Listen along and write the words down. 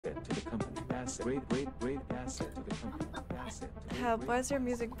to the company. Asset. Great asset to the company. Asset. Help, why is your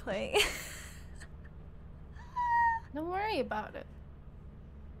music playing? Don't worry about it.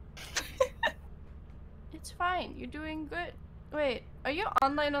 It's fine. You're doing good. Wait, are you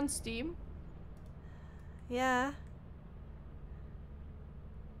online on Steam? Yeah.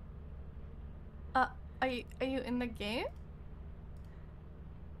 Are you in the game?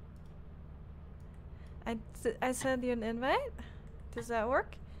 I sent you an invite? Does that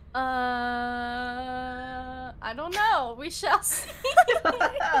work? I don't know. We shall see.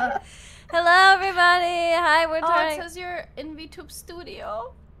 Hello, everybody. Hi, we're trying. It says you're in VTube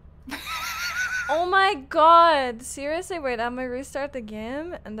Studio. Oh my god. Seriously? Wait, I'm gonna restart the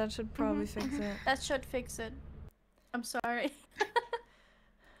game and that should probably fix it. That should fix it. I'm sorry.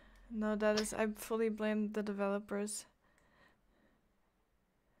 No, that is. I fully blame the developers.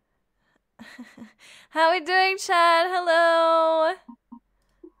 How we doing, Chad? Hello.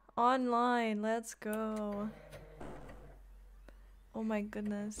 Online. Let's go. Oh my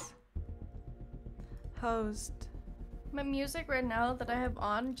goodness. Host. My music right now that I have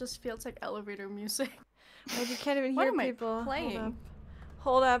on just feels like elevator music. Like you can't even What hear am people. I playing?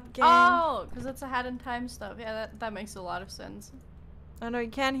 Hold up, gang. Oh, because it's a hat and time stuff. Yeah, that makes a lot of sense. Oh no, you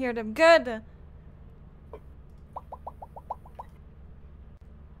can't hear them. Good.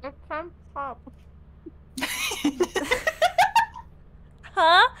 It can't stop.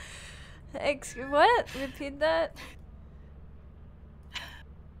 Huh? What? Repeat that.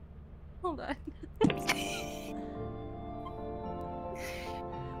 Hold on.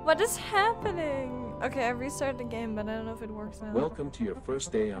 What is happening? Okay, I restarted the game, but I don't know if it works now. Welcome to your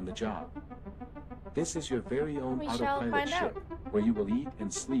first day on the job. This is your very own We shall autopilot find ship, out. where you will eat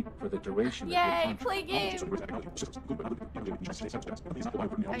and sleep for the duration of your Yay, contract. play game!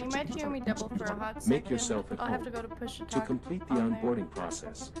 You might hear me double for a hot second. Make yourself at I'll have home. to go to push to To talk. complete the on there. onboarding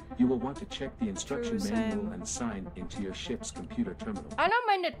process, you will want to check the instruction True, manual same. and sign into your ship's computer terminal. I don't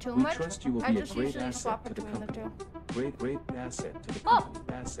mind it too We much. trust you will I be a just great usually asset swap to the between the company. two. Great asset to the Oh!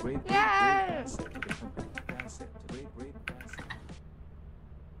 company. Asset. Great Yay! asset to the company. Asset. Great asset.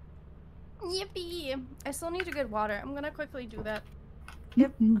 Yippee! I still need to get water. I'm gonna quickly do that.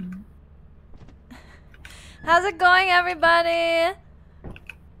 Yep. How's it going, everybody?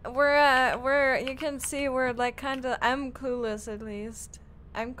 We're you can see we're like kinda. I'm clueless at least.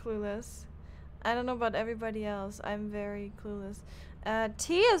 I'm clueless. I don't know about everybody else. I'm very clueless.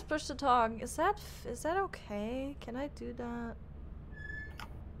 T is push to talk. Is that okay? Can I do that?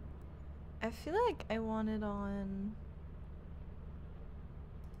 I feel like I want it on.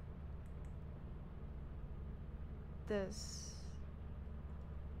 This.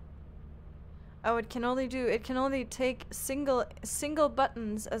 Oh, it can only take single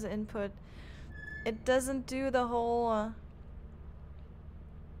buttons as input. It doesn't do the whole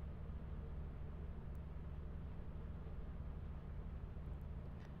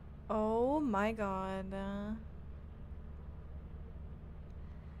Oh my god.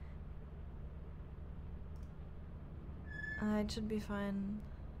 It should be fine.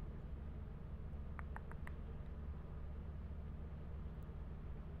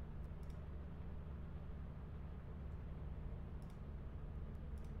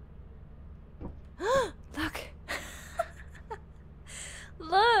 Look!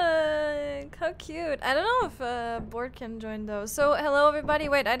 Look! How cute. I don't know if Board can join though. So, hello everybody.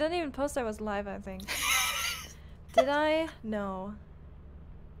 Wait, I didn't even post I was live, I think. Did I? No.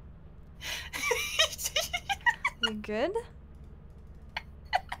 You good?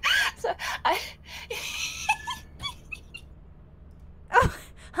 So, Oh,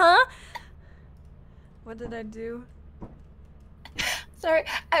 huh? What did I do? Sorry,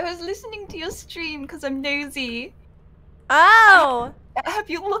 I was listening to your stream because I'm nosy. Oh! Have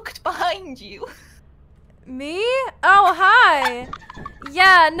you looked behind you? Me? Oh, hi!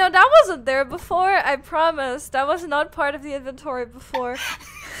 Yeah, no, that wasn't there before, I promise. That was not part of the inventory before.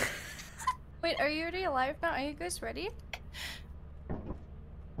 Wait, are you already alive now? Are you guys ready?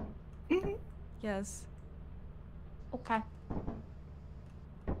 Yes. Okay.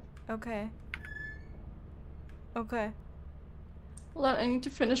 Okay. Okay. Hold on, I need to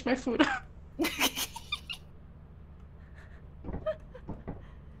finish my food.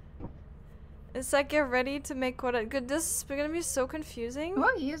 It's like you're ready to make what good. This is gonna be so confusing.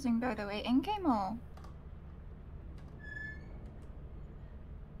 What are you using, by the way? In-game or?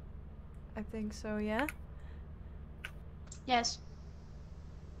 I think so, yeah? Yes.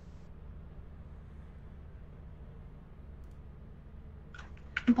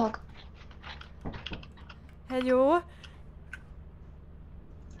 Bog. Hello?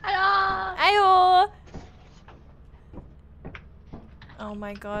 Hello! Ayo! Oh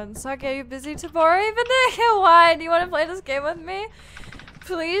my god. Sake, are you busy tomorrow evening? Why? Do you want to play this game with me?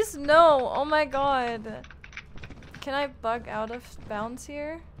 Please? No. Oh my god. Can I bug out of bounds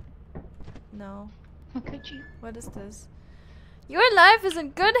here? No. How could you? What is this? Your life is in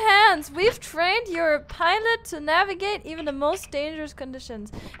good hands. We've trained your pilot to navigate even the most dangerous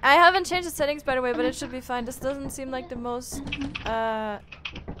conditions. I haven't changed the settings, by the way, but it should be fine. This doesn't seem like the most,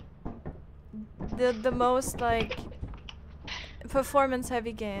 the most, like,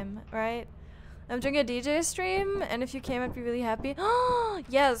 performance-heavy game, right? I'm doing a DJ stream, and if you came, I'd be really happy. Oh,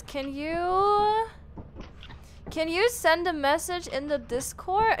 yes, can you send a message in the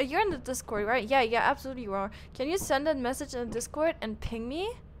Discord? You're in the Discord, right? Yeah, absolutely you are. Can you send a message in the Discord and ping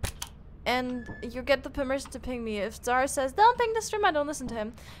me? And you get the permission to ping me. If Zara says, don't ping the stream, I don't listen to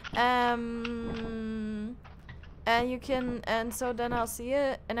him. And you can, and so then I'll see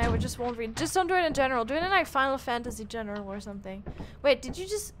it, and I just won't read. Just don't do it in general. Do it in like Final Fantasy General or something. Wait, did you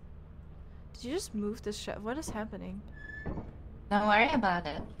just move this shit? What is happening? Don't worry about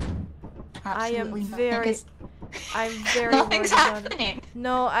it. Absolutely I'm very nothing's worried about happening. it.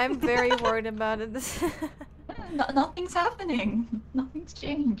 No, I'm very worried about it. Nothing's happening. Nothing's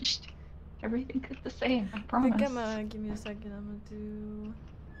changed. Everything is the same, I promise. Give me a second, I'm gonna do...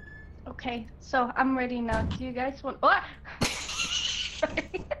 Okay, so I'm ready now. Do you guys want... Oh!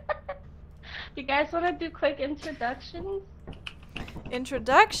 You guys want to do quick introductions?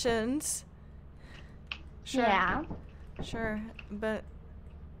 Introductions? Sure. Yeah. Sure, but...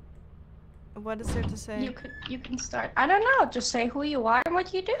 What is there to say? You can start. I don't know. Just say who you are and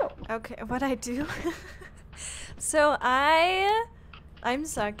what you do. Okay, what I do? So I'm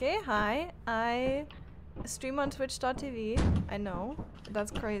Sake. Hi. I stream on twitch.tv. I know. That's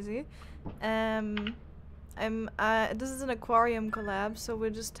crazy. This is an aquarium collab, so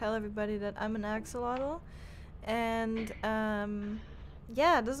we'll just tell everybody that I'm an axolotl. And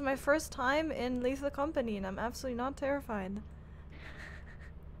yeah, this is my first time in Lethal Company and I'm absolutely not terrified.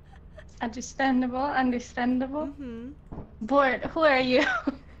 Understandable. Mm-hmm. Bored. Who are you?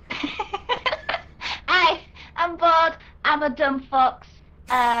 I'm bored. I'm a dumb fox.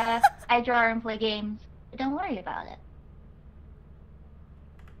 I draw and play games. Don't worry about it.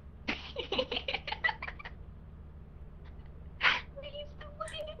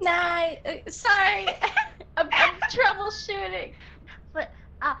 Nah, sorry. I'm troubleshooting. But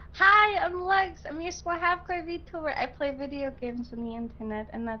hi, I'm Lex. I'm your small half-core VTuber. I play video games on the internet,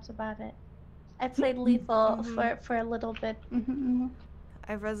 and that's about it. I played Lethal for a little bit.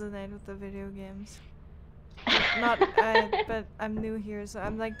 I resonate with the video games. But I'm new here, so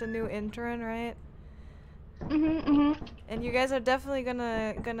I'm like the new intern, right? And you guys are definitely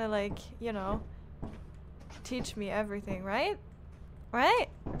gonna like, you know, teach me everything, right? Right?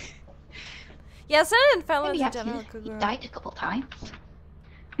 Yeah, send it in Fantasy General Cougar. You died a couple times.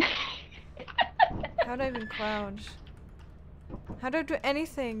 How do I even crouch? How do I do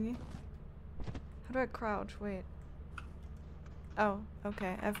anything? How do I crouch? Wait. Oh,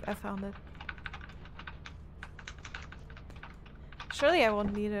 okay. I found it. Surely I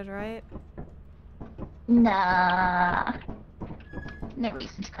won't need it, right? Nah. No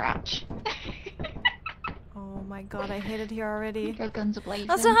reason to crouch. Oh my god, I hate it here already. Your guns ablazing.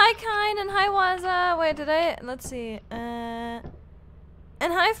 Also, hi Kine and hi Waza. Wait, let's see. And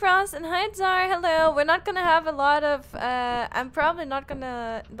hi Frost and hi Tsar. Hello. We're not gonna have a lot of. I'm probably not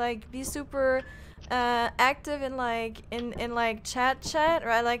gonna like be super active in like chat,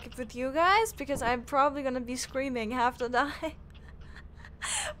 right? Like with you guys, because I'm probably gonna be screaming half the time.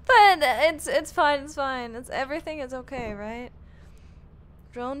 But it's fine. Everything is okay, right?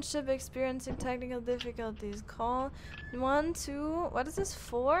 Drone ship experiencing technical difficulties. Call 12. What is this?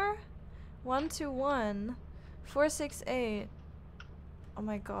 4? 121 468. Oh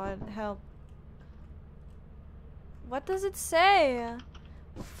my god, help. What does it say?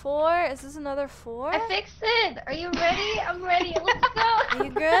 4? Is this another 4? I fixed it. Are you ready? I'm ready. Let's go. Are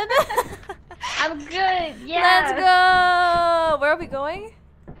you good? I'm good. Yeah. Let's go. Where are we going?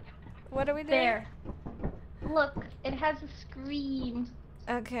 What are we doing? There. Look, it has a screen.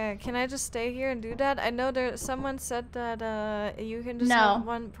 Okay, can I just stay here and do that? I know someone said that you can just No. have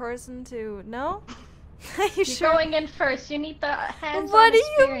one person to... No? Are you You're sure? going in first. You need the hands-on What do you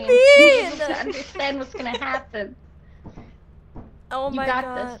experience. mean? You need to understand what's gonna happen. Oh You my got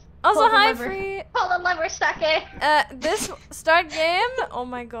god. this. Also, Pull the hi, lever. Free. Pull the lever, Sake. This start game? Oh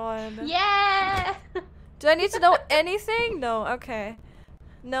my god. Yeah. Do I need to know anything? No, okay.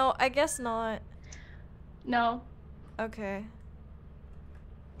 No, I guess not. No. Okay.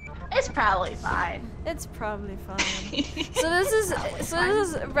 It's probably fine. It's probably fine. So this is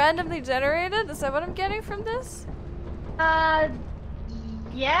randomly generated? Is that what I'm getting from this?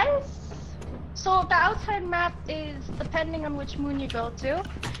 Yes. So the outside map is depending on which moon you go to,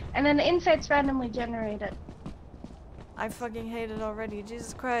 and then the inside's randomly generated. I fucking hate it already.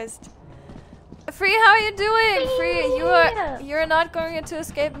 Jesus Christ. Free, how are you doing? Free, you're not going to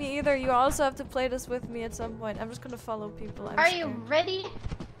escape me either. You also have to play this with me at some point. I'm just gonna follow people. Are you ready?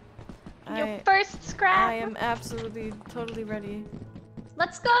 Your first scrap? I am absolutely, totally ready.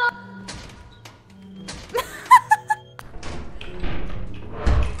 Let's go!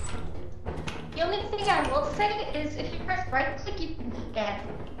 The only thing I will say is if you press right click, you can scan.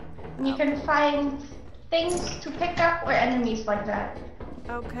 And you can find things to pick up or enemies like that.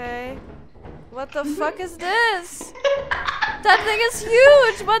 Okay. What the fuck is this? That thing is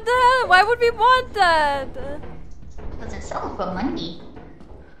huge! What the hell? Why would we want that? Does it sell for money?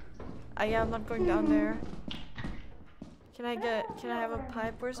 Yeah, I'm not going down there. Can I have a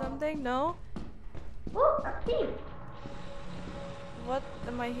pipe or something? No? Oh, a key. What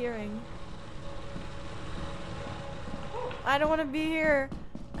am I hearing? I don't want to be here.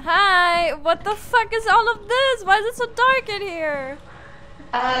 Hi! What the fuck is all of this? Why is it so dark in here?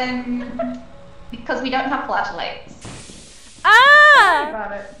 Because we don't have flashlights. Ah! Don't worry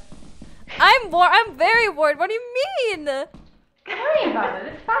about it. I'm very bored. What do you mean? Don't worry about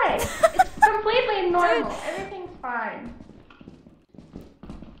it. It's fine. It's completely normal. Everything's fine.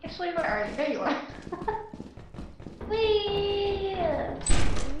 Actually, where are you? There you are. Whee!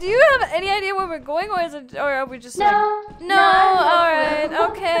 Do you have any idea where we're going, or is it, or are we just No. like, no? All right,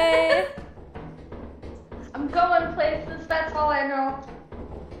 okay. I'm going places. That's all I know.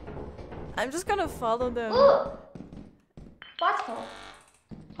 I'm just gonna follow them. Ooh! Bottle.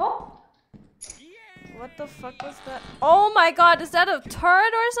 Oh! What the fuck was that? Oh my god, is that a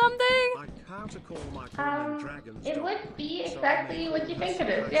turret or something? It would be exactly what you think it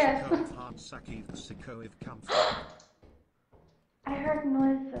is, yes. I heard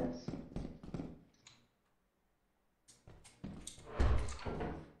noises.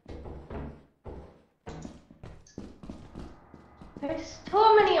 There's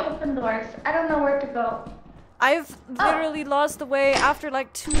too many open doors. I don't know where to go. I've literally lost the way after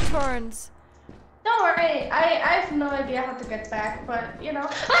like 2 turns. Don't worry, I have no idea how to get back, but you know.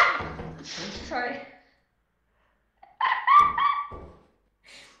 Sorry.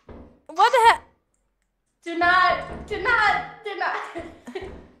 What the heck? Do not.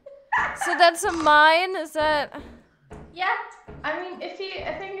 So that's a mine? Is that? Yeah, I mean, I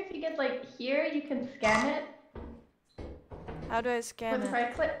think if you get like here, you can scan it. How do I scan With it?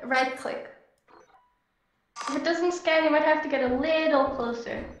 right click. Right click. If it doesn't scan, you might have to get a little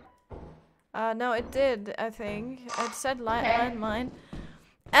closer. No, it did, I think. It said landmine.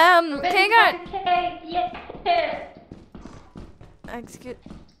 Okay, Kingard! yeah. Excuse...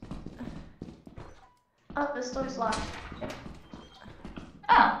 Oh, this door's locked.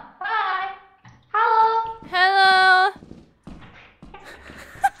 Oh. Hi. Hello. Hello!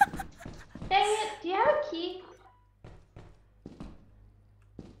 Dang it, do you have a key?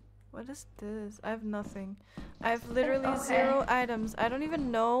 What is this? I have nothing. I have literally Okay. 0 items. I don't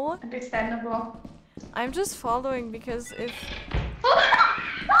even know. Understandable. I'm just following because if...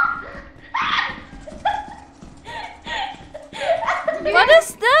 What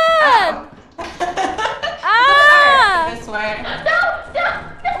is that? Ah! This way. No!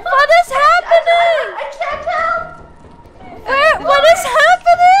 What is happening? I can't help! What is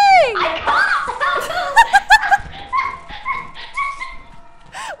happening?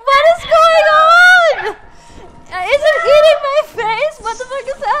 What is going on? Is it eating my face? What the fuck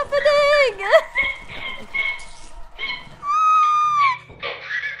is happening?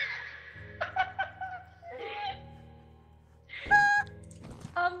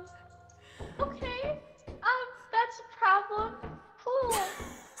 Okay. That's a problem. Cool.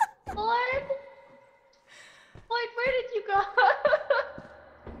 Lloyd, where did you go?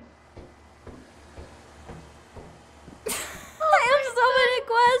 I have so many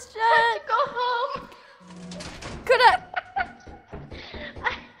questions. Go home. Could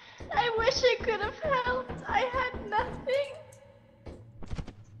I wish I could have helped. I had nothing.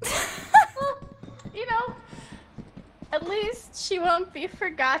 Well, you know, at least she won't be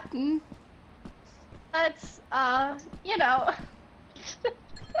forgotten. That's, you know.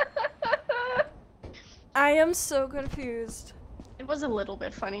 I am so confused. It was a little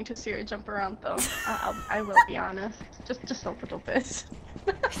bit funny to see her jump around, though. I will be honest. Just a little bit.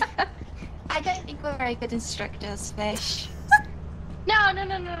 I don't think we're very good instructors, Fish. No.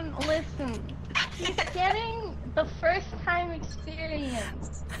 Listen. He's getting the first time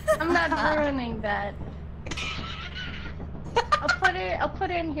experience. I'm not ruining that. I'll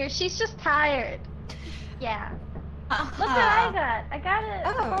put her in here. She's just tired. Yeah. Look what I got. I got a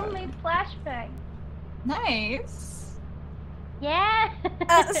Oh. homemade flashbang. Nice. Yeah.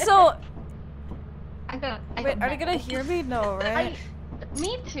 So, I wait, got are they gonna hear me? No, right?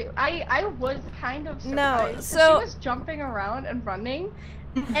 Me too. I was kind of surprised. No, 'cause so- she was jumping around and running,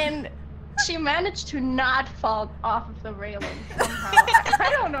 and she managed to not fall off of the railing somehow. I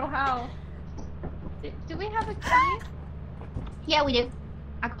don't know how. Do we have a key? Yeah, we do.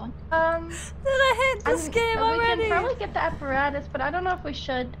 I got one. Did I hate this game We already? can probably get the apparatus, but I don't know if we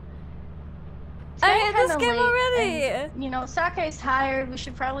should. It's I getting hate this kinda game late, already. and, you know, Sakae's tired. We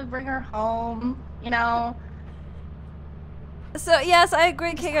should probably bring her home. You know. So yes, I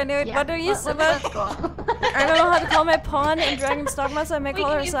agree, Kiga. Yeah, What are you? let's go. I don't know how to call my pawn in Dragon's Dogma, so I may We call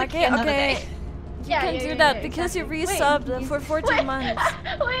can her use the Sake. key another Okay, day. you Yeah, can yeah, do yeah, that yeah, because exactly. you Wait, resubbed for 14 months.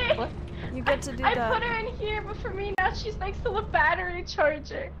 Wait. What? You get to do I that. put her in here, but for me now she's next to the battery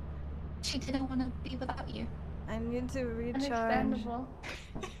charger. She didn't want to be without you. I need to recharge. Understandable.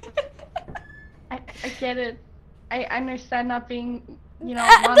 I get it. I understand not being, you know,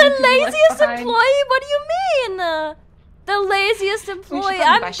 wanting The to be left laziest behind. employee? What do you mean? The laziest employee? probably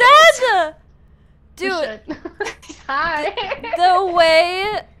I'm buy dead! We Dude, should. Hi.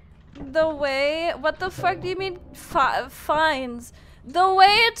 the way, what the fuck do you mean fines? The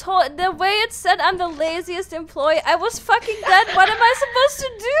way it said I'm the laziest employee, I was fucking dead. What am I supposed to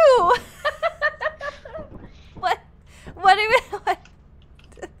do? What do you mean? What?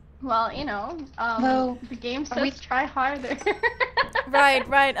 Well, you know, Well, the game are we- says try harder.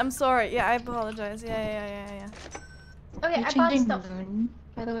 Right, I'm sorry. Yeah, I apologize. Yeah. Okay, You're I bought changing stuff. moon,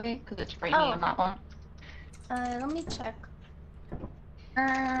 by the way, because it's raining Oh. on that one. Let me check.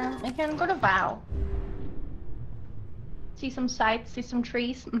 We can go to Vow. See some sights, see some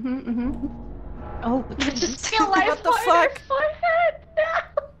trees. Oh, Just feel life What the on her fuck? forehead.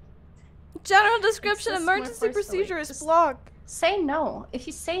 No. General description: It's just more emergency forcefully. procedure is Just- blocked. Say no. If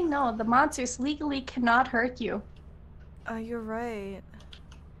you say no, the monsters legally cannot hurt you. You're right.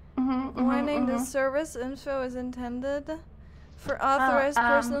 Mm-hmm, Warning: this service info is intended for authorized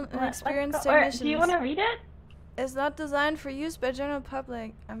personnel and experienced technicians. Do you want to read it? It's not designed for use by general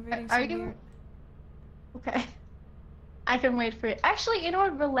public. I'm reading Are some you- weird. Okay. I can wait for it. Actually, you know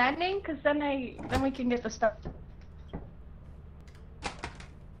what? We're landing, because then we can get the stuff.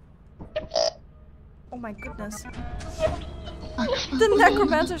 Oh my goodness. The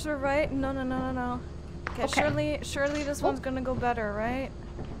necromancers were right. No. Okay, Okay. surely this one's gonna go better, right?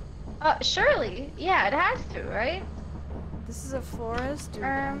 Surely. Yeah, it has to, right? This is a forest. Dude,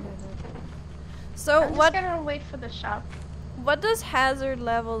 Um, so I'm what? just gonna wait for the shop. What does hazard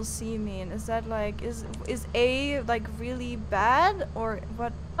level C mean? Is that like is A like really bad or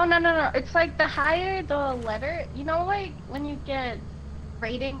what? Oh, no. It's like the higher the letter, you know, like when you get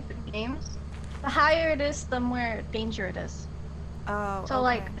ratings in games, the higher it is, the more danger it is. Oh. So okay.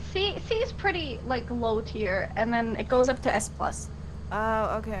 like C is pretty like low tier, and then it goes up to S+.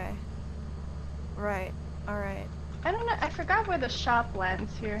 Oh, okay. Right. All right. I don't know. I forgot where the shop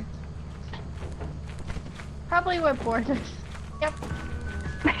lands here. Probably where BoredArts. Yep.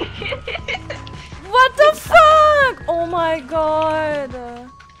 What the fuck? Oh my god.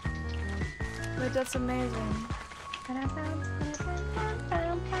 Wait, that's amazing.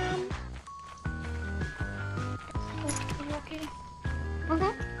 okay.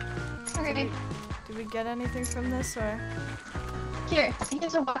 Mm-hmm. Okay. Did we get anything from this or? Here,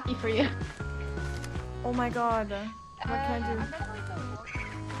 here's a walkie for you. Oh my god. What can I do?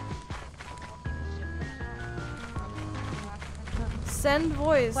 Send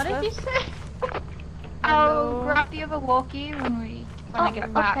voice. What did you say? I'll Hello? grab the other walkie when I Oh,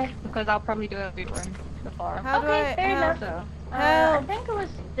 get back, okay. because I'll probably do a rerun before. How do Okay, I fair help? enough. So. I Help. think it was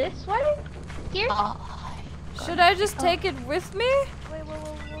this way. Here. Should I just take it with me?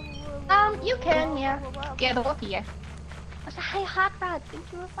 You can, yeah. Yeah, the walkie, yeah. Hey, Hot Rod, thank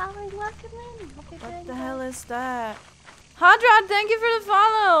you for following. Welcome in. What the hell is that? Hadrod, thank you for the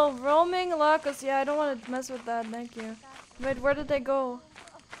follow! Roaming Locus. Yeah, I don't want to mess with that, thank you. Wait, where did they go?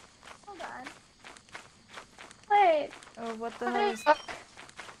 Hold on. Wait. Oh, what the hell is...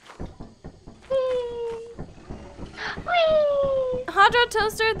 Whee! Whee! Hadrod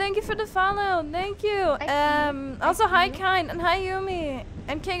Toaster, thank you for the follow, thank you. Also hi you. Kind, and hi Yumi.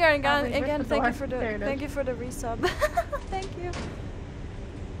 And Kingar, wait, again, where's the thank you door? for There it the, is. thank you for the resub. Thank you.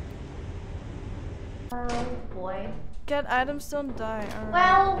 Oh boy. Get items, don't die.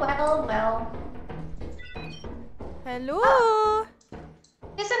 Alright. Well. Hello!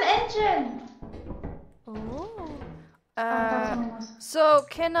 It's an engine. Oh. that's almost- So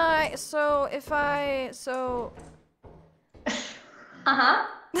can I, so if I, so... Uh-huh.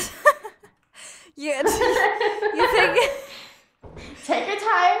 You think? Take your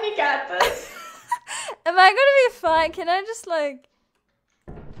time, you got this. Am I gonna be fine? Can I just like?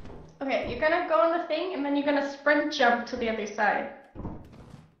 Okay, you're gonna go on the thing, and then you're gonna sprint jump to the other side.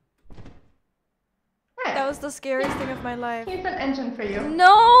 Right. That was the scariest thing of my life. Here's an engine for you.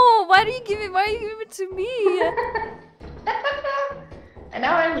 No! Why do you give it? Why do you give it to me? And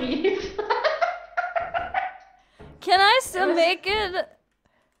now I leave. Can I still make it?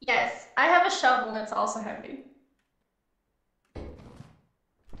 Yes, I have a shovel that's also heavy.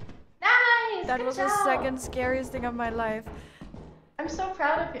 Nice! That good was job. the second scariest thing of my life. I'm so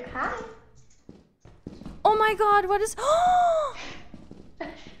proud of you. Hi. Oh my god, what is...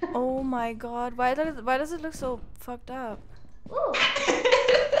 Oh my god, why does it look so fucked up? Ooh.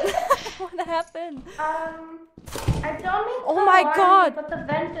 What happened? I don't mean to Oh my alarm god! you, but the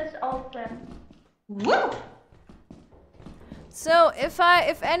vent is open. Woo! So if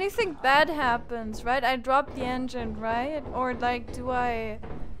anything bad happens, right? I drop the engine, right? Or like do I?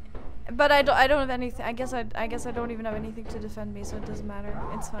 But I don't have anything. I guess I don't even have anything to defend me, so it doesn't matter.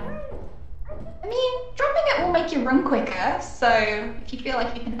 It's fine. I mean, dropping it will make you run quicker, so if you feel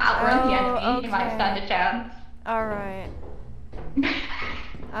like you can outrun the enemy, you might okay. stand a chance. Alright.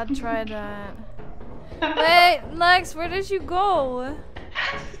 I'll try that. Wait, Lex, where did you go?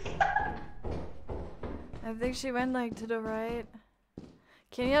 I think she went like to the right.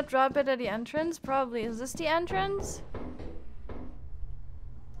 Can you drop it at the entrance? Probably. Is this the entrance?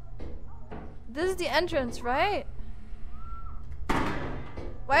 This is the entrance, right?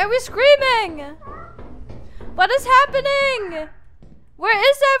 Why are we screaming? What is happening? Where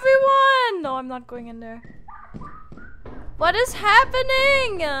is everyone? No, I'm not going in there. What is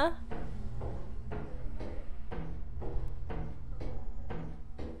happening?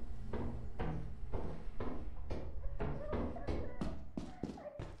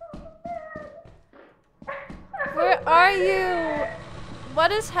 Where are you?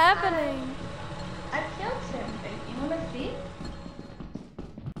 What is happening? I killed him. You wanna see?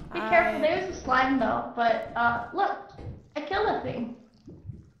 Be careful, there's a slime though, but look, I killed a thing.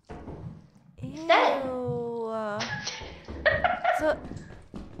 Ew. Dead. So,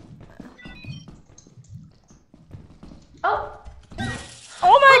 Oh!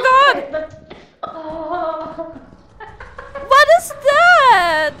 oh my god! Oh! What is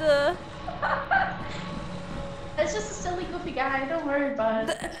that? It's just a silly goofy guy, don't worry about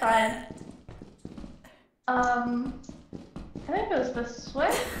it, it's fine. I think it was the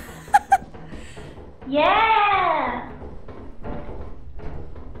switch. Yeah!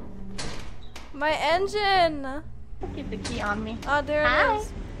 My engine! I'll keep the key on me. Oh, there Hi. it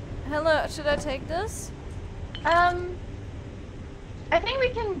is. Hello, should I take this? I think we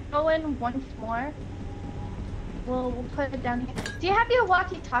can go in once more. We'll put it down here. Do you have your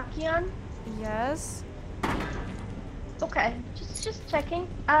walkie-talkie on? Yes. Okay, just checking.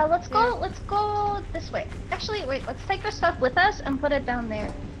 Let's go this way. Actually, wait, let's take the stuff with us and put it down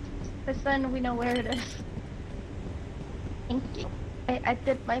there. Because then we know where it is. Thank you. I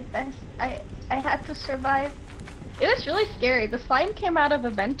did my best. I had to survive. It was really scary. The slime came out of a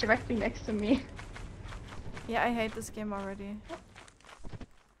vent directly next to me. Yeah, I hate this game already.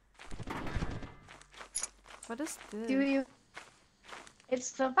 What is this? Do you?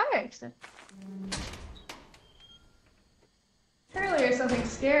 It's the fire exit. Surely there's something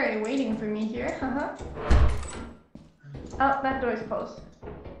scary waiting for me here. Oh, that door is closed.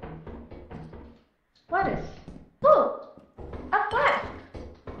 What is? Ooh! A flask!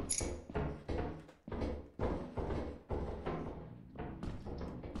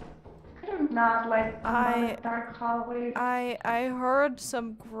 I do not like dark hallways. I heard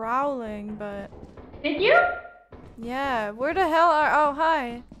some growling, but Did you? yeah, where the hell are? Oh,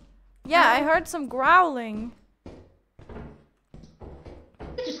 hi. Yeah, I heard some growling.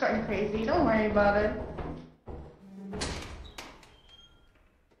 It's just going crazy. Don't worry about it.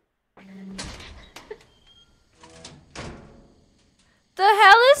 The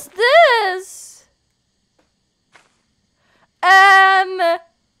hell is this?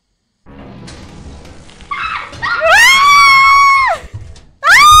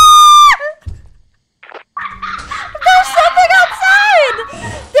 There's something outside!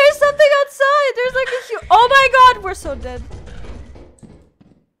 There's something outside! There's like a huge... Oh my god, we're so dead.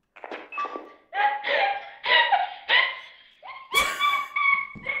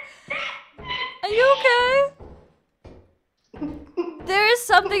 Are you okay? There is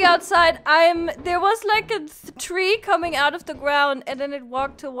something outside. There was like a tree coming out of the ground and then it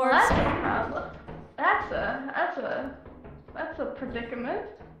walked towards Well, me. that's a problem. That's a predicament.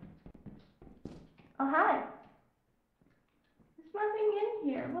 Oh, hi. There's nothing in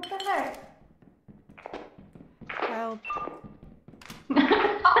here. What the heck? Help.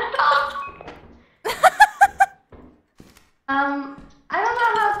 I don't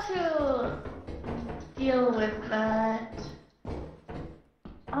know how to deal with that.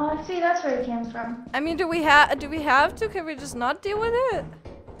 Oh, see, that's where it came from. I mean, do we have to? Can we just not deal with it?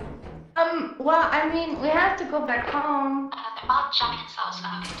 Well, I mean, we have to go back home. The mod jackets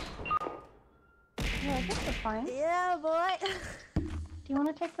outside. Yeah, I guess we're fine. Yeah, boy. Do you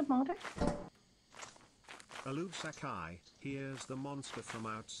want to take the motor? Hello, Sakae. Here's the monster from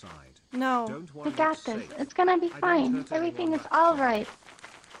outside. No. Don't worry, We got it's this. safe. It's gonna be I don't fine. hurt Everything anyone, is that's all. alright.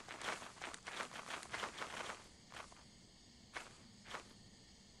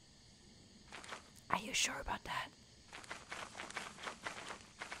 Are you sure about that?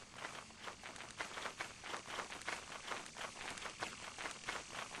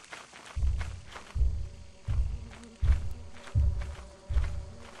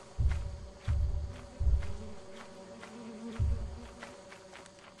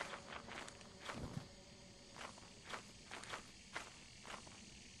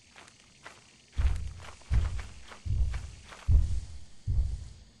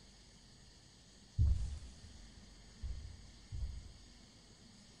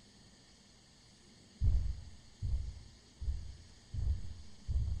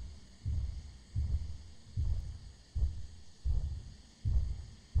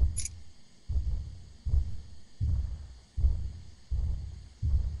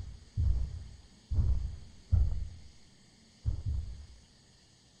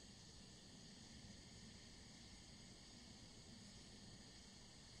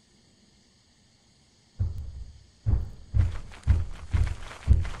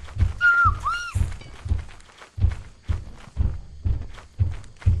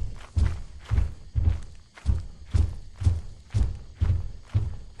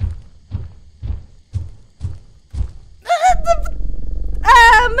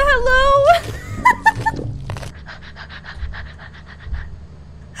 Hello?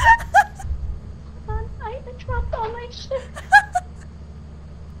 I dropped all my shit.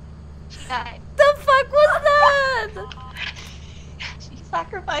 She died. The fuck was that? She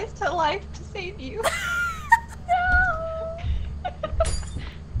sacrificed her life to save you. No!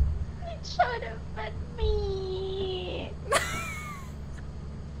 It should have been me.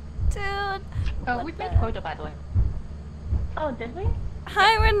 Dude. Oh, we made quota, by the way. Oh, did we?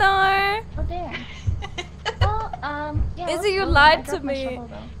 Hi, Renar. Oh, damn. Well, yeah. Izzy, let's you go. lied I to dropped my me. shovel,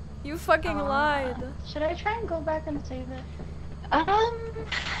 though. You fucking lied. Should I try and go back and save it?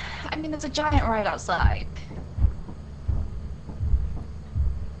 I mean, there's a giant right outside.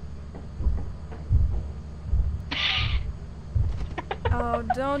 Oh,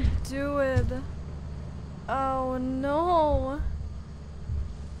 don't do it. Oh no.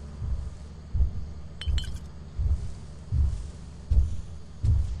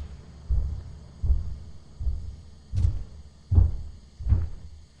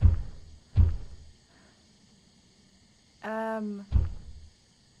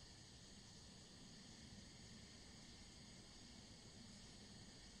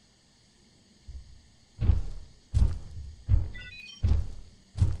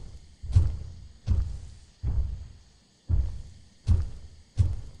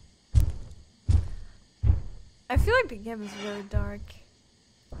 I feel like the game is really dark.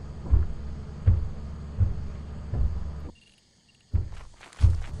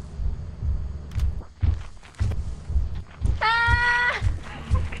 Ah!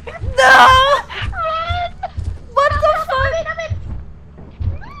 No! Run! What the fuck? I'm in.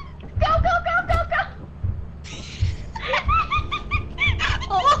 Go, go, go, go, go!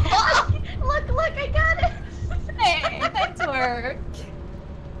 Look, look, I got it! Hey, nice work.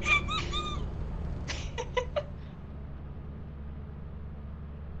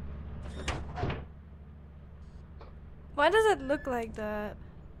 Why does it look like that?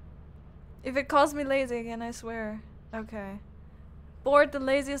 If it calls me lazy again, I swear. Okay. Bored, the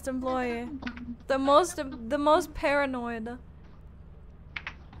laziest employee. The most paranoid.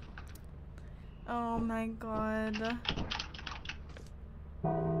 Oh my god.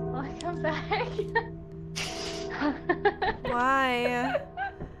 Welcome back. Why?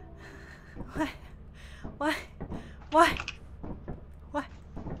 Why? Why? Why? Why?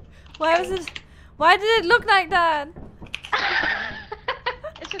 Why was it? Why did it look like that?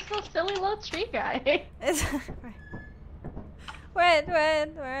 It's just a silly little tree guy. It's wait.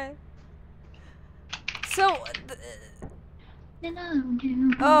 So,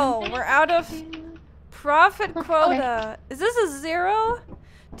 oh, we're out of profit quota. Is this a 0?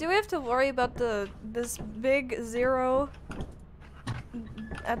 Do we have to worry about this big 0?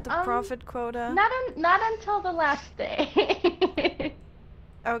 at the profit quota? Not until the last day.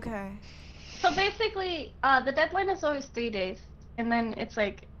 Okay. So basically, the deadline is always 3 days, and then it's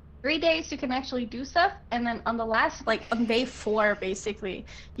like 3 days you can actually do stuff, and then on the last, like on day 4, basically,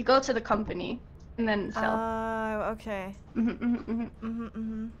 you go to the company and then sell. Okay.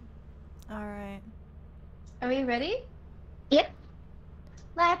 Alright. Are we ready? Yep.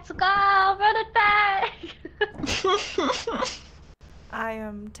 Let's go! Run it back! I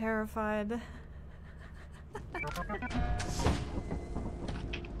am terrified.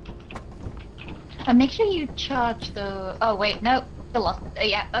 Make sure you charge the. Oh wait, no, I lost it.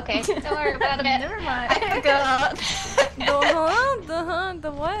 Yeah, okay. Don't worry about it. Never mind. I forgot.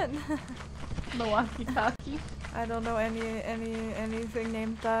 The what? The walkie-talkie. I don't know anything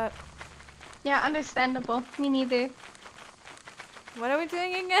named that. Yeah, understandable. Me neither. What are we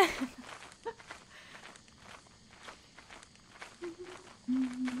doing again?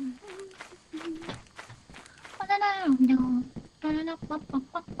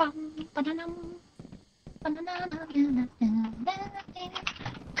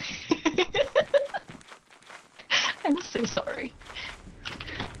 I'm so sorry.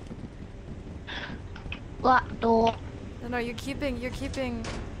 Lock door. No, you're keeping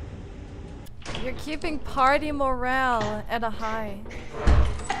party morale at a high.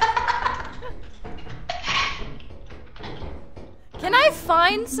 Can I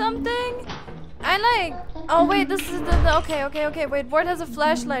find something? I like. Oh wait, this is the okay. Wait, Bored has a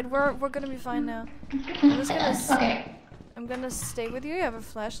flashlight. We're gonna be fine now. I'm just gonna. Okay. I'm gonna stay with you. You have a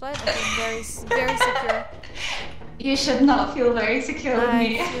flashlight. I feel very secure. You should not feel very secure with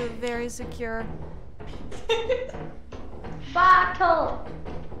me. I feel very secure. Bottle!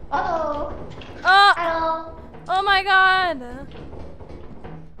 Oh. Oh! Hello! Oh my god!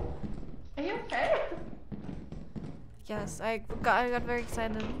 Are you okay? Yes, I got very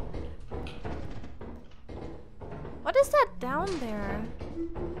excited. What is that down there?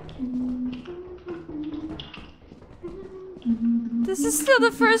 This is still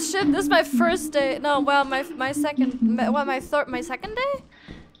the first shift. This is my first day. No, well, my second. My second day?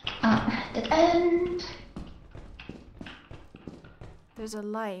 Dead end. There's a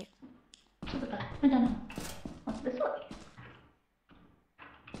light. No. What's this way?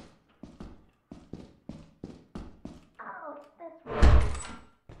 Oh, this way.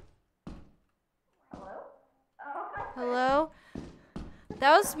 Hello? Oh, Hello?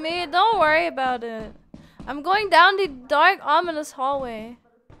 That was me. Don't worry about it. I'm going down the dark, ominous hallway.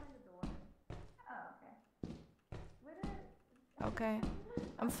 Okay.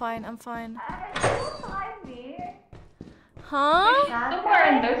 I'm fine. Don't mind me. Huh? Somewhere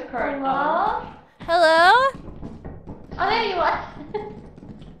in this corridor. Hello? Oh, there you are.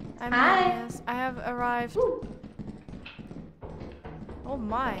 I'm Hi. here, yes. I have arrived. Oh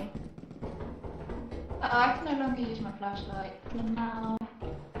my. I can no longer use my flashlight for now.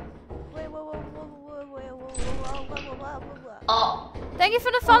 Wait. Oh. Thank you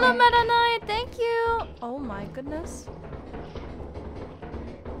for the follow, Meta Knight. Thank you. Oh my goodness.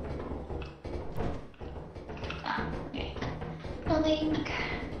 Okay. Going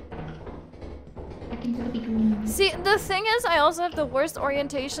back into the big room. See, the thing is, I also have the worst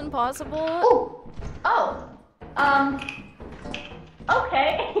orientation possible. Oh.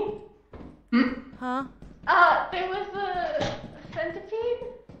 Okay. Huh? There was a centipede.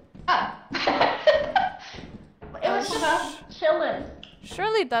 Ah. It was just chilling.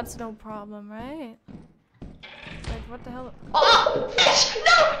 Surely that's no problem, right? Like, what the hell? Oh! Fish!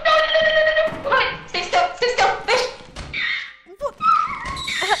 No! Wait, stay still, fish!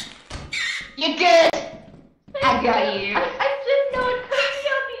 You're good! I got you. I didn't know it could be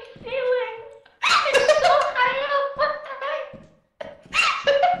on these ceilings. It's so high up. What the heck?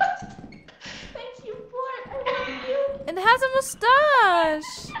 Thank you, Bored. I love you. It has a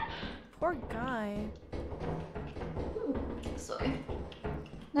mustache! Poor guy. Sorry.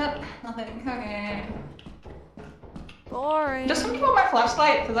 Nope, nothing. Okay. Boring. Just something about my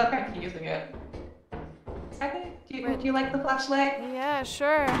flashlight, because I'm kind of using it. Okay, do you like the flashlight? Yeah,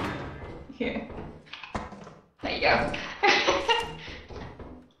 sure. Here. There you go.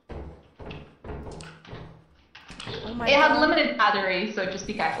 Oh my It has god. limited battery, so just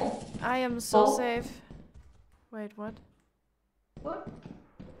be careful. I am so Oh. safe. Wait, what? What?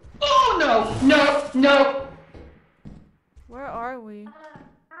 Oh no! Where are we?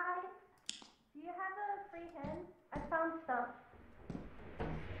 Hi. Do you have a free hand? I found stuff.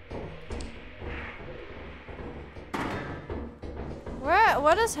 Where?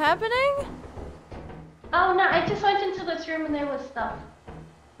 What is happening? Oh no, I just went into this room and there was stuff.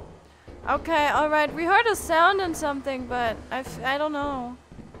 Okay, alright. We heard a sound and something, but I don't know.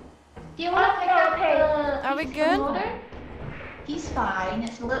 Do you want to pick up the... Are we good? Motor? He's fine.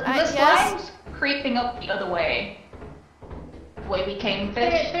 It's a little... The slime's creeping up the other way. The way we came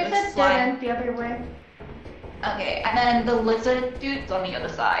fish. There's a dead end the other way. Okay, and then the lizard dude's on the other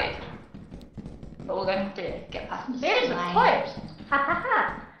side. But we're going to get past the There's a slime. corpse. Ha ha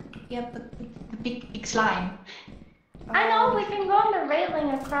ha. Yeah, but the big slime. I know, we can go on the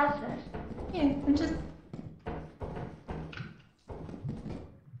railing across it. Yeah, I'm just...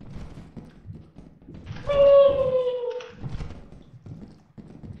 Whee!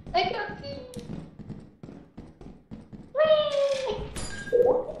 I can see. Whee!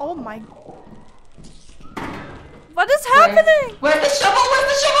 Oh my. What is happening? Where's the shovel? Where's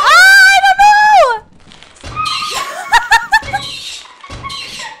the shovel? I don't know!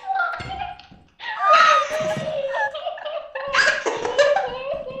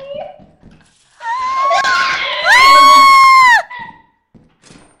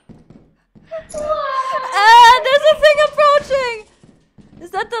 There's a thing approaching!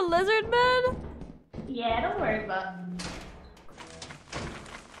 Is that the lizard man? Yeah, don't worry about it.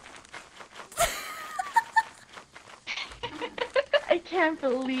 I can't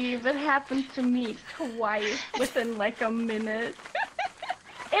believe it happened to me twice within like a minute.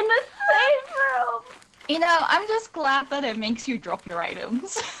 In the same room! You know, I'm just glad that it makes you drop your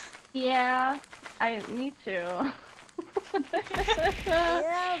items. Yeah, me too.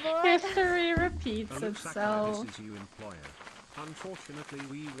 Yeah, boy. History repeats Hello, Sakae, itself. this is you employer. Unfortunately,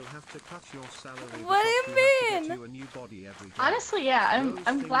 we will have to cut your salary. What do you because we have to mean? get you a new body every day. Honestly, yeah, Those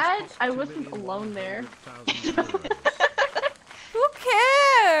I'm things glad cost I wasn't alone there. 2,100,000 euros. Who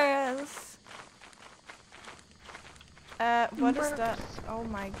cares? What is that? Oh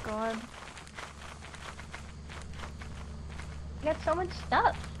my god. I got so much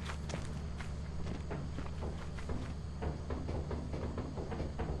stuff.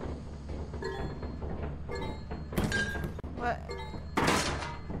 What?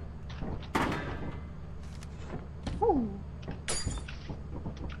 Ooh.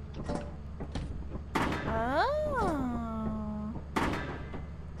 Oh.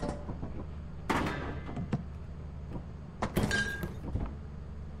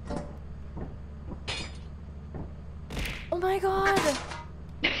 Oh my god.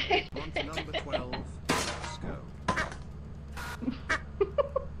 On to number 12. Let's go.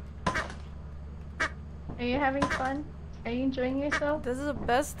 Are you having fun? Are you enjoying yourself? This is the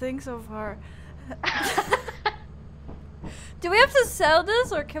best thing so far. Do we have to sell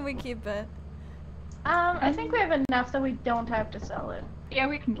this or can we keep it? I think we have enough that we don't have to sell it. Yeah,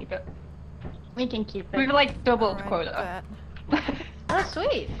 we can keep it. We can keep it. We've like doubled Alright, quota. bet. Oh,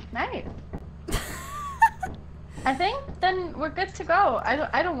 sweet. Nice. I think then we're good to go.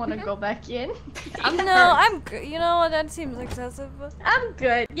 I don't want to go back in. No, I'm good. You know what? That seems excessive. I'm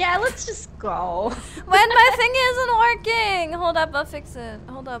good. Yeah, let's just go. When my thing isn't working! Hold up, I'll fix it.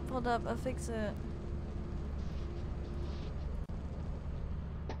 Hold up, I'll fix it.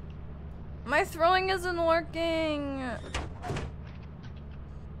 My throwing isn't working!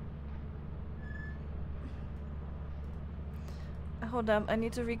 Hold up, I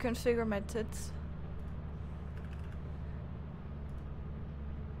need to reconfigure my tits.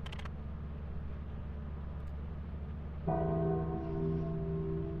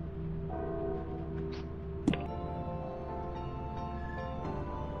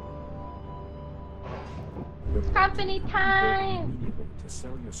 Company time! Immediately to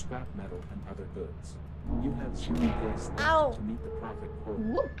sell your scrap metal and other goods. You have 0 days left Ow. to meet the profit quota.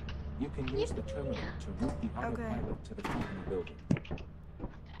 Whoop. You can use the terminal to route the Okay. autopilot to the company building.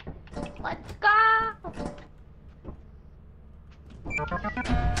 Let's go!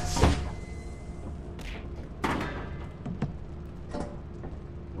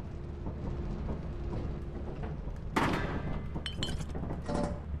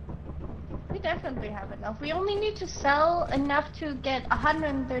 We definitely have enough. We only need to sell enough to get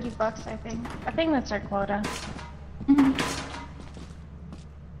 130 bucks, I think. I think that's our quota.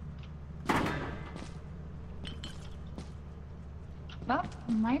 That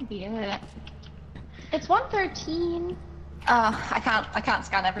might be it. It's 113. I can't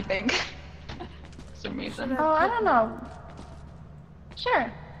scan everything. For some reason. Oh, I don't know.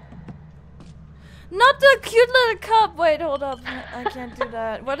 Sure. Not the cute little cup! Wait, hold up. I can't do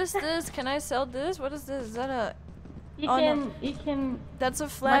that. What is this? Can I sell this? What is this? Is that a... You Oh, can, no. you can... That's a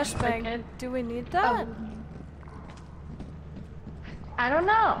Much flashbang. like it. Do we need that? I don't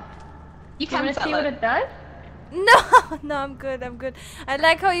know. You Do you can want to sell see what it. it does? No! No, I'm good, I'm good. I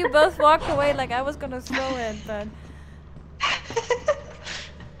like how you both walked away like I was gonna steal it, but...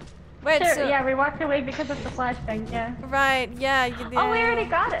 Wait, Sure, so yeah, we walked away because of the flashbang, yeah. right, yeah, Oh, we already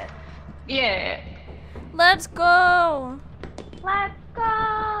got it. Yeah. Let's go. Let's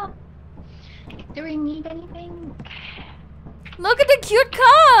go! Do we need anything? Look at the cute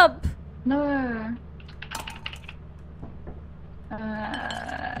cup. No.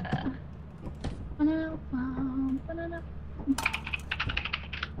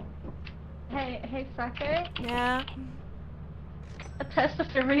 Hey, Sakae. Yeah. A test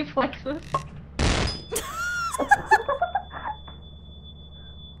of your reflexes.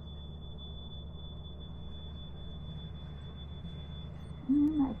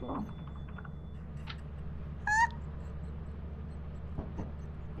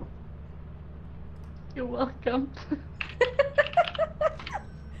 You're welcome.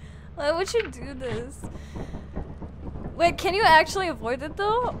 Why would you do this? Wait, can you actually avoid it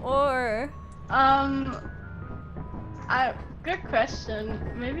though, or? Good question.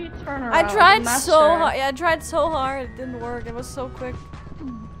 Maybe turn around. I tried I'm not so sure. hard. Yeah, I tried so hard. It didn't work. It was so quick.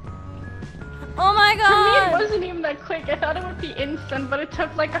 Oh my For me, it god! wasn't even that quick. I thought it would be instant, but it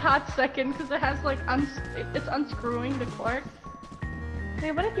took like a hot second because it has like it's unscrewing the cork.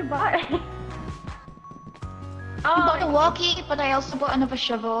 Hey, what did you buy? I bought a walkie, but I also bought another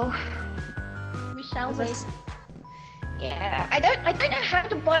shovel. We shall wait. Yeah, I don't know how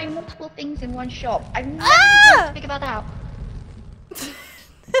to buy multiple things in one shop. I've never Ah! figured that out.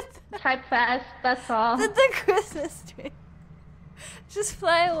 Type fast, that's all. Did the Christmas tree just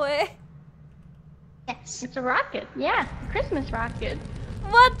fly away? Yes. It's a rocket. Yeah, Christmas rocket.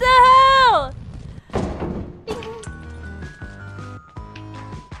 What the hell?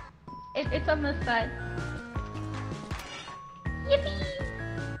 It's on this side. Yippee!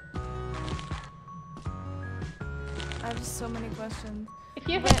 I have just so many questions. If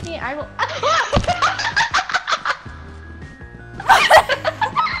you hit me, I will.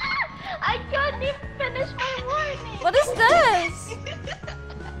 I couldn't even finish my warning. What is this?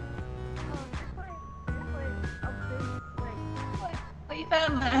 What you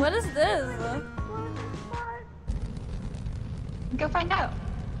found there? What is this? Go find out.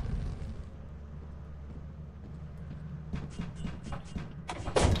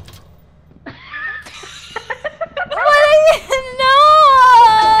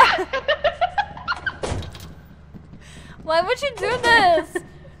 Why would you do this?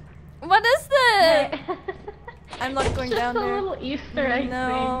 What is this? I'm not going down Just a there. little Easter egg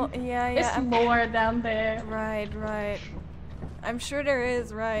No, thing. yeah, There's I'm more down there. right. I'm sure there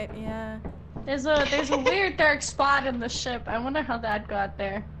is, right? Yeah. There's a weird dark spot in the ship. I wonder how that got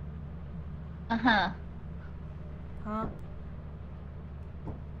there. Uh-huh. Huh?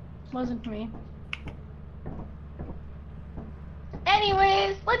 Wasn't me.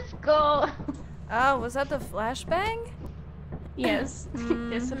 Anyways, let's go. Oh, was that the flashbang? Yes.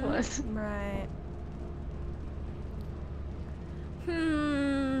 Yes, it was. Right.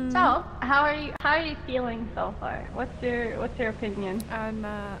 So, how are you feeling so far? What's your opinion? I'm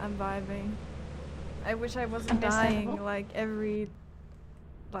vibing. I wish I wasn't Understandable. dying like every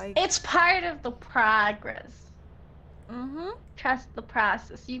It's part of the progress. Mm-hmm. Trust the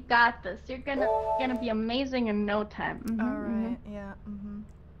process. You got this. You're gonna be amazing in no time. Alright, yeah,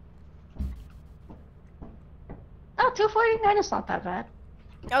 Oh, 249 is not that bad.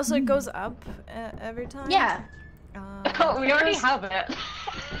 Also, it goes up every time? Yeah. Oh, we already have it.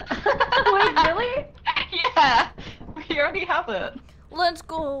 Wait, really? Yeah, we already have it. Let's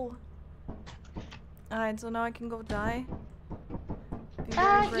go! Alright, so now I can go die? Be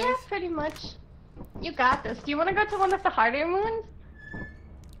very brave. Yeah, pretty much. You got this. Do you want to go to one of the harder moons?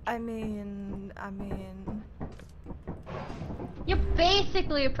 I mean... You're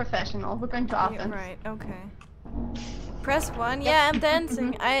basically a professional. We're going to Yeah, offense. right, okay. Press 1? Yeah, I'm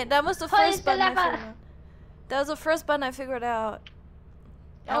dancing. That was the Push first the button I lever. figured out. That was the first button I figured out.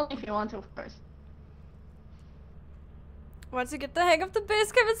 Only if you want to, of course. Once you get the hang of the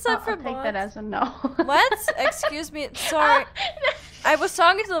bass cam, it's time for I'll take bots. that as a no. What? Excuse me. Sorry. I was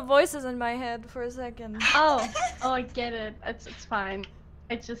talking to the voices in my head for a second. Oh, I get it. It's fine.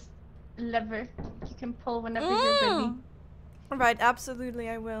 It's just lever. You can pull whenever you're ready. Right, absolutely,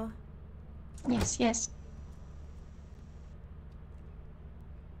 I will. Yes.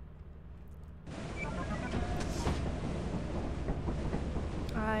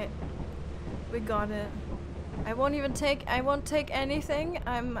 Alright. We got it. I won't take anything.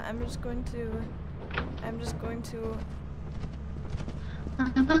 I'm just going to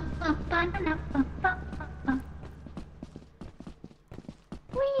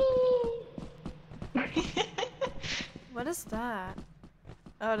What is that?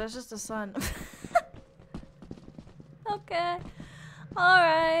 Oh, that's just the sun. Okay.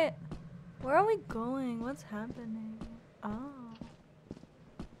 Alright. Where are we going? What's happening? Oh.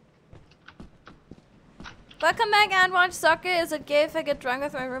 Welcome back and watch Soccer. Is it gay if I get drunk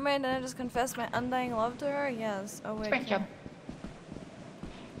with my roommate and then I just confess my undying love to her? Yes. Oh wait. Sprint jump.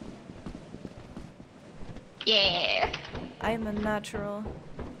 Yeah. I am a natural.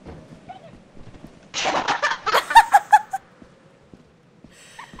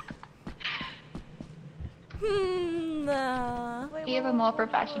 You have a more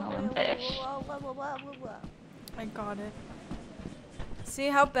professional than fish. I got it. See,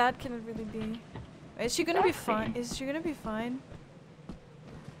 how bad can it really be? Is she gonna be fine? Is she gonna be fine?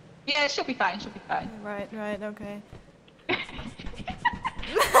 Yeah, she'll be fine. She'll be fine. Right, okay.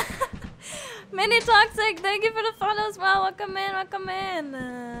 Mini Toxic, thank you for the follow as well. Welcome in.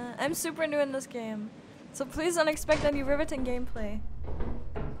 I'm super new in this game, so please don't expect any riveting gameplay.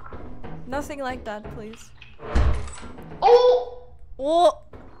 Nothing like that, please. Oh!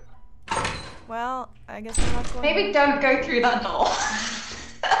 Well, I guess I'm not going. Maybe don't go through that door.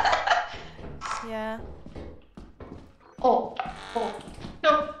 Yeah. Oh.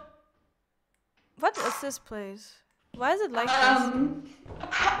 No. What is this place? Why is it like this?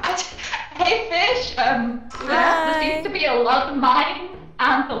 Hey fish, there seems to be a lot of mine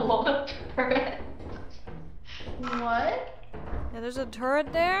and a lot of turret. What? Yeah, there's a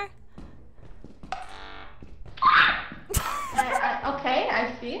turret there. Okay,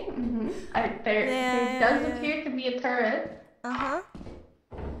 I see. There does appear to be a turret.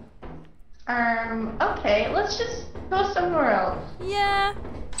 Okay, let's just go somewhere else. Yeah.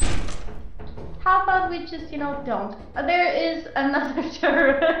 How about we just, don't? There is another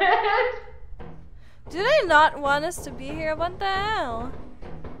turret. Do they not want us to be here? What the hell?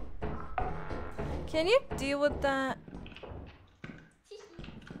 Can you deal with that?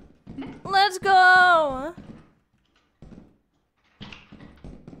 Let's go!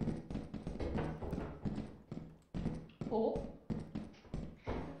 Oh.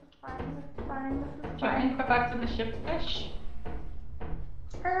 Fine. Do you want to go back to the ship, fish?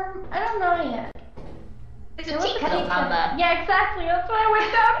 I don't know yet. There's a tea kettle down there. Yeah, exactly. That's why I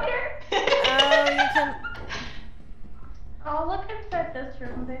went down here. You can. Oh, look inside this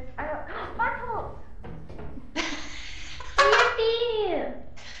room. Marco.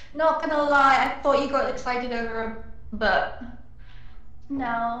 Not gonna lie, I thought you got excited over a butt.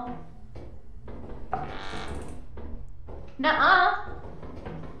 No. Nuh-uh.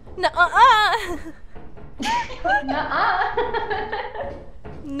 Nuh-uh. Nuh-uh.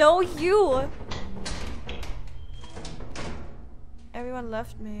 No, you. Everyone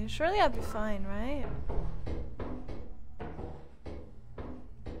left me. Surely I'll be fine, right?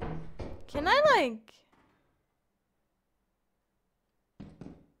 Can I, like...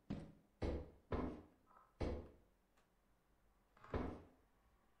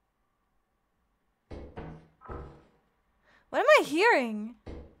 What am I hearing?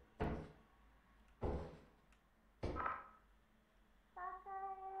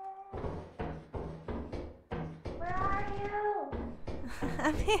 Where are you?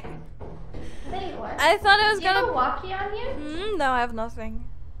 I'm here. Wait, what? I thought I was Do you gonna... have a walkie on you? No, I have nothing.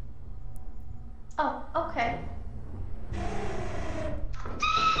 Oh, okay.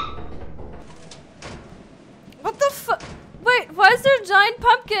 What the fu- Wait, why is there a giant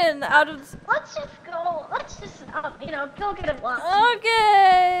pumpkin out of... Let's just go. Let's just, go get a walk.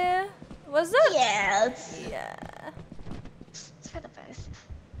 Okay. Was that? Yeah, it's for the best.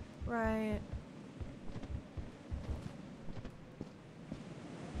 Right.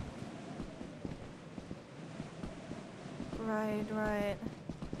 Right.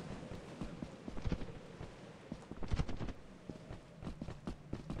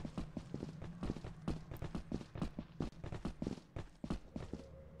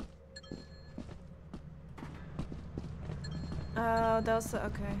 Oh, that was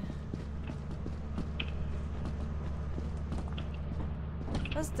okay.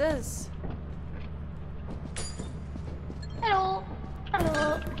 What's this? Hello.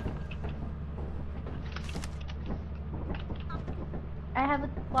 I have a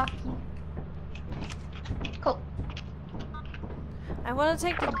walkie. Cool. I want to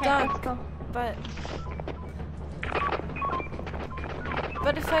take the Okay, duck, let's go. but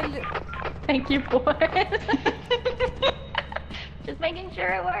if I Thank you for it. Just making sure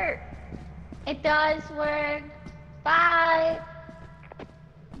it works. It does work. Bye.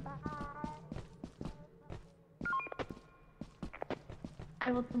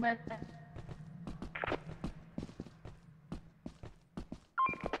 I will do my best.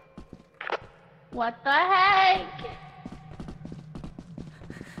 What the heck?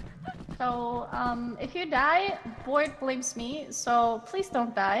 So, if you die, Bored blames me, so please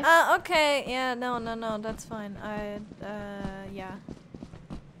don't die. Okay, yeah, no, that's fine. Yeah.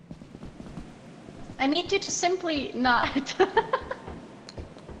 I need you to simply not.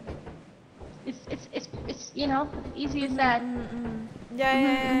 it's you know, easy as that.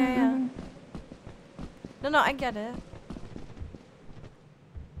 Yeah. No, I get it.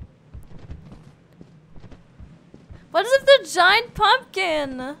 What is with the giant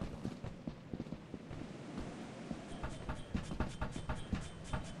pumpkin?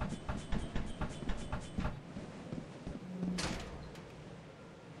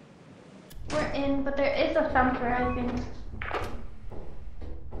 We're in, but there is a thumper, I think.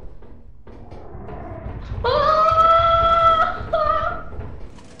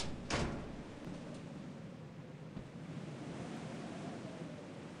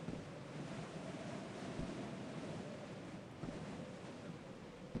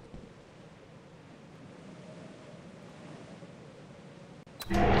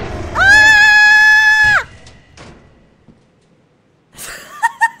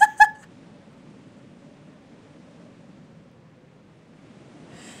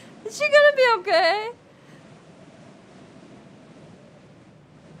 Is she gonna be okay?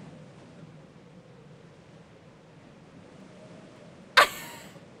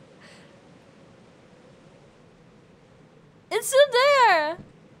 It's still there.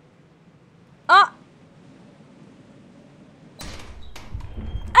 Ah!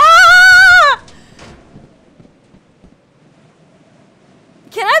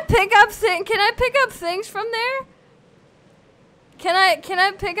 Can I pick up things from there? Can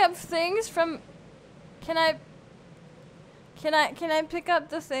I pick up things from? Can I pick up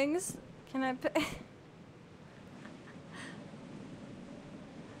the things? Can I pick?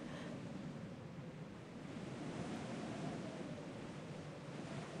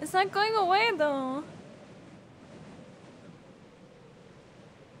 It's not going away though.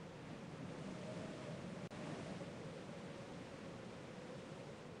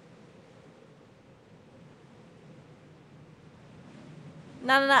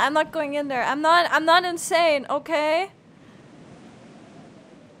 No, I'm not going in there. I'm not insane, okay?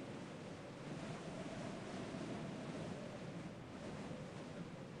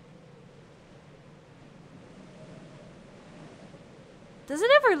 Does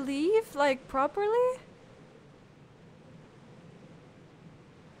it ever leave, like, properly?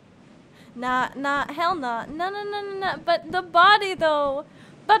 Nah, hell nah. No. But the body, though.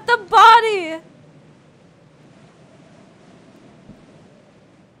 But the body!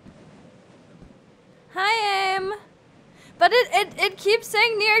 Hi, Aim. But it keeps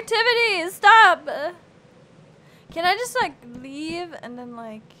saying near activity. Stop. Can I just like leave and then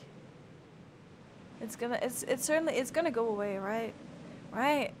like it's gonna go away, right?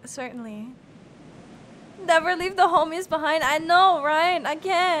 Right, certainly. Never leave the homies behind. I know, right? I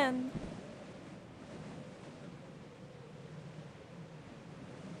can.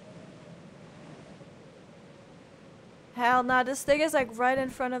 Hell nah, this thing is like right in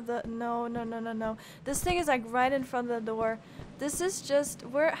front of the no. This thing is like right in front of the door. This is just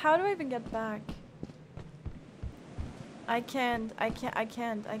how do I even get back? I can't.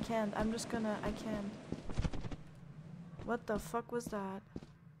 I'm just gonna I can't. What the fuck was that?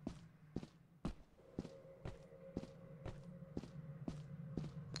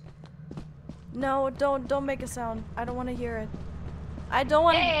 No, don't make a sound. I don't want to hear it. I don't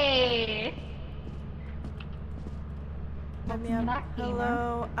want to. Hey.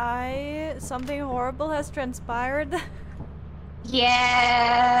 Hello, something horrible has transpired.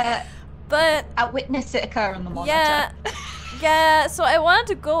 Yeah. But I witnessed it occur on the monitor. Yeah, so I wanted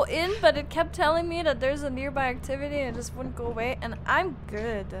to go in, but it kept telling me that there's a nearby activity and it just wouldn't go away, and I'm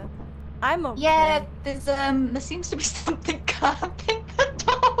good. I'm okay. Yeah, there seems to be something camping the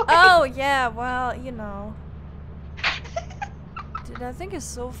door. Oh, yeah, well, you know. Dude, that thing is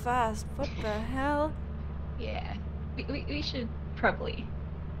so fast. What the hell? Yeah. We should probably.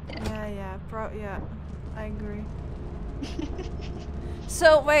 Yeah, I agree.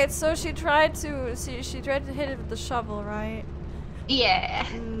 So wait, so she tried to hit it with the shovel, right? Yeah.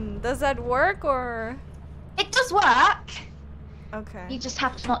 Does that work or? It does work. Okay. You just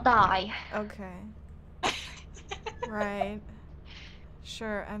have to not die. Okay. Right.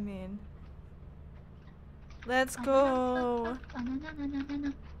 Sure. I mean. Let's go.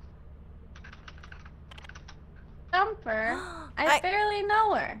 No. Thumper? I barely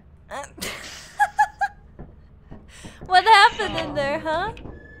know her. What happened in there, huh?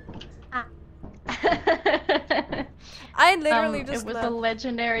 I literally just it was left. a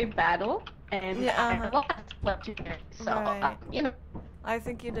legendary battle, and I lost legendary, so Right. you know. I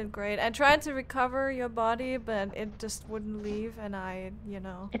think you did great. I tried to recover your body, but it just wouldn't leave, and I, you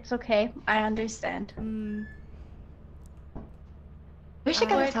know. It's okay. I understand. We should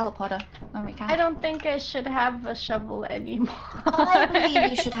get a teleporter when we can. I don't think I should have a shovel anymore. I believe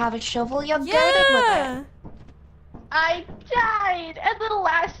you should have a shovel. You're goaded with it. I died, and the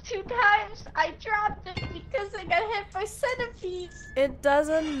last 2 times I dropped it because I got hit by centipedes. It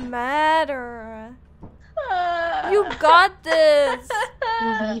doesn't matter. You got this.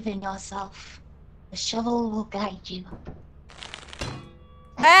 Believe in yourself. The shovel will guide you.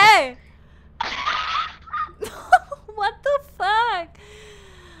 Hey! What the fuck?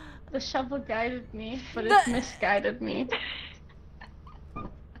 The shovel guided me, but it misguided me.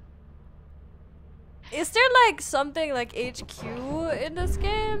 Is there like something like HQ in this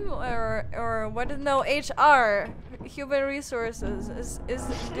game, or what? No, HR, human resources.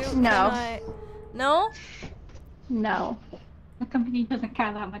 No. No? No. The company doesn't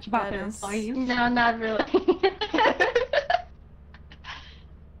care that much about their employees. No, not really.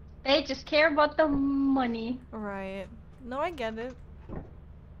 They just care about the money. Right. No, I get it.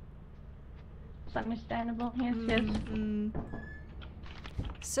 It's understandable. Yes, yes.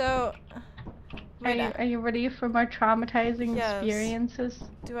 So, are you ready for more traumatizing experiences?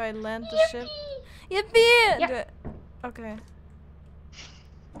 Do I land the ship? Yippee! Yeah. Okay.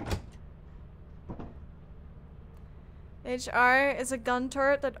 HR is a gun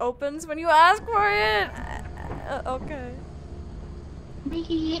turret that opens when you ask for it. Okay.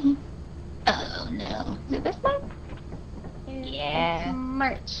 Oh no. Is it this one? Yeah.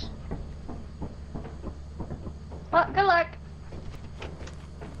 March. Well, good luck.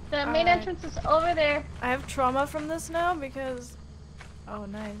 The main entrance is over there. I have trauma from this now because... Oh,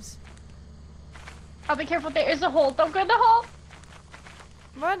 nice. I'll be careful, there is a hole. Don't go in the hole!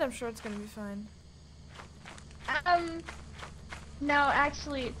 But I'm sure it's gonna be fine. No,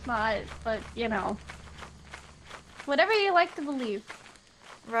 actually it's not, but you know. Whatever you like to believe.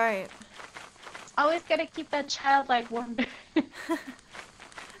 Right. Always gotta keep that childlike wonder.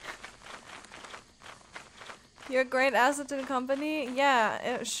 You're a great asset to the company?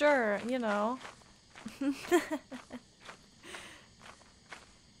 Yeah, sure, you know.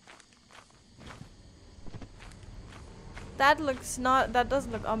 That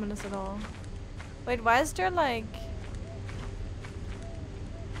doesn't look ominous at all. Wait, why is there like...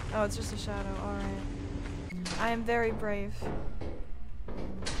 Oh, it's just a shadow, alright. I am very brave.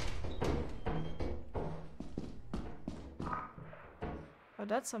 Oh,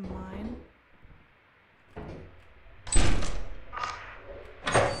 that's a mine.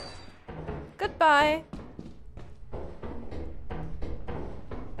 Goodbye.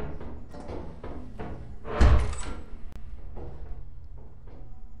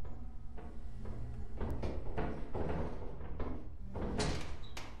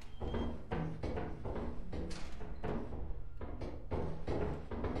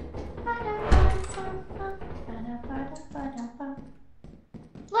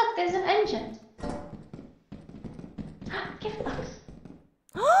 Look, there's an engine. Gift box.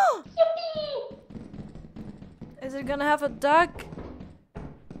 Yippee! Is it gonna have a duck?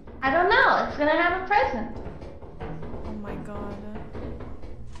 I don't know. It's gonna have a present. Oh my god.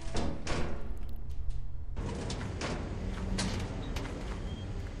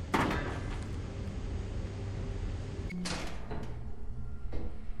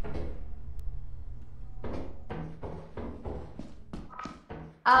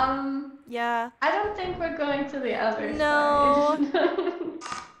 Yeah. I don't think we're going to the other No. side.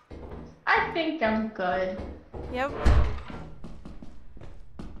 I think I'm good. Yep.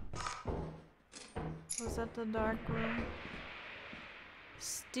 Was that the dark room?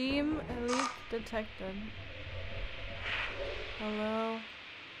 Steam leak detected. Hello?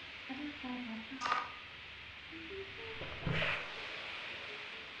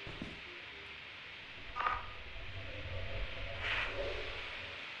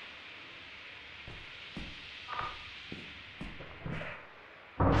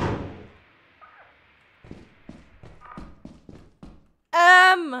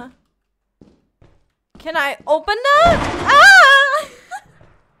 Can I open that? Ah!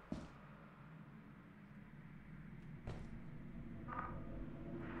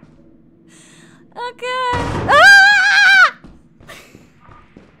 Okay. Ah!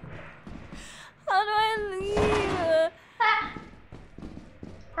 How do I leave?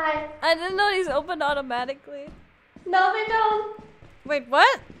 Hi. I didn't know these opened automatically. No, they don't. Wait,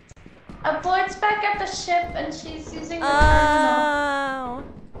 what? Aboard's back at the ship and she's using the Oh.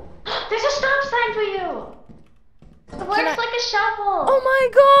 There's a stop sign for you! It works like a shovel! Oh my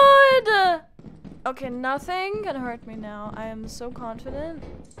god! Okay, nothing can hurt me now. I am so confident.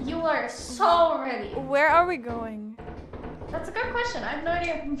 You are so ready. Where are we going? That's a good question. I have no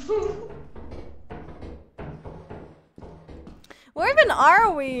idea. Where even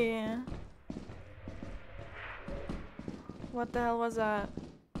are we? What the hell was that?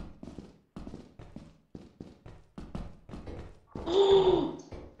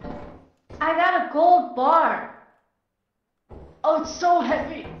 I got a gold bar. Oh, it's so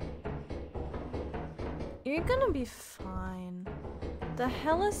heavy. You're gonna be fine. The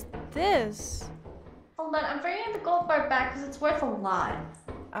hell is this? Hold on, I'm bringing the gold bar back because it's worth a lot.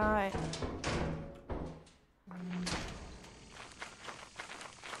 Alright.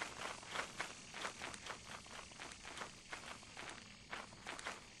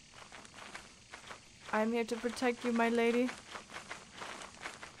 I'm here to protect you, my lady.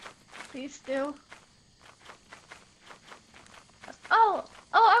 Please do. Oh,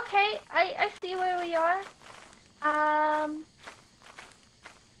 okay. I see where we are. I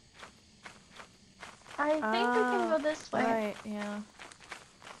think we can go this way. Right, yeah.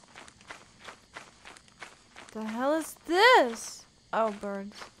 The hell is this? Oh,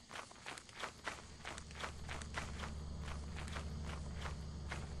 birds.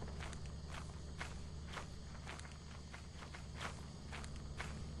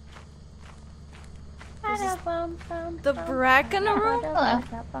 The bracken room?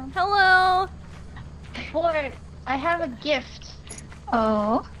 Hello. Bored. I have a gift.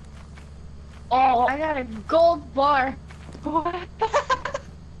 Oh. Oh, I got a gold bar. What?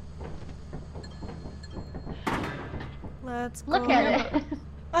 Let's go. Look at it.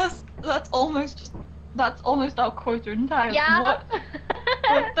 That's almost our quarter in time. Yeah.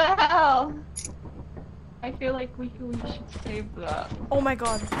 What the hell? I feel like we should save that. Oh my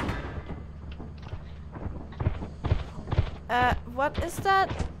god. What is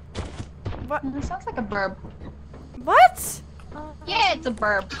that? What? It sounds like a burb. What? Yeah, it's a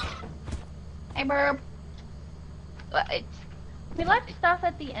burb. Hey, burb. We left stuff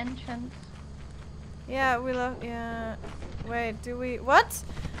at the entrance. Yeah, we love. Yeah. Wait, do we? What?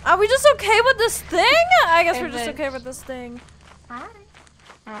 Are we just okay with this thing? I guess Hey, we're just bitch. okay with this thing.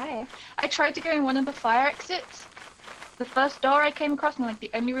 Hi. I tried to go in one of the fire exits. The first door I came across, and like the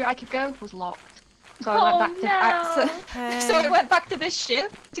only route I could go was locked. So I went back to so I went back to this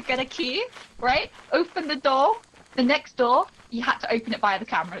ship to get a key. Right? Open the door. The next door, you had to open it via the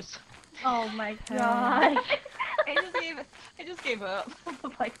cameras. Oh my god. I just gave up.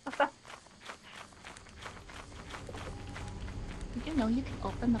 Like, Did you know you can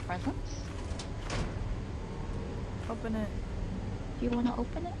open the presents? Open it. Do you want to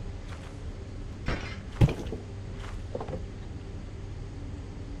open it?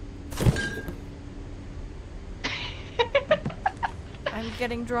 I'm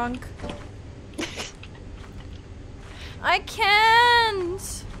getting drunk. I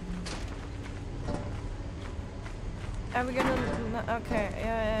can't. Are we gonna? Okay.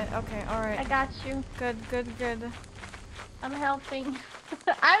 Yeah. Okay. All right. I got you. Good. I'm helping.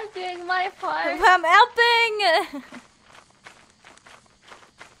 I'm doing my part. I'm helping.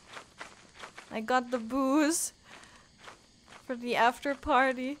 I got the booze for the after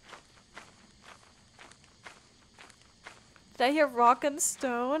party. Did I hear rock and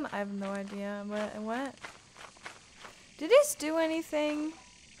stone? I have no idea. What? Did these do anything?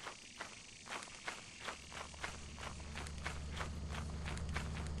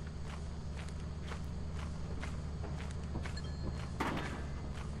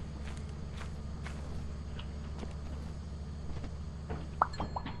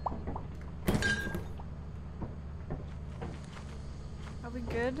 Are we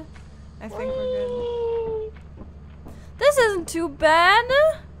good? I think we're good. This isn't too bad.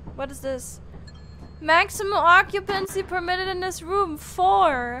 What is this? Maximum occupancy permitted in this room,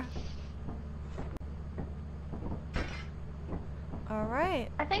 4.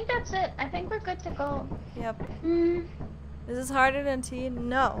 Alright. I think that's it. I think we're good to go. Yep. Is this harder than T?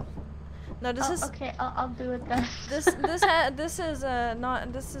 No. No, this is okay. I'll do it then. this is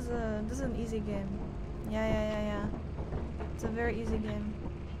not this is an easy game. Yeah. It's a very easy game.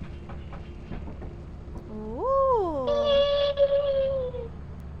 Ooh.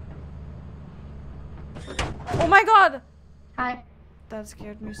 Oh my god! Hi. That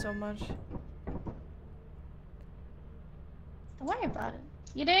scared me so much. Don't worry about it.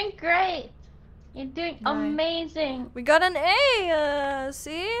 You're doing great. You're doing amazing. We got an A,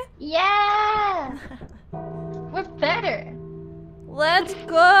 see? Yeah! We're better. Let's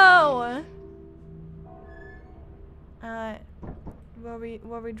go! What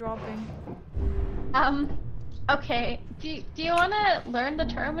are we dropping? Okay. Do you wanna learn the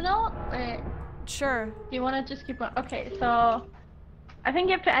terminal? Or Sure. Do you want to just keep on? Okay, so I think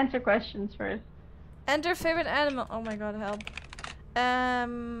you have to answer questions first. Enter favorite animal. Oh my god, help.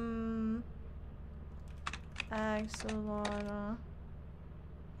 Axolotl.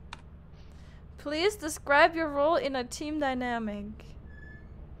 Please describe your role in a team dynamic.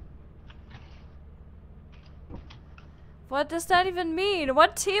 What does that even mean?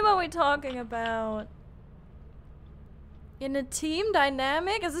 What team are we talking about? In a team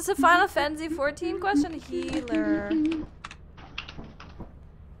dynamic? Is this a Final Fantasy 14 question? Healer.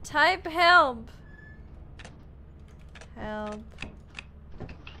 Type help. Help.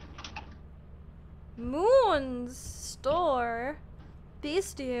 Moons. Store.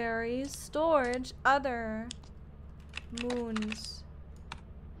 Bestiaries. Storage. Other. Moons.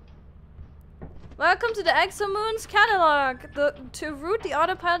 Welcome to the Exomoons catalog. To route the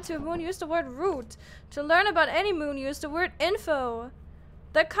autopilot to a moon, use the word route. To learn about any moon, use the word info.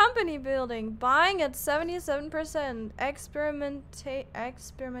 The company building. Buying at 77%.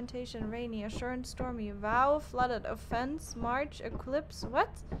 Experimentation. Rainy. Assurance. Stormy. Vow. Flooded. Offense. March. Eclipse. What?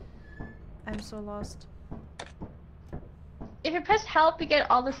 I'm so lost. If you press help, you get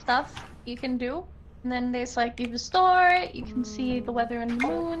all the stuff you can do. And then there's like, you have a store, you can see the weather and the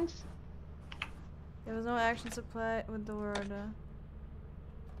moons. There was no action supply with the word.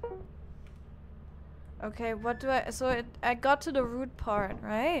 Okay, what do I... So I got to the route part,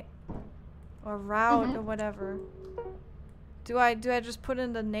 right? Or route or whatever. Do I just put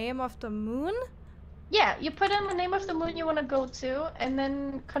in the name of the moon? Yeah, you put in the name of the moon you want to go to, and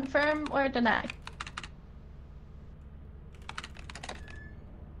then confirm or deny.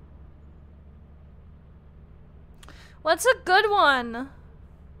 What's a good one?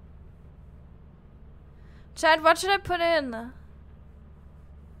 Chad, what should I put in?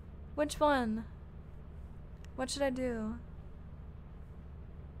 Which one? What should I do?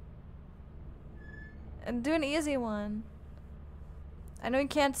 And do an easy one. I know you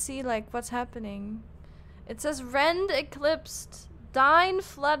can't see like what's happening. It says Rend eclipsed, Dine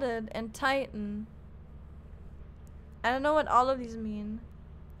flooded, and Titan. I don't know what all of these mean.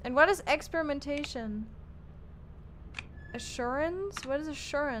 And what is experimentation? Assurance? What is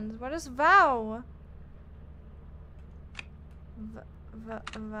assurance? What is vow?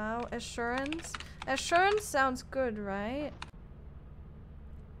 Vow? Assurance? Assurance sounds good, right?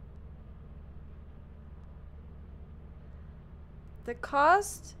 The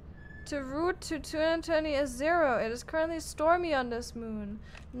cost to route to 220 is 0. It is currently stormy on this moon.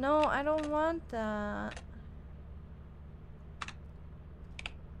 No, I don't want that.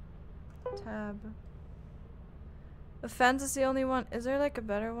 Tab. Offense is the only one. Is there like a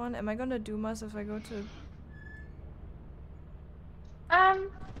better one? Am I gonna do us if I go to...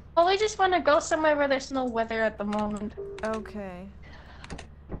 Well, we just want to go somewhere where there's no weather at the moment. Okay.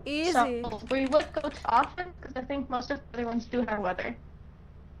 Easy. So we would go to often, because I think most of the other ones do have weather.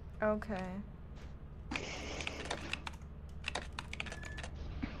 Okay.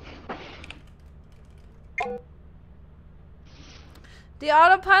 The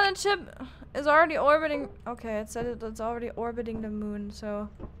autopilot ship is already orbiting. Okay, it said it's already orbiting the moon. So,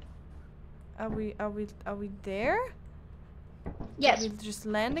 are we there? Yes. Did we just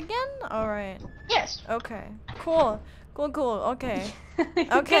land again? All right. Yes. Okay. Cool. Okay.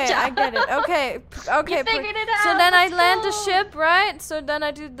 Okay, I get it. Okay. Okay. You figured it out. So then I Let's land the go. ship, right? So then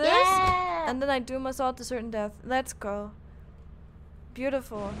I do this, Yeah. and then I doom us all to certain death. Let's go.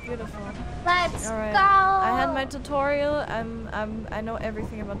 Beautiful. Let's All right. go. I had my tutorial. I know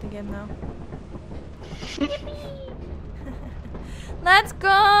everything about the game now. Let's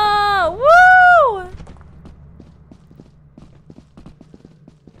go! Woo!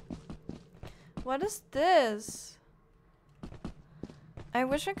 What is this? I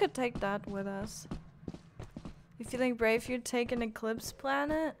wish I could take that with us. You feeling brave? You'd take an eclipse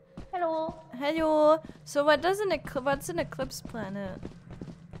planet? Hello. Hello. So what's an eclipse planet?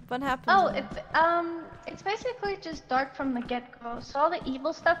 What happens? Oh, on it? it's basically just dark from the get-go. So all the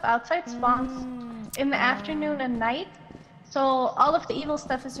evil stuff outside spawns in the afternoon and night. So all of the evil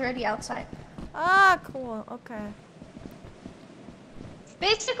stuff is already outside. Ah, cool. Okay.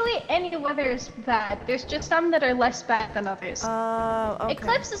 Basically, any weather is bad. There's just some that are less bad than others. Okay.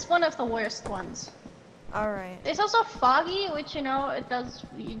 Eclipse is one of the worst ones. All right. There's also foggy, which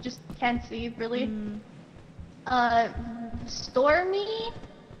you just can't see really. Stormy,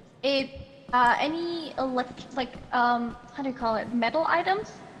 any how do you call it? Metal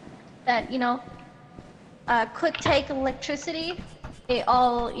items that could take electricity. They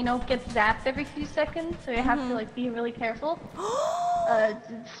all get zapped every few seconds, so you have to be really careful.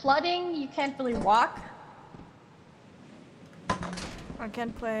 Flooding, you can't really walk. I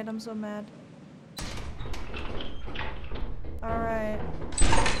can't play it. I'm so mad. Alright.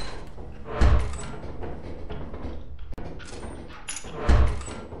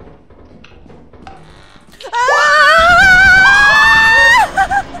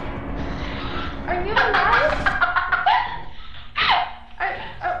 Are you alive?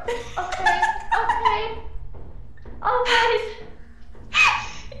 Okay. Okay. All right.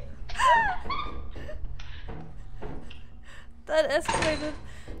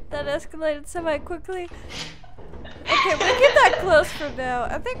 That escalated semi quickly. Okay, we'll get that close for now.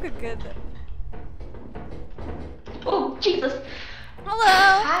 I think we're good. Oh, Jesus. Hello!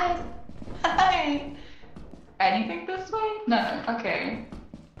 Hi. Hi. Anything this way? No. Okay.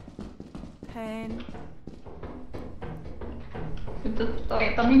 Pain.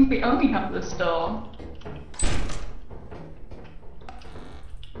 Okay, that means we only have this door.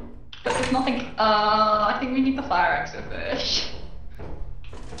 But there's nothing. I think we need the fire exit first.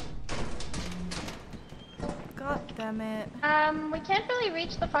 God damn it. We can't really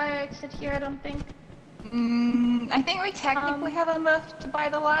reach the fire exit here, I don't think. I think we technically have enough to buy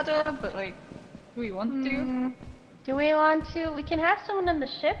the ladder, but like, do we want to? Do we want to? We can have someone in the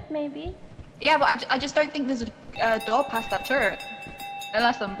ship, maybe. Yeah, but I just don't think there's a door past that turret.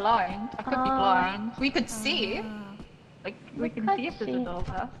 Unless I'm blind. I could be blind. We could see. Like, we can see if there's a door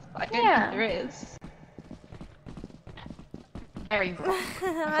past. But I don't think there is. Very wrong.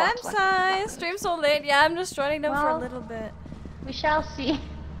 I'm sorry. Stream's so late. Yeah, I'm just joining them for a little bit. We shall see.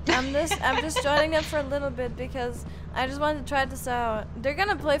 I'm just joining them for a little bit because I just wanted to try this out. They're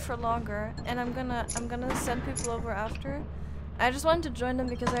gonna play for longer, and I'm gonna send people over after. I just wanted to join them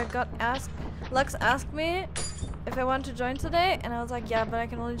because I got asked. Lux asked me if I wanted to join today, and I was like, yeah, but I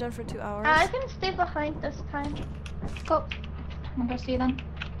can only join for 2 hours. I can stay behind this time. Cool. I'm gonna see them.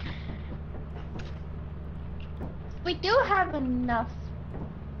 We do have enough.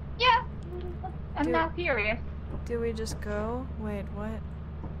 Yeah. I'm now curious. Do we just go? Wait, what?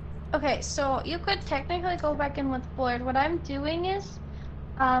 Okay, so you could technically go back in with Bored. What I'm doing is,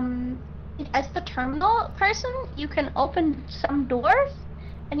 as the terminal person, you can open some doors,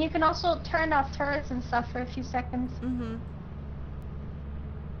 and you can also turn off turrets and stuff for a few seconds.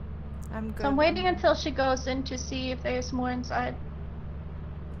 I'm good. So I'm waiting until she goes in to see if there's more inside.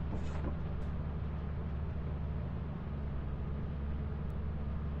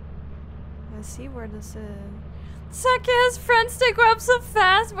 I see where this is. Sakae has friends to grow up so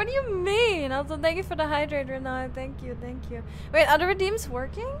fast. What do you mean? Also, thank you for the hydrator. No, thank you, thank you. Wait, are the redeems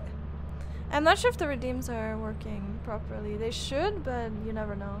working? I'm not sure if the redeems are working properly. They should, but you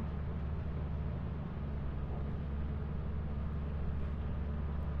never know.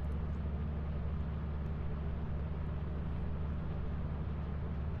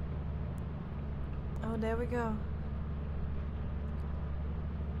 Oh, there we go.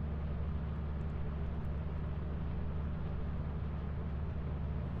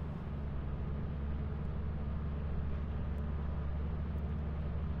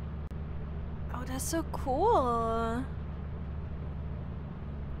 Oh, that's so cool.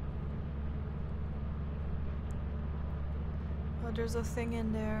 Oh, there's a thing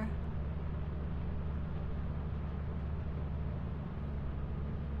in there.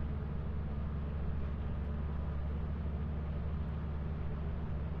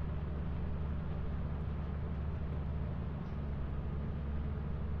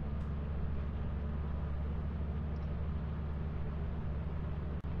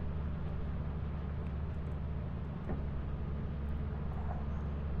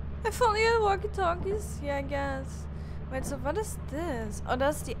 If only I had walkie-talkies. Yeah, I guess. Wait, so what is this? Oh,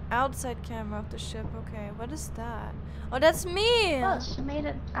 that's the outside camera of the ship. Okay, what is that? Oh, that's me! Oh, she made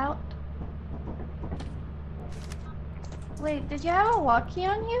it out. Wait, did you have a walkie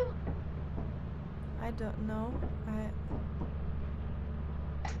on you? I don't know.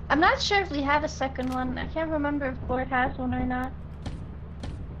 I'm not sure if we have a second one. I can't remember if Bored has one or not.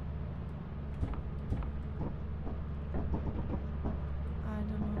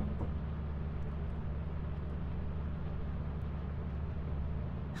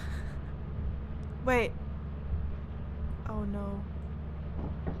 Wait. Oh no.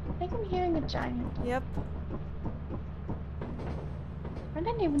 I think I'm hearing a giant. Yep. I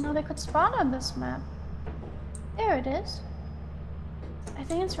didn't even know they could spawn on this map. There it is. I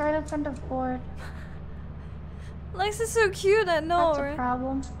think it's right in front of Bored. Lex is so cute, I know, That's a right?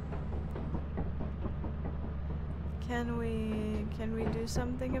 problem. Can we do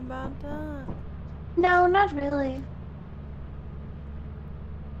something about that? No, not really.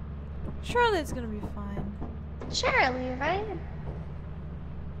 Surely it's gonna be fine. Surely, right?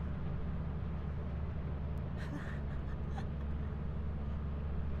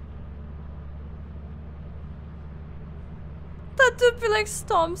 be like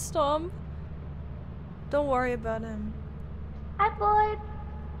stomp stomp. Don't worry about him. Hi, boy.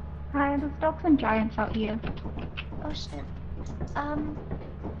 Hi, there's dogs and giants out here. Oh shit.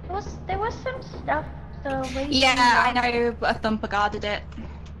 There was some stuff. So Yeah, I know, but a thumper guarded it.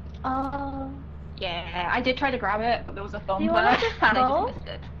 Oh. Yeah, I did try to grab it, but there was a thumper. Do you want to just and I go? just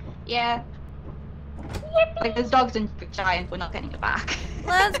missed it. Yeah. Like, there's dogs and giants, we're not getting it back.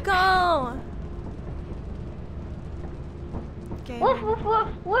 Let's go. Okay. Woof woof woof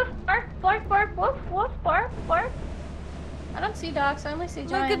woof bark bark bark woof woof bark bark. I don't see dogs. I only see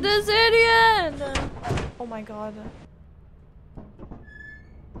giants. Look at this idiot! Oh my god.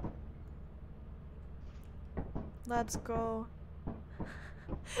 Let's go.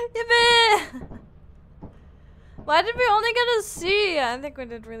 Yippee! Why did we only get a C? I think we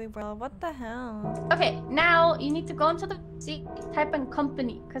did really well. What the hell? Okay, now you need to go into the seat, type in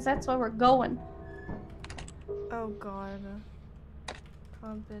company, because that's where we're going. Oh god.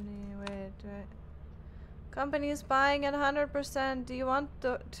 Company, wait. Company is buying at 100%. Do you want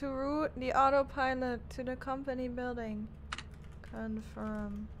to route the autopilot to the company building?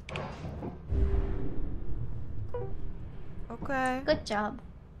 Confirm. Okay. Good job.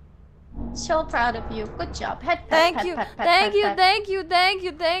 So proud of you. Good job. Head pet, Thank pet, you. pet, pet, Thank pet, you. pet. Thank you. Thank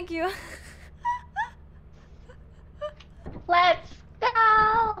you. Thank you. Let's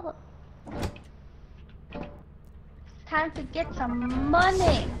go! It's time to get some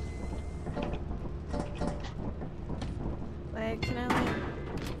money. Wait, can I only...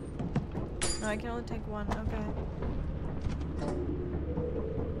 No, I can only take one. Okay.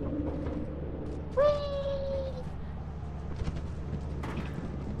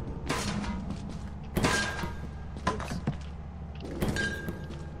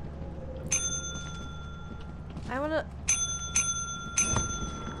 I wanna...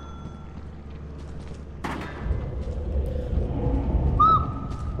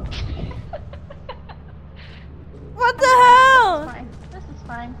 What the hell? Fine. This is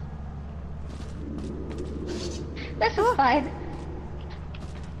fine. This is fine.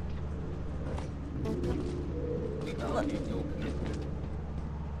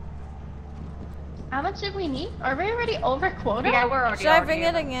 How much did we need? Are we already over quota? Yeah, we're already Should I bring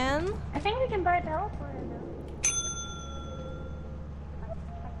it again? I think we can buy a teleporter now.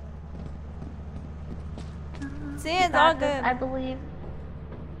 See, it's all good. I believe.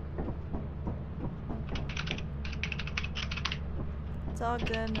 It's all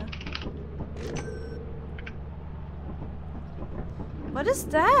good. What is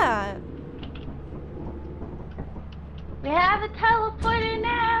that? We have a teleporter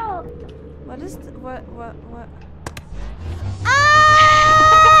now! What is what?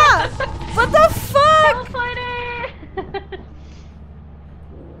 Ah! What the fuck? Teleporter!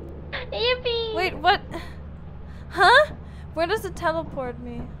 Yippee! Wait, what? Huh? Where does it teleport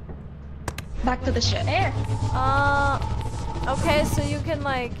me? Back to the ship. There. Okay, so you can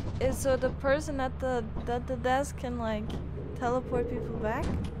like, so the person at the desk can like teleport people back?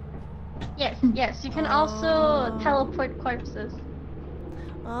 Yes, yes. You can also teleport corpses.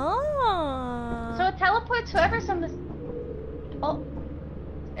 Oh. So it teleports whoever's on the. Oh.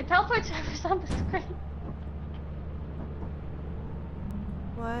 It teleports whoever's on the screen.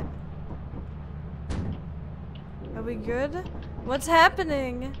 What? Are we good? What's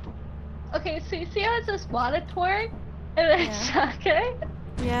happening? Okay, so you see how it says monitor? And then Yeah. Sakae?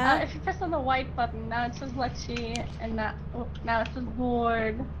 Yeah. If you press on the white button, now it says Lexi, and now it says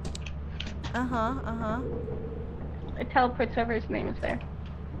board. It teleports whoever's name is there.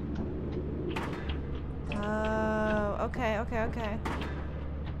 Oh, okay.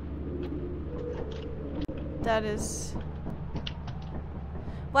 That is...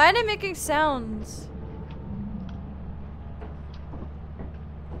 Why are they making sounds?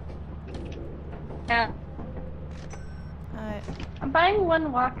 Yeah. Alright. I'm buying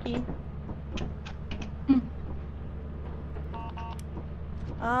one walkie.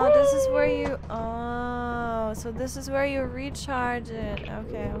 Oh, this is where you... Oh, so this is where you recharge it.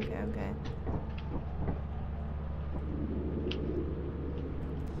 Okay.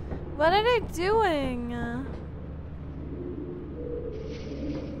 What are they doing?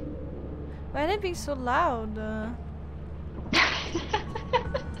 Why are they being so loud?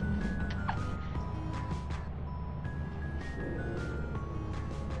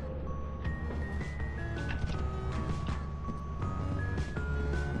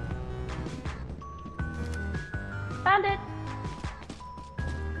 Found it!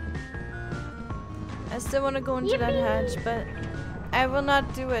 I still want to go into that hatch, but I will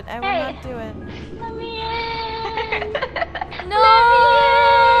not do it. I will not do it. Let me in! No!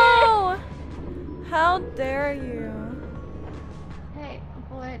 How dare you?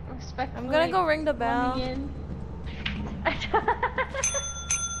 respectfully. I'm gonna go ring the bell.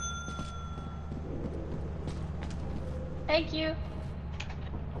 Thank you.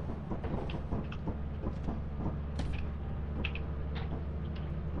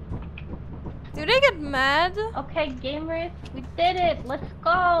 Do they get mad? Okay, gamers, we did it. Let's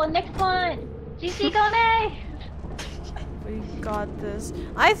go. Next one. GC Gone. We got this.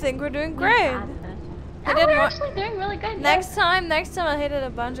 I think we're doing great. Oh, we're actually doing really good. Next time I'll hit it a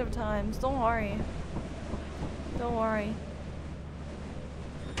bunch of times. Don't worry. Don't worry.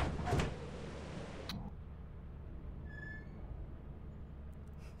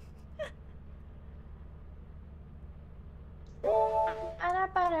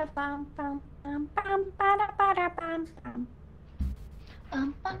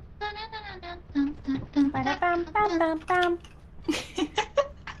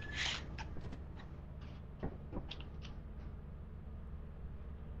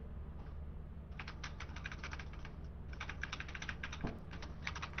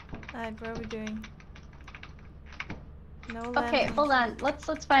 Alright, what are we doing? No Okay, land. hold on.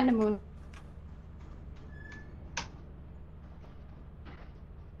 Let's find a moon.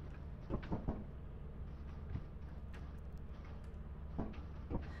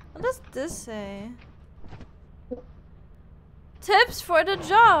 What does this say? Tips for the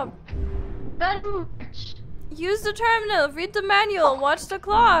job. Use the terminal, read the manual, watch the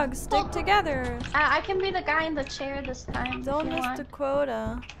clock, stick together. I can be the guy in the chair this time. Don't miss the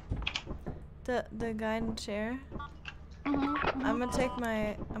quota. The guy in the chair. I'm gonna take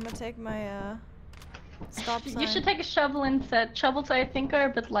my stop sign. You should take a shovel instead. Shovels I think are a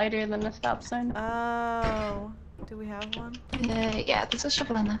bit lighter than a stop sign. Oh, do we have one? Yeah, there's a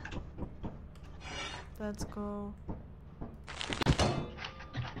shovel in there. Let's go.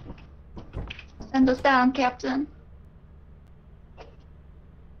 Send us down, Captain.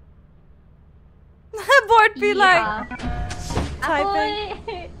 Board be like typing.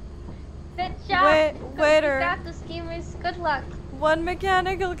 Ahoy! Good job. Waiter. You got this, gamers. Good luck. One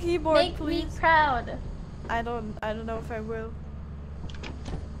mechanical keyboard, Make please. me proud. I don't know if I will.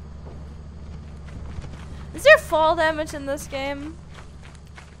 Is there fall damage in this game?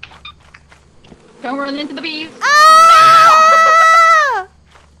 Don't run into the bees. Ah!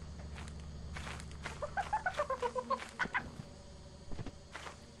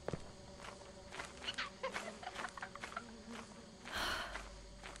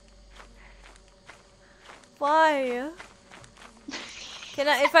 Why?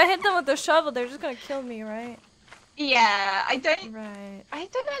 If I hit them with the shovel, they're just gonna kill me, right? Yeah, I don't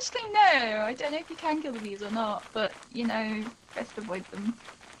actually know. I don't know if you can kill the bees or not, but you know, best avoid them.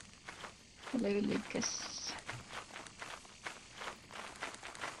 Hello, Lucas.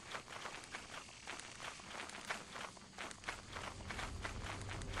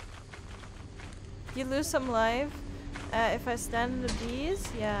 You lose some life if I stand in the bees?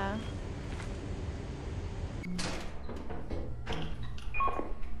 Yeah.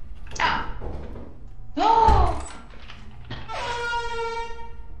 Oh!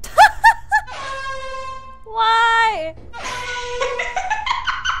 Why?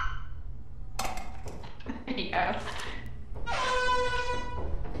 There you go.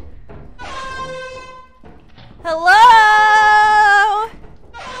 Hello?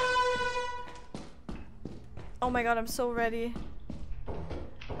 Oh my god, I'm so ready.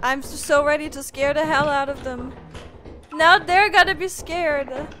 I'm so ready to scare the hell out of them. Now they're gonna be scared.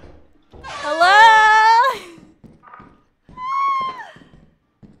 Hello?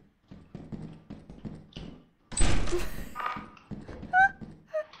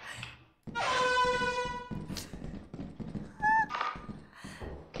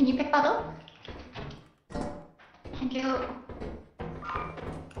 Can you pick that up? Thank you.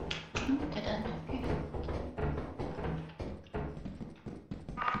 Didn't. Okay.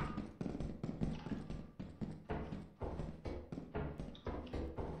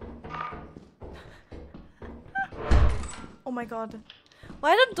 Oh my god.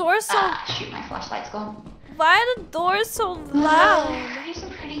 Why are the doors so... Shoot, my flashlight's gone. Why are the doors so loud? Here's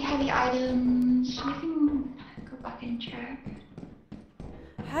some pretty heavy items. You can go back and check.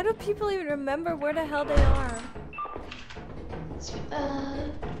 How do people even remember where the hell they are?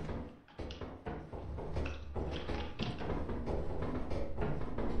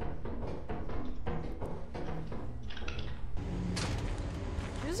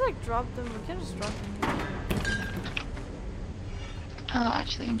 You just like drop them. We can just drop them here. Oh,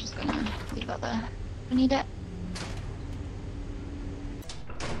 actually, I'm just gonna leave that there. I need it.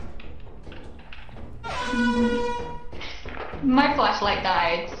 My flashlight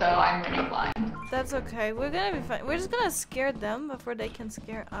died, so I'm running blind. That's okay. We're gonna be fine. We're just gonna scare them before they can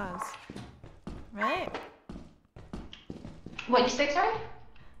scare us. Right? What you say, sorry?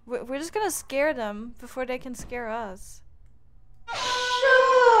 We're just gonna scare them before they can scare us.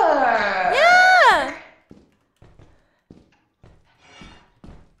 Sure. Yeah!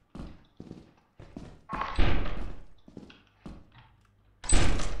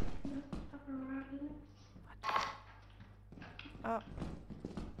 Oh.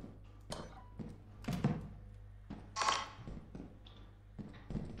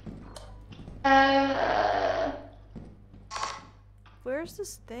 Where's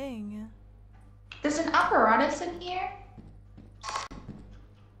this thing? There's an apparatus in here.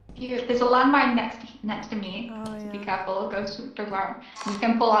 Here, there's a landmine next to me. Oh, So yeah. be careful, it goes around. You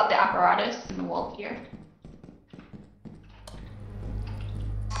can pull out the apparatus in the wall here.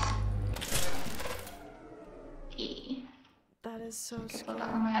 Okay. That is so Okay, scary. put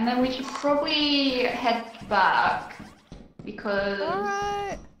that landmine. And then we should probably head back because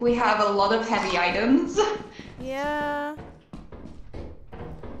Alright. we have a lot of heavy items. Yeah.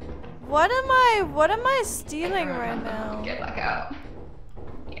 What am I stealing right now? Get back out.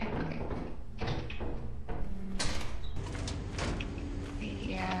 Yeah, okay.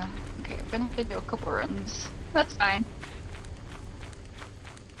 Yeah. Okay, I'm gonna have to do a couple runs. That's fine.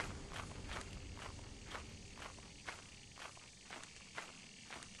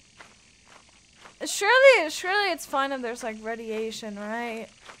 Surely it's fine if there's like radiation, right?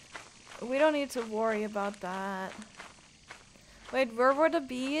 We don't need to worry about that. Wait, where were the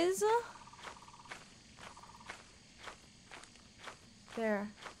bees? There.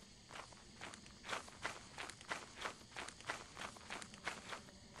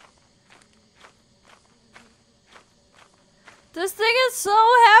 This thing is so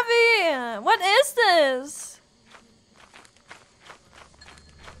heavy! What is this?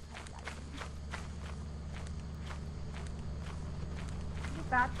 You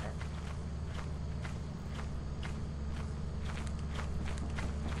got this.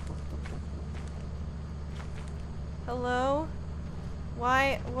 Hello?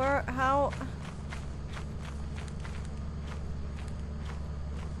 Why? Where? How?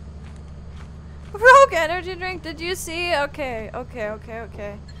 Rogue energy drink, did you see? Okay.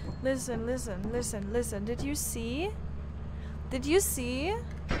 Listen. Did you see? Did you see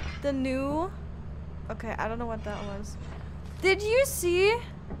the new? Okay, I don't know what that was. Did you see?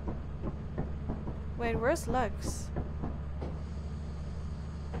 Wait, where's Lux?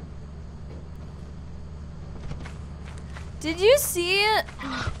 Did you see it?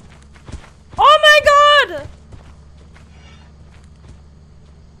 Oh my god!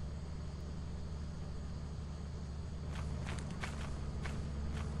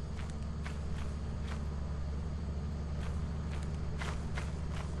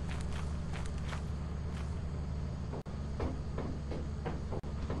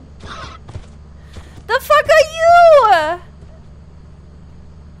 The fuck are you?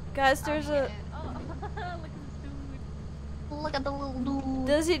 Guys, there's a... Look at the little dude.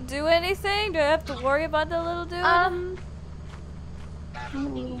 Does he do anything? Do I have to worry about the little dude?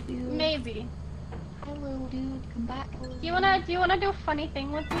 Little dude. Maybe. Hi, little dude. Come back. Do you wanna do a funny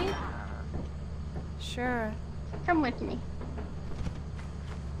thing with me? Sure. Come with me.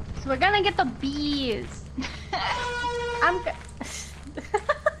 So we're gonna get the bees. I'm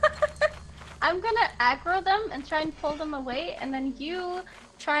gonna aggro them and try and pull them away, and then you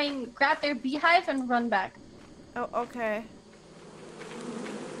try and grab their beehive and run back. Oh, okay.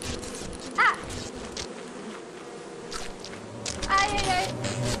 Ah! Ay.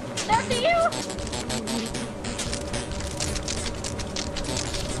 After you!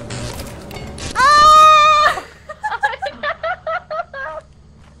 Ah!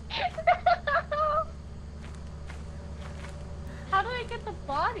 How do I get the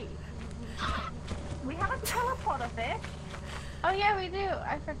body? We have a teleporter fish. Oh yeah, we do.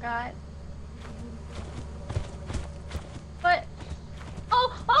 I forgot. But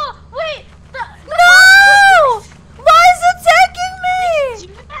oh wait! No! Why is it taking me?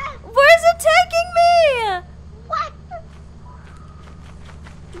 Where's it taking me? What?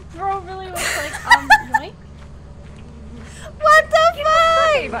 Bro really was like yoink. What the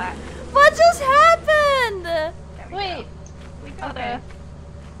fuck? What just happened? Wait. We got Okay.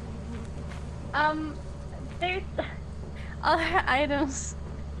 There's other items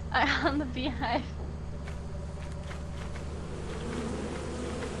on the beehive.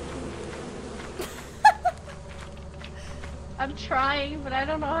 I'm trying, but I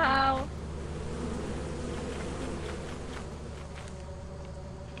don't know how.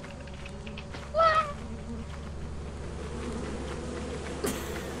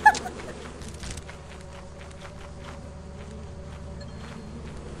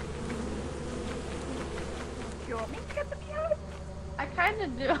 want me to get the carrot? I kinda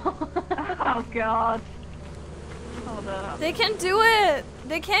do. Oh god. Hold up. They can do it!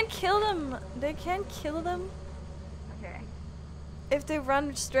 They can't kill them! They can't kill them Okay. if they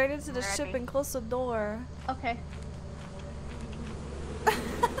run straight into the Ready. ship and close the door. Okay.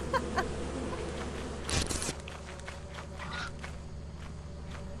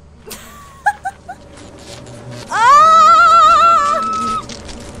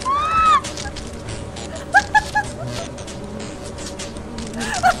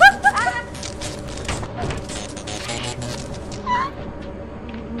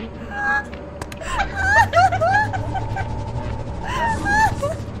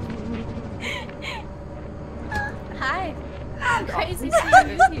 Hi. Crazy seeing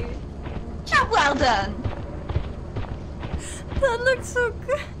you here. Job well done. That looks so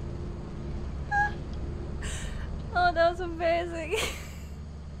good. Oh, that was amazing.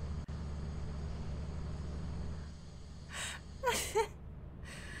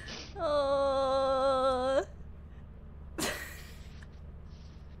 Oh.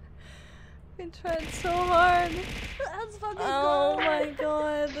 We tried so hard. That's fucking Oh cool. my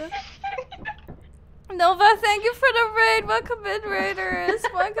god. Nova, thank you for the raid. Welcome in, Raiders.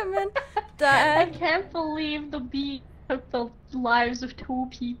 Welcome in, I Dad. can't believe the bee took the lives of 2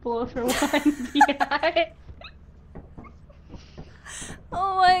 people for 1 beehive.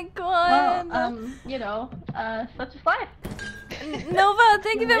 Oh my god. Well, you know, such is life. Nova,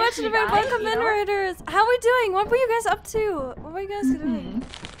 thank you very much for the raid. Guys, Welcome you in, know? Raiders. How are we doing? What were you guys up to? What were you guys doing?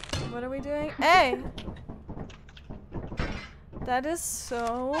 What are we doing? Hey! That is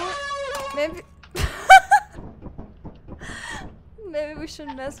so... Maybe... Maybe we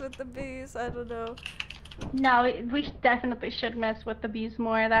should mess with the bees. I don't know. No, we definitely should mess with the bees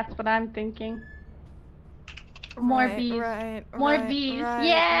more. That's what I'm thinking. More Right, bees. Right, More right, bees. right,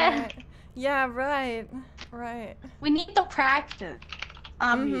 Yeah. right. Yeah, right. Right. We need to practice.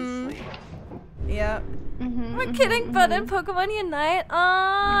 Obviously. Yeah. Mm-hmm, We're kidding, but in Pokemon Unite.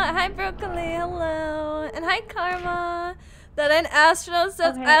 Hi Broccoli, hello. And hi Karma. That ain't Astros,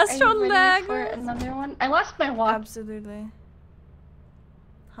 that's Okay, Astro are you ready lag. for another one? I lost my walk. Absolutely.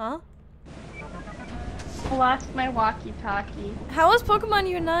 Huh? I lost my walkie-talkie. How was Pokemon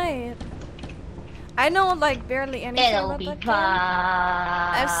Unite? I know like barely anything It'll about be that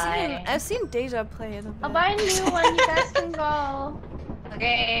fine. game. I've seen Deja play it a bit. I'll buy a new one. You guys can go.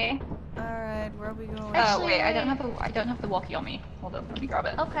 Okay. Alright, where are we going? Actually, Oh wait, I don't have the walkie on me. Hold up, let me grab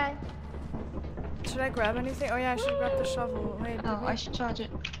it. Okay. Should I grab anything? Oh yeah, I should grab the shovel. Wait, Oh, did I we- should charge it.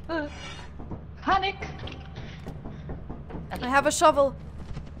 Panic. I have a shovel.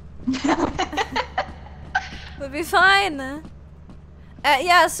 We'll be fine.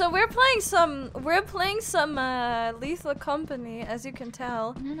 Yeah, so we're playing some Lethal Company, as you can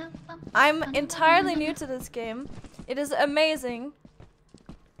tell. I'm entirely new to this game. It is amazing.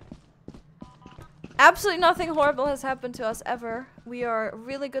 Absolutely nothing horrible has happened to us ever. We are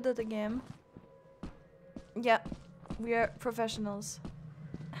really good at the game. Yeah, we are professionals.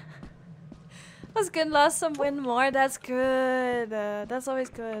 That's good. Lost some, win more. That's good. That's always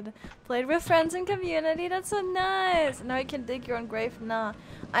good. Played with friends and community. That's so nice. Now you can dig your own grave. Nah.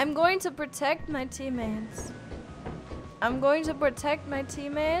 I'm going to protect my teammates. I'm going to protect my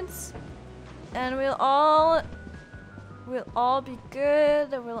teammates. And we'll all be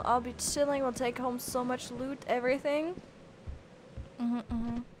good. We'll all be chilling. We'll take home so much loot. Everything.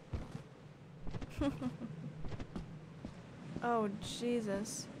 Oh,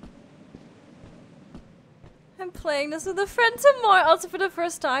 Jesus. I'm playing this with a friend tomorrow, also for the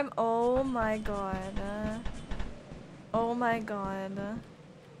first time. Oh my god. Oh my god.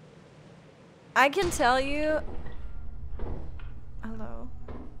 I can tell you... Hello.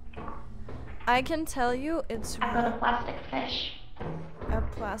 I can tell you it's... I got a plastic fish. A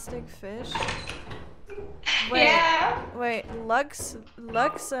plastic fish? Wait, Yeah. wait, Lux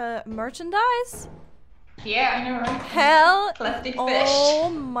merchandise? Yeah, I know, right? Hell, Plastic fish. oh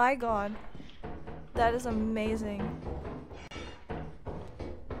my god. That is amazing.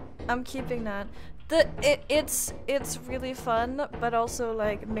 I'm keeping that. It's really fun, but also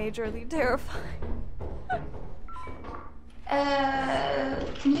like majorly terrifying.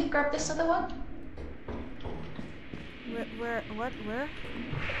 Can you grab this other one? Where?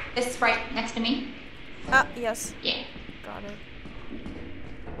 It's right next to me. Ah, yes. Yeah. Got it.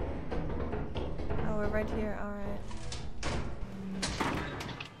 Oh, we're right here, alright.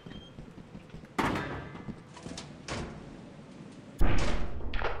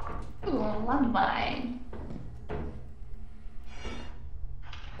 Ooh, a landmine.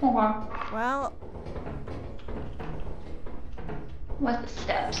 Or Well, what's the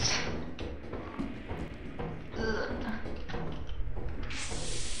steps? Ugh.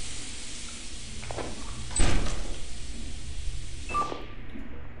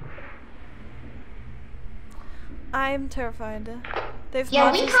 I'm terrified. They've Yeah,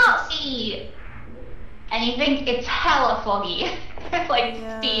 not we just- can't see anything. It's hella foggy. It's like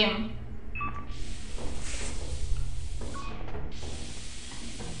steam.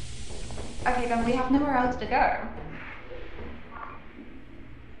 Okay, then we have nowhere else to go.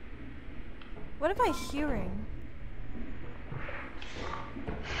 What am I hearing?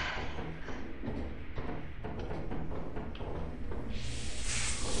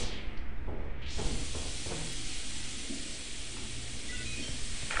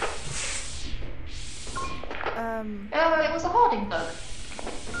 Oh, it was a hoarding bug.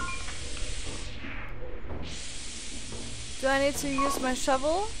 Do I need to use my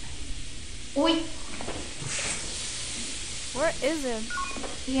shovel? Oi. Where is it?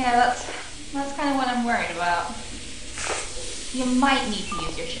 Yeah, that's kind of what I'm worried about. You might need to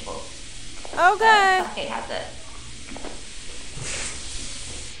use your shovel. Okay. Sakae has it.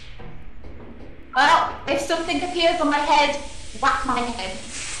 Well, if something appears on my head, whack my head.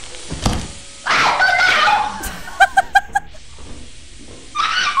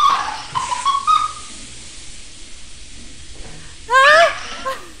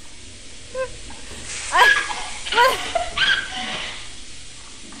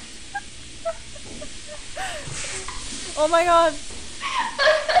 Oh my god.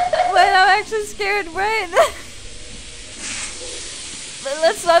 Wait, I'm actually scared. Wait.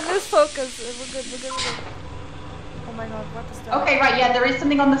 Let's not lose focus. We're good, we're good, we're good. Oh my god, what is that? Okay, right, yeah, there is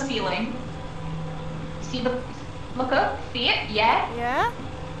something on the ceiling. See the... Look up, see it? Yeah? Yeah?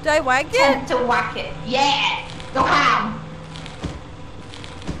 Do I whack it? Attempt to whack it. Yeah! Go ham!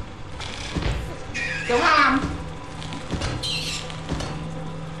 Go ham!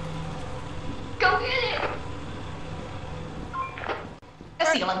 Go get it! The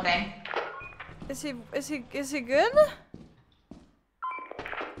ceiling thing. Is he good?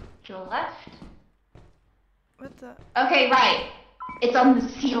 To the left. What the? Okay, right. It's on the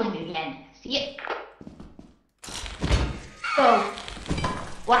ceiling again. See it? Go.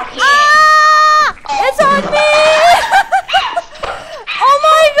 Whack it. Ah! Oh. It's on me! Oh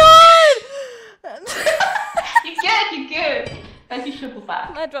my god! You're good, you're good. That's your shovel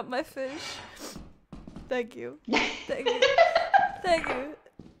back. I dropped my fish. Thank you. Thank you. Thank you.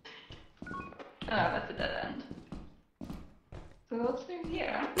 Oh, that's a dead end. So what's through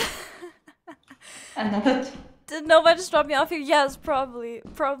here? Another... Did nobody just drop me off here? Yes, probably.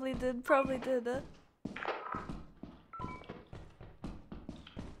 Probably did. Probably did. But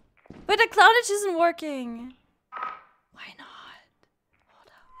the cloudage isn't working. Why not?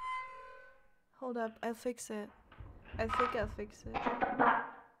 Hold up. I'll fix it. I think I'll fix it.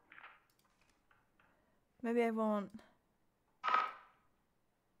 Maybe I won't.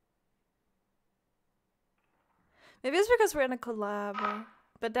 Maybe it's because we're in a collab.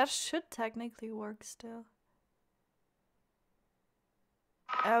 But that should technically work still.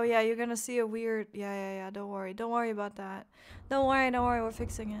 Oh yeah, you're gonna see a weird... Yeah, don't worry. Don't worry about that. Don't worry, we're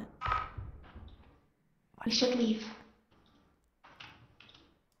fixing it. We should leave.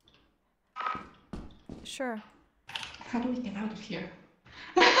 Sure. How do we get out of here?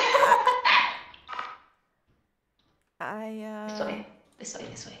 This way. This way,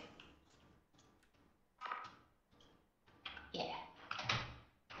 this way. Yeah.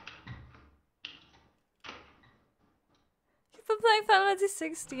 You've been playing Final Fantasy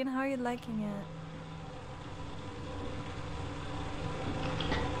 16. How are you liking it?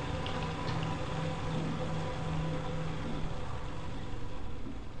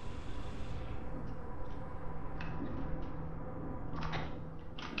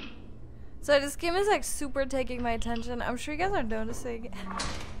 So this game is like super taking my attention. I'm sure you guys are noticing.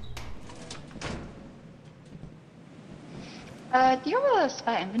 Do you have a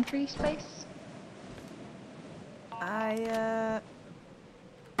spare inventory space? Yeah,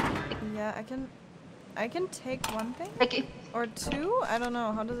 I can take one thing Like, or two. I don't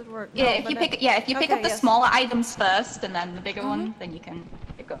know. How does it work? yeah, No, if but you pick, yeah, if you pick okay, up the yes. smaller items first and then the bigger one, then you can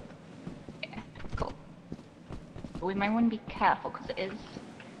pick up. Yeah, cool. But we might want to be careful because it is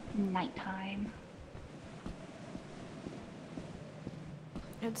nighttime.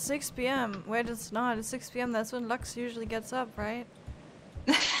 It's 6 p.m. Wait, it's not. It's 6 p.m. That's when Lux usually gets up, right?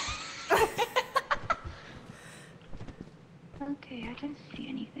 Okay, I don't see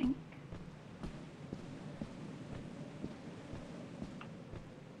anything.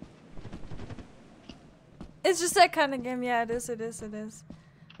 It's just that kind of game. Yeah, it is.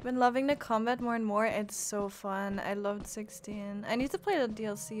 Been loving the combat more and more. It's so fun. I loved 16. I need to play the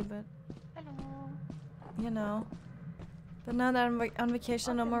DLC, but you know. But now that I'm on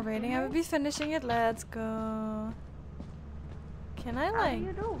vacation, no more raiding. I will be finishing it. Let's go. Can I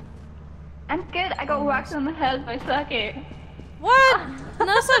like? I'm good. I got whacked on the head by Sake. What?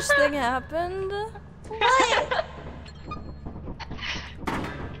 No such thing happened.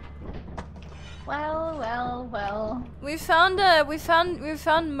 What? Well. We found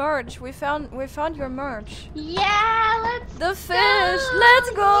merch. We found your merch. Yeah, let's The fish. Let's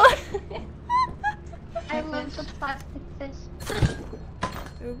go. I love the plastic fish.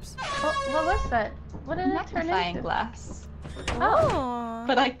 Oops. What was that? What did it turn Magnifying into? glass. Oh.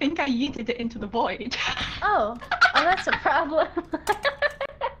 But I think I yeeted it into the void. Oh, that's a problem.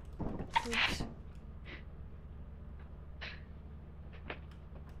 Oops.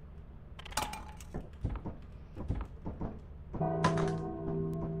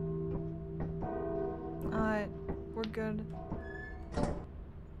 Alright, we're good.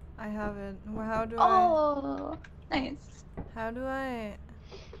 I have it. Well, how do Oh, nice. How do I...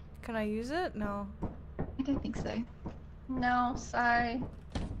 Can I use it? No. I don't think so. No, sorry.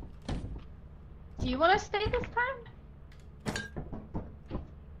 Do you want to stay this time?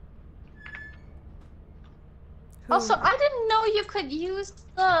 Who? Also, I didn't know you could use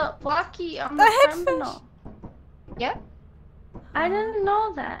the blocky on The the headfish. terminal. Yeah. I didn't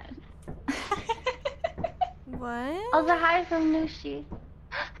know that. What? Oh, the hi from Nushi.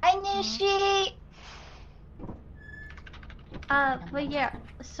 Hi, Nishi. But yeah,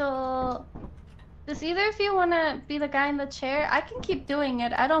 so does either of you want to be the guy in the chair? I can keep doing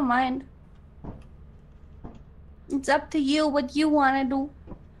it. I don't mind. It's up to you what you want to do.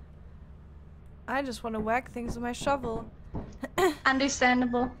 I just want to whack things with my shovel.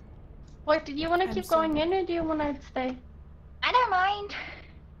 Understandable. What, do you want to I'm keep sorry. going in or do you want to stay? I don't mind.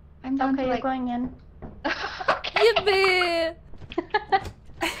 I'm down Okay, to you're like. going in. Okay. Yippee!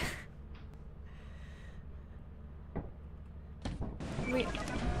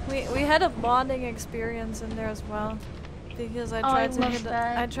 We had a bonding experience in there as well, because I tried to love hit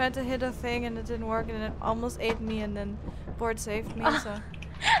that. I tried to hit a thing and it didn't work and it almost ate me and then Bored saved me. So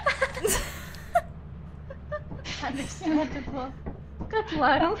Understandable. Good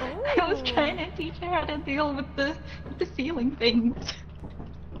luck. I was trying to teach her how to deal with the ceiling things.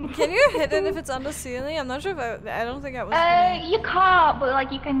 can you hit it if it's on the ceiling? I'm not sure if I don't think I was. hitting. You can't, but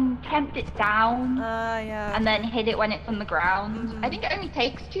like you can tempt it down Yeah. and then hit it when it's on the ground. Mhm. I think it only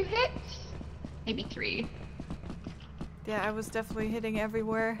takes 2 hits, maybe 3. Yeah, I was definitely hitting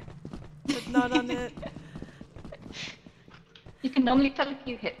everywhere, but not on it. You can normally tell if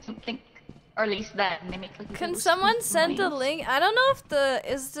you hit something, or at least then they make like. a Can little someone squeak send a noise. link? I don't know if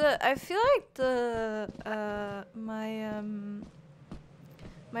I feel like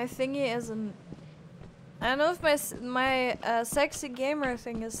my thingy isn't. I don't know if my sexy gamer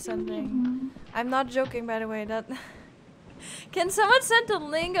thing is sending. I'm not joking, by the way. That can someone send a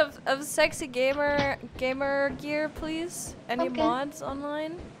link of sexy gamer gear, please? Any Okay. mods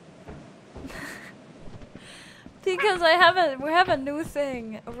online? Because we have a new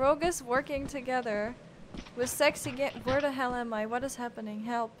thing. Rogue is working together with sexy game. Where the hell am I? What is happening?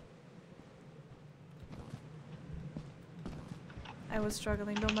 Help! I was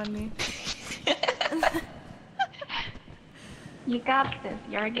struggling. Don't mind me. You got this.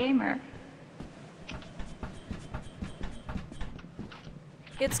 You're a gamer.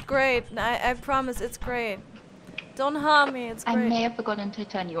 It's great. I promise. It's great. Don't harm me. It's I great. may have forgotten to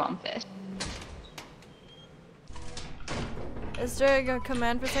turn you on first. Is there a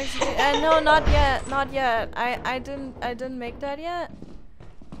command for sexy? No, not yet. Not yet. I didn't make that yet.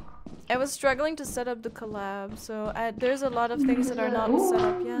 I was struggling to set up the collab, so there's a lot of things that are not set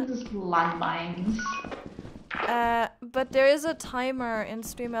up yet. This is landmines. But there is a timer in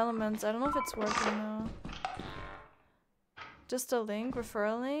Stream Elements. I don't know if it's working now. Just a link,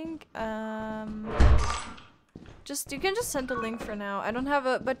 referral link. You can just send the link for now. I don't have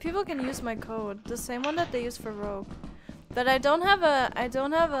but people can use my code, the same one that they use for Rogue. But I don't have a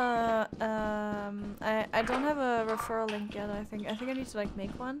referral link yet. I think I need to like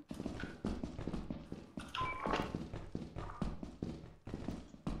make one.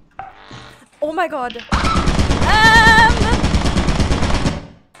 Oh my god.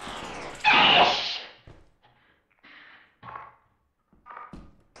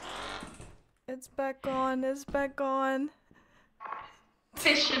 It's back on. It's back on.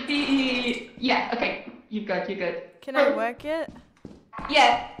 This should be... Yeah, okay. You're good, you're good. Can I whack it?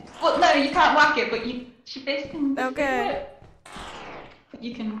 Yeah. Well, no, you can't whack it, but you should basically... Okay.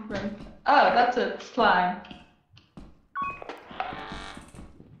 You can run. Oh, that's a slime.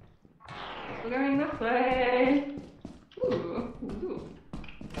 We're going this way. Ooh, ooh.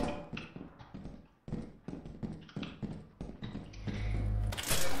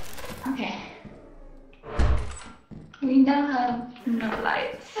 Okay. We now have no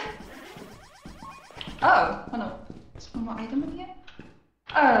lights. Oh, hold on. Is one more item in here?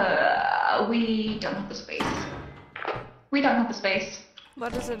 We don't have the space. We don't have the space.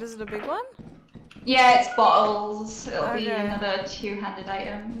 What is it? Is it a big one? Yeah, it's bottles. It'll be Okay. another two-handed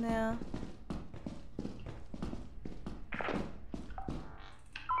item. Yeah.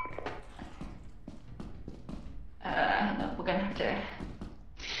 No, we're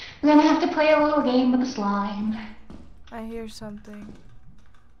gonna have to play a little game with the slime. I hear something.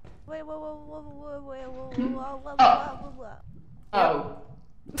 Wait, whoa, whoa, whoa, whoa, whoa, whoa, Hmm? whoa, whoa, Oh. whoa, whoa, whoa. Oh.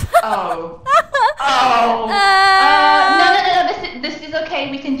 Oh. Oh. No. This is okay.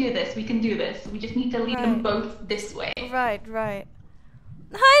 We can do this. We can do this. We just need to lead them Right. both this way. Right.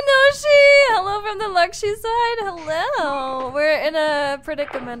 Hi, Noshi! Hello from the Lakshi side. Hello. We're in a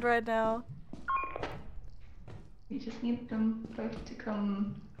predicament right now. We just need them both to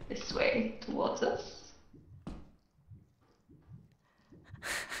come this way towards us.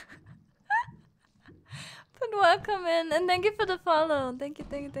 But welcome in, and thank you for the follow. Thank you.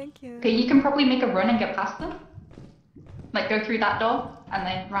 Okay, you can probably make a run and get past them. Like go through that door and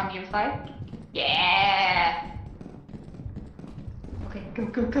then round the other side. Yeah. Okay,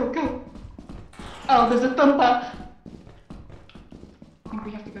 go. Oh, there's a thumper. I think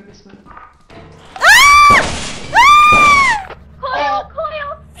we have to go this way. Coil!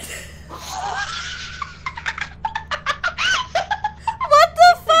 What the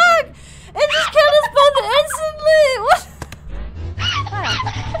fuck? It just killed us both instantly. What?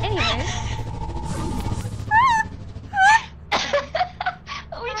 Anyways.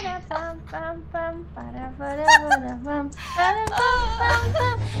 Oh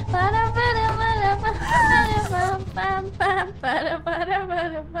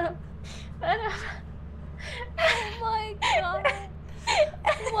my god.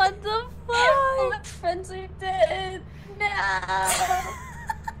 What the fuck? My friends are dead. No.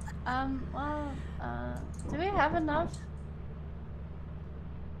 Do we have enough?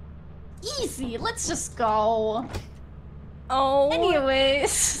 Easy, let's just go. Oh.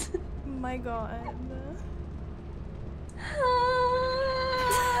 Anyways. My god.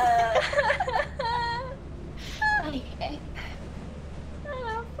 Okay.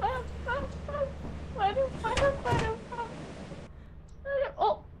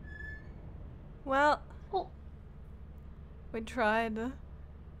 Oh. Well, Oh. we tried.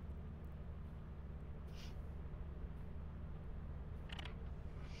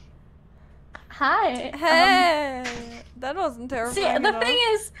 Hi. Hey, that wasn't See, terrifying. the at all. thing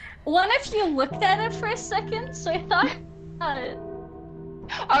is, one of you looked at it for a second, so I thought about it.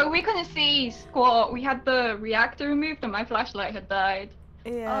 Oh, we couldn't see squat. We had the reactor removed and my flashlight had died.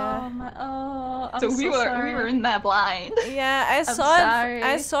 Yeah. I'm So we sorry. were in there blind. Yeah, I saw sorry. it.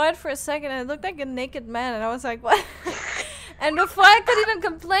 I saw it for a second. And it looked like a naked man, and I was like, "What?" And before I could even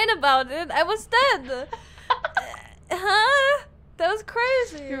complain about it, I was dead. Huh? That was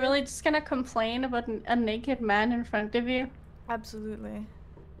crazy. You're really just gonna complain about a naked man in front of you? Absolutely.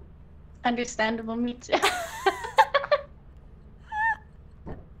 Understandable, me too.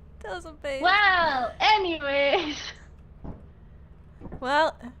 That was a baby. Well, anyways.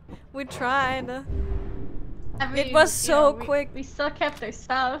 Well, we tried. I mean, It was you so know, quick. We still kept our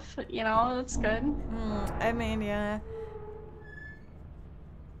stuff, you know, that's good. I mean, yeah.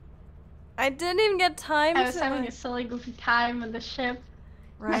 I didn't even get time I was to. having a silly goofy time in the ship.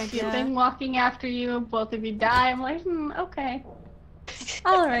 I Right, see a yeah. thing walking after you, both of you die. I'm like, okay.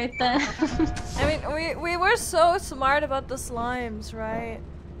 Alright then. I mean, we were so smart about the slimes, right?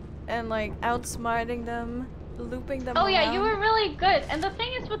 And like outsmarting them, looping them. Oh yeah, you around. were really good. And the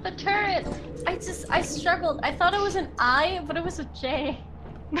thing is with the turret, I struggled. I thought it was an I, but it was a J.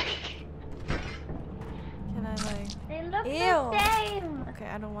 Can I like? They look Ew. the same. Okay,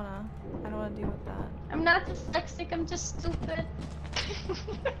 I don't wanna deal with that. I'm not dyslexic, I'm just stupid.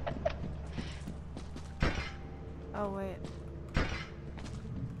 Oh wait.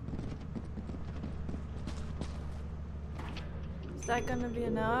 Is that gonna be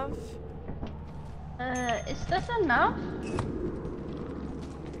enough? Is this enough?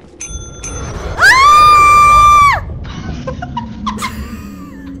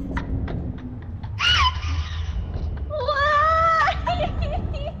 Why? That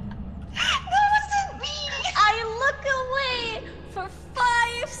wasn't me! I look away for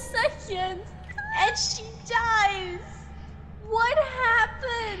 5 seconds and she dies! What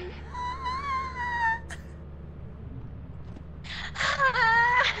happened?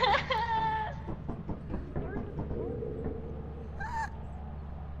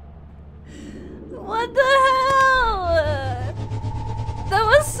 What the hell? That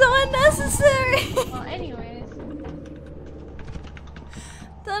was so unnecessary. Well, anyways.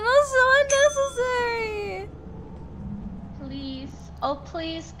 That was so unnecessary. Please, oh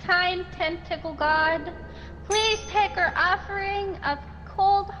please, kind tentacle god, please take our offering of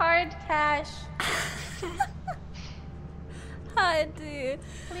cold hard cash. Hi, dude.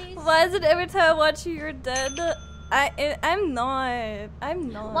 Please. Why is it every time I watch you, you're dead? I'm not.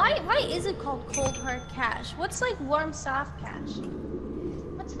 I'm not. Why is it called cold hard cash? What's like warm soft cash?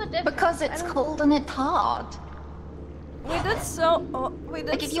 What's the difference? Because it's cold and it's hard. We did so. Oh, we did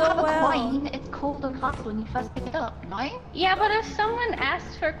Like if so you have well. a coin, it's cold and hard when you first pick it up, no? Yeah, but if someone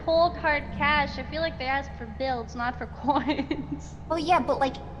asks for cold hard cash, I feel like they ask for bills, not for coins. Well, yeah, but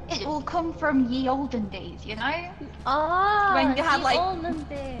like it will come from ye olden days, you know? Oh, When you had, like- olden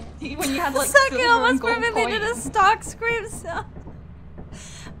days. When you had like Sakae silver and almost gold perfectly did a coins. stock scream sound.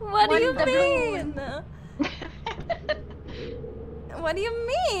 What do you mean? What do you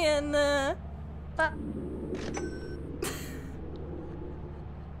mean? But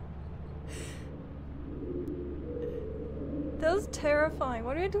That was terrifying.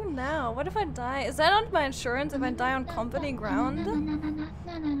 What do I do now? What if I die? Is that on my insurance if I die on company ground?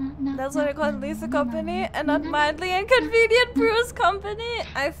 That's what I call Lisa Company and not mildly inconvenient Bruce Company.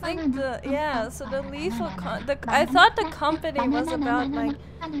 I think yeah, so the lethal I thought the company was about like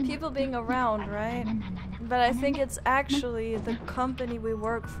people being around, right? But I think it's actually the company we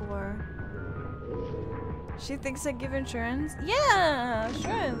work for. She thinks I give insurance? Yeah,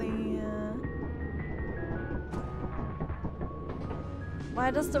 surely. Why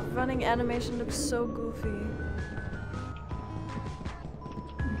does the running animation look so goofy?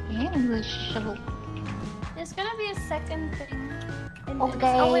 Okay, I'm gonna shovel. there's gonna be a second thing. In Okay. this.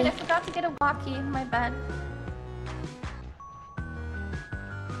 Oh wait, I forgot to get a walkie. My bad.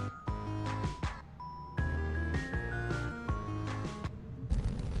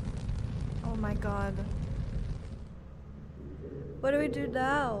 Oh my god. What do we do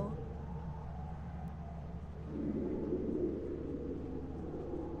now?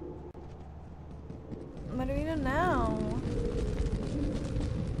 What do we do now?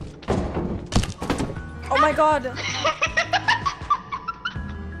 Oh my god! I'm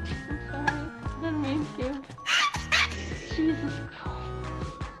sorry. Didn't mean to. Jesus.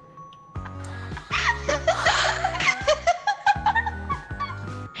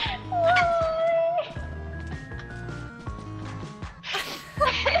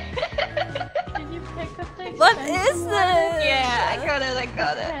 Did you pick up the What extension is wire? this? Yeah, I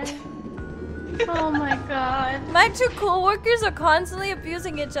got it. Okay. Oh my god. My two coworkers are constantly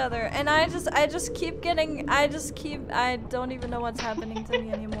abusing each other, and I just keep getting, I don't even know what's happening to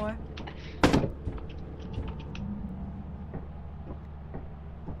me anymore.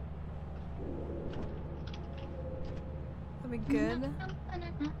 Are we good?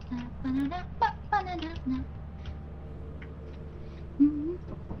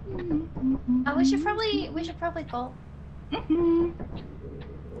 We should probably go.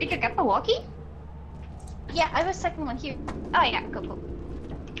 We could get the walkie? Yeah, I have a second one here. Oh yeah, go.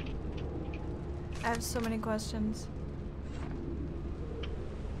 I have so many questions.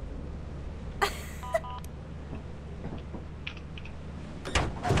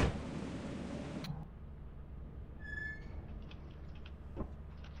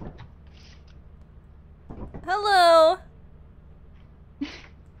 Hello.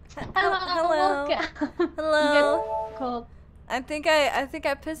 Hello. Hello. Cold. I think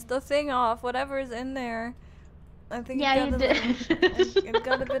I pissed the thing off. Whatever's in there. I think Yeah, it you got a did. little, it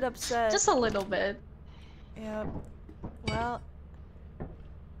got a bit upset. Just a little bit. Yep. Well.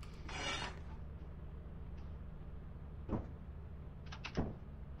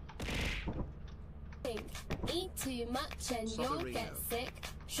 Eat too much and you'll get sick.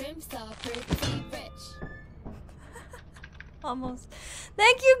 Shrimps are pretty rich. Almost.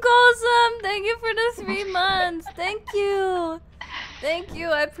 Thank you, Gosum! Thank you for the 3 months! Thank you! Thank you,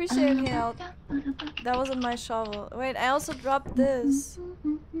 I appreciate it. That wasn't my shovel. Wait, I also dropped this.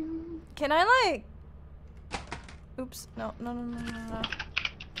 Can I like... Oops. No.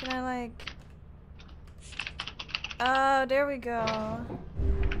 Can I like... Oh, there we go.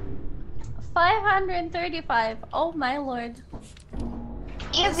 535. Oh my lord.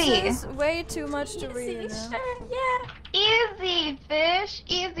 Easy. This is way too much to read. Yeah. Easy, fish.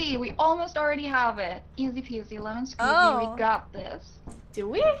 Easy. We almost already have it. Easy peasy, lemon squeezy. Oh. We got this. Do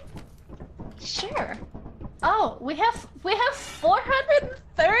we? Sure. Oh, we have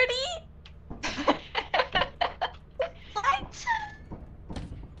 430? What?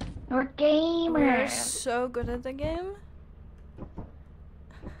 We're We're gamers. so good at the game.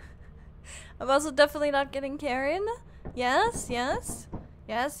 I'm also definitely not getting carried. Yes,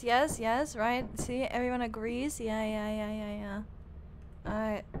 right? See, everyone agrees. Yeah.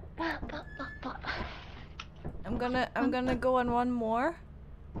 Alright. I'm gonna go on one more.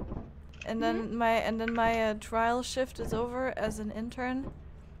 And then my trial shift is over as an intern.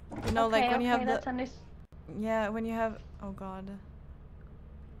 You know, like when you have the yeah, when you have oh god.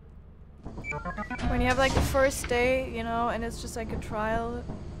 When you have like the first day, you know, and it's just like a trial.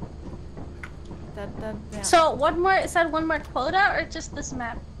 Yeah. So one more, is that one more quota or just this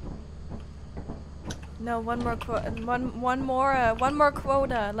map? No, one more quota,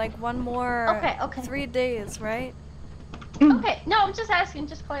 like one more. Okay. 3 days, right? Okay, no, I'm just asking,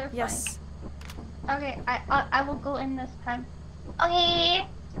 just clarifying. Yes. Okay, I will go in this time. Okay.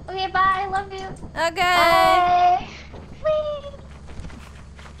 Okay, bye. Love you. Okay. Bye. Whee!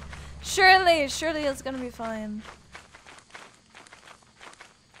 Surely it's gonna be fine.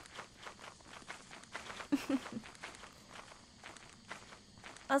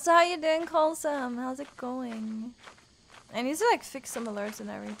 Also, how you doing, Colsam? How's it going? I need to like fix some alerts and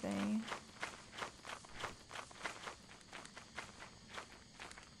everything.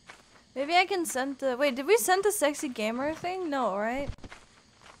 Maybe I can send the— wait, did we send the sexy gamer thing? No, right?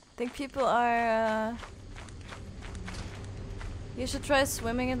 I think people are, you should try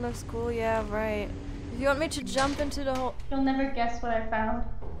swimming, it looks cool. Yeah, right. If you want me to jump into the whole— You'll never guess what I found.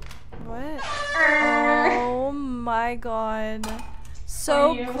 what? Oh my god.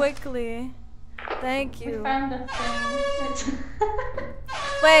 So quickly. Thank you. We found a thing.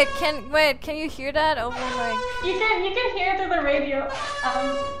 Wait, can you hear that over like— You can hear it through the radio.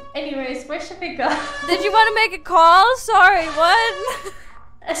 Anyways, where should we go? Did you want to make a call? Sorry, what?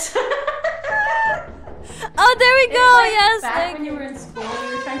 Oh, there we go. Like yes. Back when you were in school,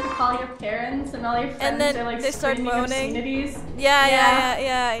 you were trying to call your parents, and all your friends And then are like they start screaming moaning. obscenities.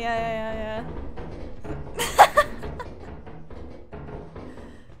 Yeah.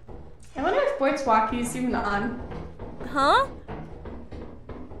 I wonder if Bort's walkie's even on. Huh?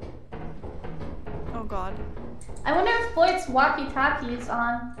 Oh god. I wonder if Boyd's walkie-talkie is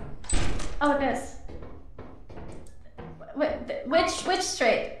on. Oh, it is. Which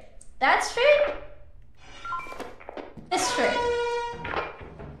straight? That straight? This straight.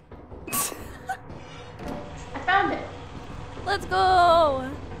 I found it. Let's go.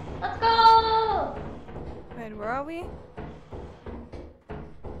 Let's go. Wait, where are we?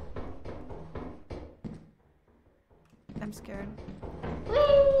 I'm scared. Whee!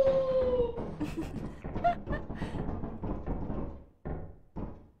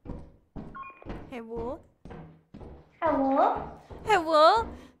 Hey, Wool. Hello? Hey, Wool.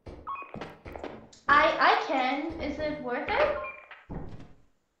 I can. Is it worth it?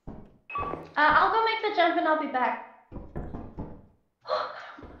 I'll go make the jump and I'll be back.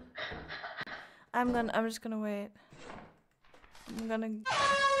 I'm just gonna wait.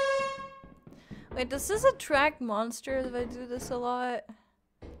 Wait, does this attract monsters if I do this a lot?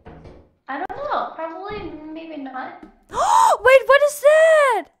 I don't know. Probably, maybe not. Wait, what is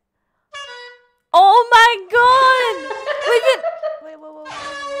that? Oh my god! Wait.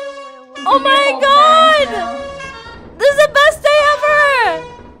 Oh my god! This is the best day ever!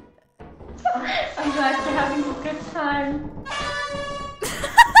 I'm glad you're having a good time.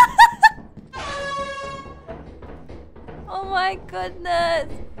 Oh my goodness!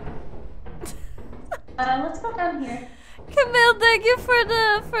 Let's go down here. Camille, thank you for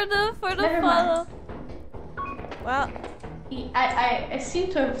the Never follow. mind. Well, I seem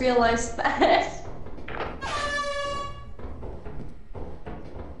to have realized that.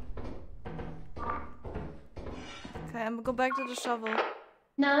 okay, I'm gonna go back to the shovel.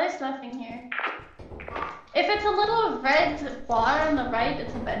 No, there's nothing here. If it's a little red bar on the right,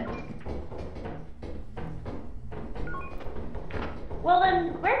 it's a vent. Well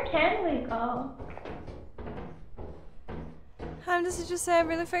then, where can we go? This is just say I'm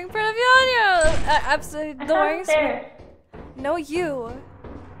really freaking proud of you on you. Absolutely adoring. There. No, you.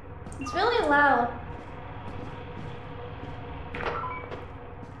 It's really loud.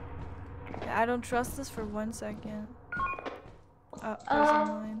 I don't trust this for 1 second. Oh, there's a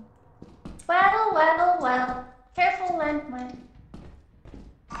mine. Well. Careful, landmine.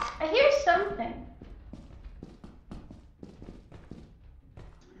 I hear something.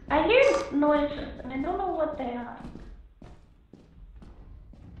 I hear noises, and I don't know what they are.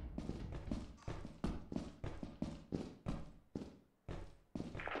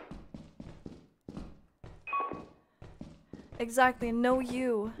 Exactly, no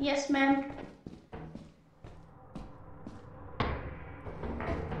you. Yes, ma'am.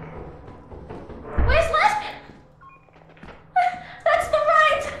 Where's Lesbian? That's the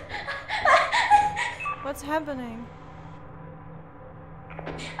right! What's happening?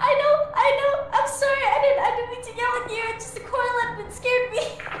 I know, I'm sorry. I didn't mean to yell at you. It's just the coil and it scared me.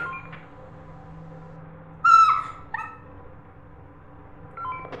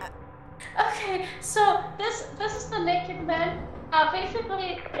 Okay, so this is the naked man.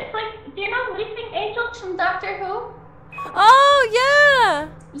 Basically, it's like, do you know Leaping Angels from Doctor Who? Oh yeah.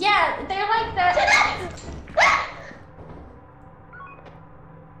 Yeah, they're like that.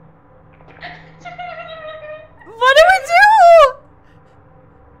 What do we do?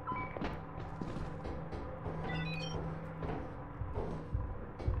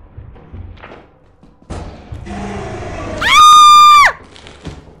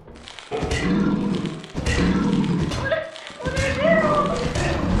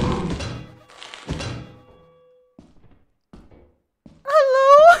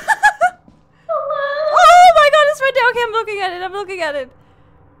 I'm looking at it.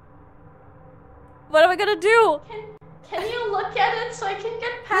 What am I gonna do? Can you look at it so I can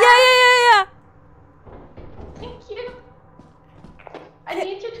get past? Yeah. Thank you. I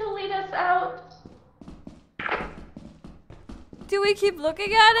need you to lead us out. Do we keep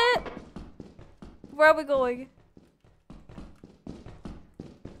looking at it? Where are we going?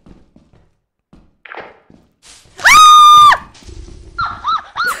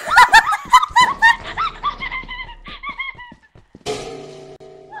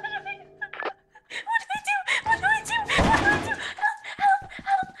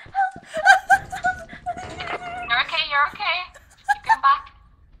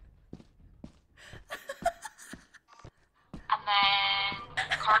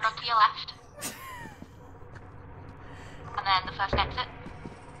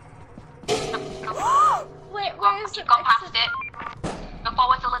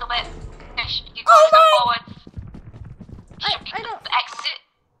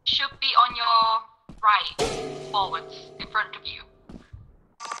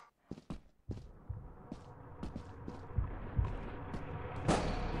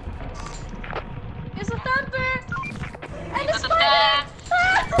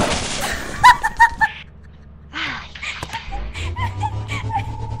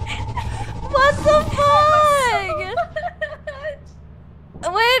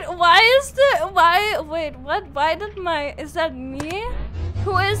 Is that me?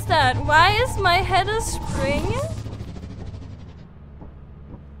 Who is that? Why is my head a spring?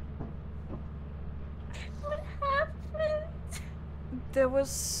 What happened? There was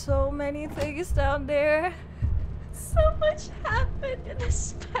so many things down there. So much happened in the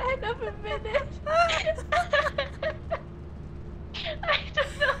span of a minute. I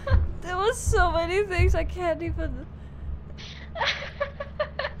don't know. There was so many things I can't even...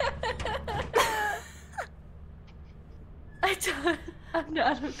 I'm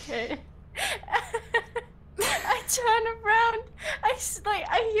not okay. I turn around.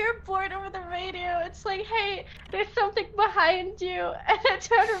 I hear Bored over the radio. It's like, hey, there's something behind you. And I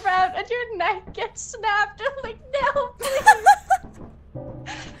turn around and your neck gets snapped. I'm like, no, please.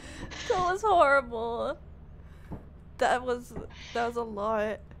 That was horrible. That was a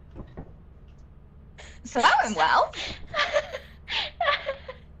lot. So that went well.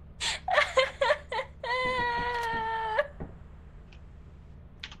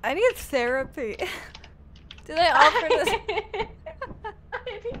 I need therapy. Did I offer this?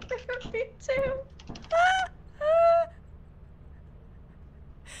 I need therapy too.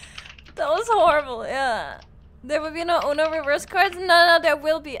 That was horrible, yeah. There would be no Uno reverse cards? No, there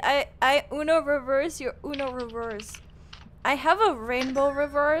will be. I Uno reverse your Uno reverse. I have a rainbow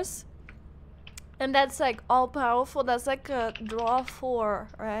reverse. And that's like all powerful. That's like a draw 4,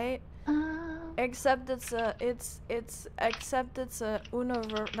 right? Except it's a Uno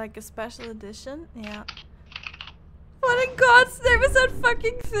like a special edition. Yeah. What in God's name is that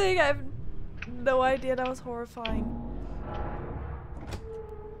fucking thing? I have no idea. That was horrifying.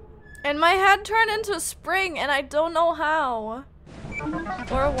 And my head turned into a spring, and I don't know how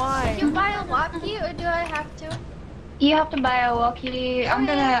or why. Do you buy a walkie, or do I have to? You have to buy a walkie.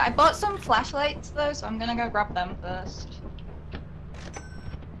 I bought some flashlights though, so I'm gonna go grab them first.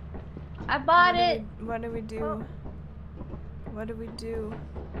 I bought it. What do we do? Oh. What do we do?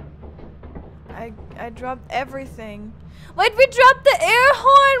 I dropped everything. Wait, we dropped the air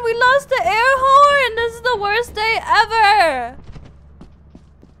horn! We lost the air horn! This is the worst day ever!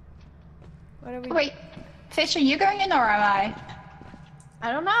 What are we... Wait, Fish, are you going in or am I?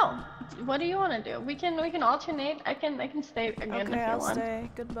 I don't know. What do you want to do? We can alternate. I can stay again if you I'll want. stay.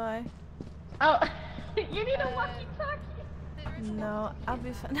 Goodbye. Oh, you need a walkie-talkie. No, I'll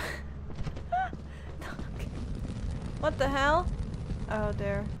be fine. Okay. What the hell? Oh,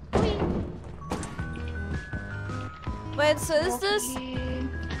 there. Wait, so is this...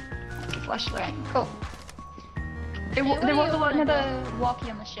 flashlight. Cool. There was another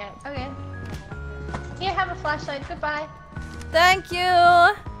walkie on the ship. Okay. Here, have a flashlight. Goodbye. Thank you!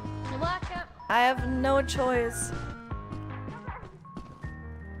 You're welcome. I have no choice.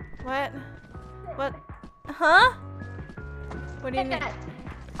 What? What? Huh? What do you Take need? that.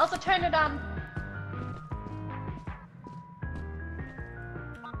 Also, turn it on.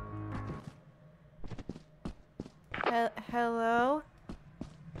 Hello?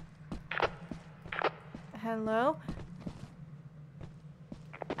 Hello?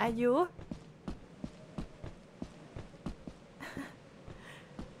 Are you?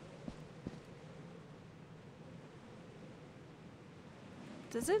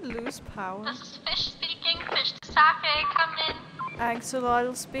 Does it lose power? This is Fish speaking. Fish to Sake, come in.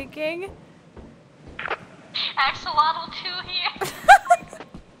 Axolotl speaking. Axolotl 2 here.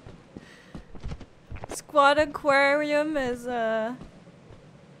 Squad Aquarium is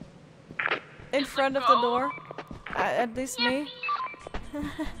in front of the door. At least me. Yeah,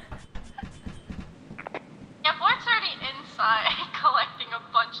 Boyd's already inside collecting a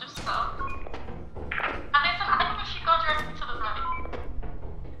bunch of stuff. I think we should go directly to the right.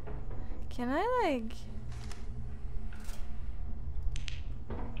 Can I like?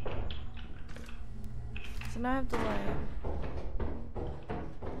 So now I have to like.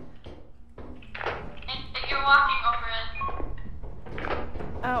 And you're walking over it.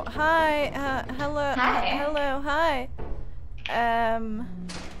 Oh, hi. Hello. Hi. Hello. Hi.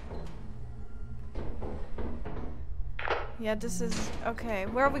 Yeah, this is okay.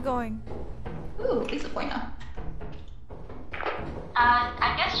 Where are we going? Ooh, it's a pointer.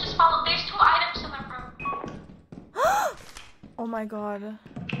 I guess just follow. There's 2 items in the room. Oh my god.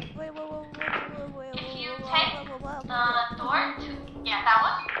 If you take the door to, yeah, that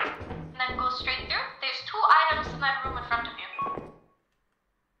one, and then go straight through, there's 2 items in that room in front of you.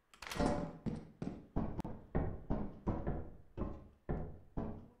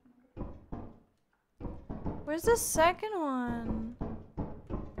 Where's the second one?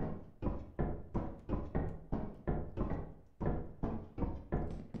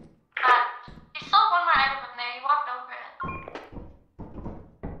 You saw one more item in there, you walked over it.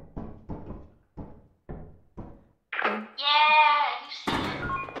 Yeah, you see it.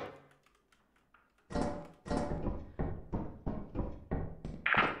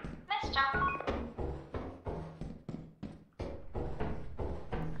 Nice job.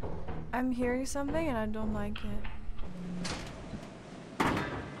 I'm hearing something and I don't like it.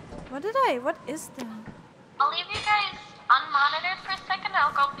 What is that? I'll leave you guys unmonitored for a second.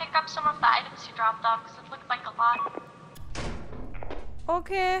 I'll go pick up some of the items you dropped off because it looked like a lot.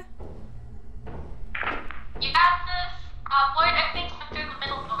 Okay. You got this. Void, I think, went through the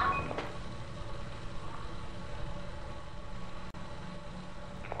middle door.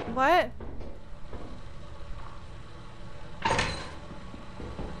 What?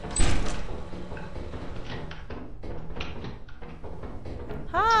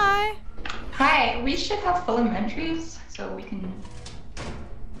 Hi. Hi, we should have full inventories so we can.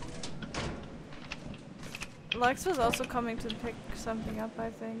 Lex was also coming to pick something up, I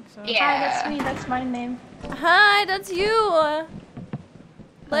think. So. Yeah. Hi, that's me. That's my name. Hi, that's you.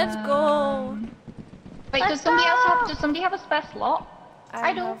 Let's go. Wait, does somebody have a spare slot?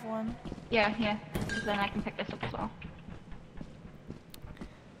 I do. have one. Yeah, yeah. 'Cause then I can pick this up as well.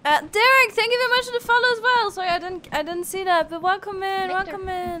 Derek, thank you very much for the follow as well. Sorry, I didn't see that, but welcome in, Victor. welcome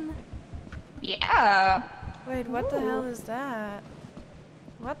in. Yeah. Wait, what the hell is that?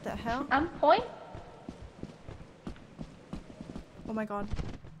 What the hell? I'm Point. Oh my god.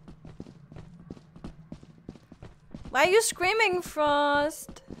 Why are you screaming,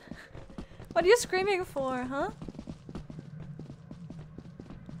 Frost? What are you screaming for, huh?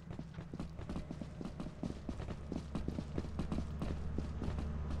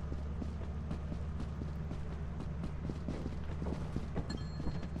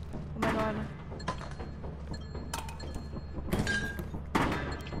 Oh my god.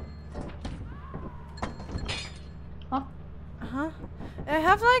 Huh? Huh? I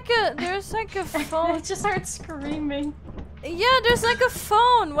have like there's like a phone. I just heard screaming. Yeah, there's like a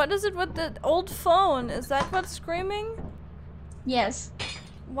phone. What is it with the old phone? Is that what's screaming? Yes.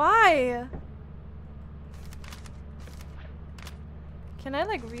 Why? Can I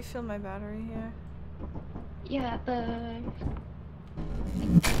like refill my battery here? Yeah, the.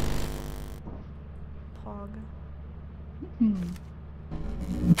 Pog.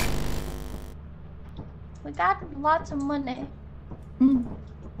 We got lots of money.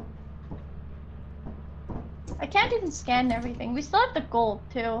 I can't even scan everything. We still have the gold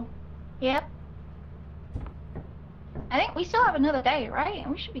too. Yep. I think we still have another day, right?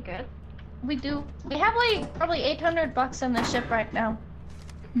 And we should be good. We do. We have like probably 800 bucks on the ship right now.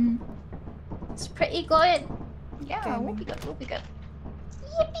 It's pretty good. Yeah, we'll be good. We'll be good.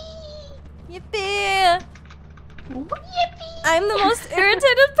 Yippee! Yippee! Yippee! I'm the most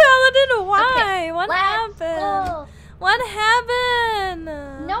irritated paladin. Why? Okay, What let's happened? go. What happened?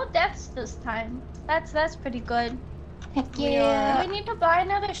 No deaths this time. That's pretty good. Heck Do we need to buy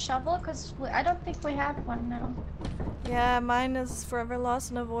another shovel? Because I don't think we have one now. Yeah, mine is forever lost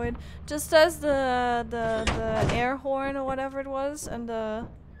in a void. Just as the air horn or whatever it was, and the,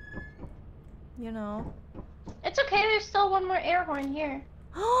 you know. It's okay. There's still one more air horn here.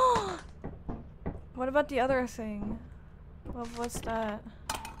 What about the other thing? What's that?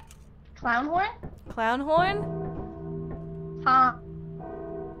 Clown horn? Clown horn? Huh.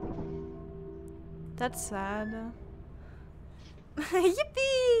 That's sad.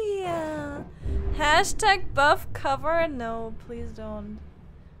 Yippee! Hashtag buff cover? No, please don't.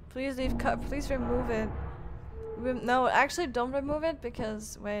 Please leave please remove it. No, actually don't remove it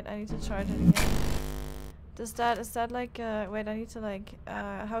because wait, I need to charge it again. Is that like wait, I need to like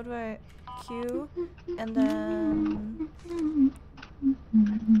how do I Q and then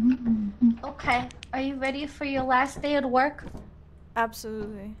Okay. Are you ready for your last day at work?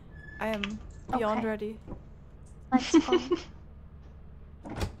 absolutely. I am beyond Okay. ready. Let's go.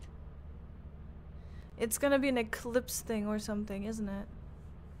 It's gonna be an eclipse thing or something, isn't it?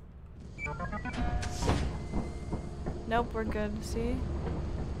 Nope, we're good. See?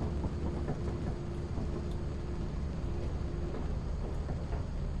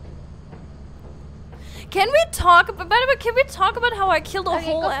 Can we talk about, by the way, can we talk about how I killed a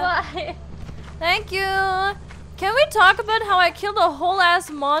whole goodbye. Thank you. Can we talk about how I killed a whole ass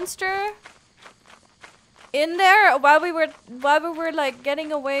monster in there while we were like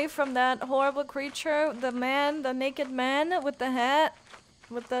getting away from that horrible creature, the naked man with the hat,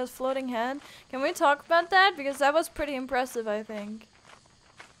 with the floating head? Can we talk about that? Because that was pretty impressive, I think.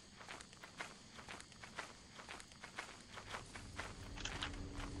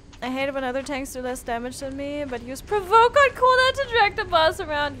 I hate it when other tanks do less damage than me, but use provoke on cooldown to drag the boss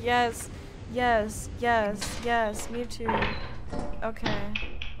around. Yes, yes, yes, yes, me too. Okay.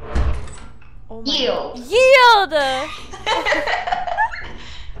 Oh my Yield! Yield!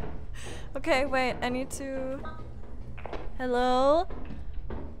 Okay, wait, I need to... Hello?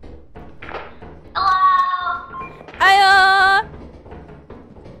 Hello!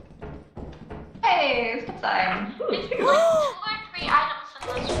 Hey, it's good time. It's like 2 or 3 items in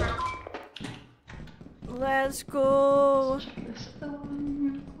this room. Let's go. Check this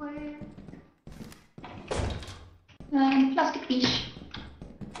real quick. Plastic fish.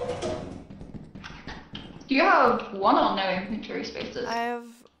 Do you have one or no inventory spaces? I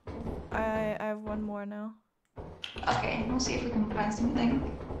have one more now. Okay, we'll see if we can find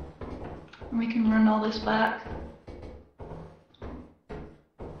something. And we can run all this back.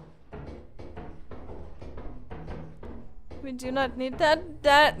 We do not need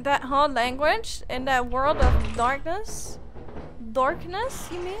that whole language in that world of darkness. Darkness,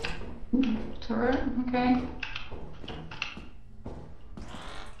 you mean? Turret, okay.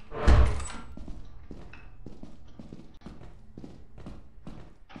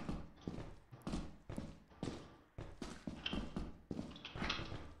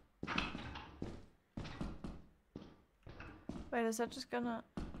 Wait, is that just gonna...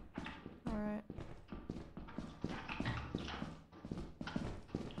 Alright.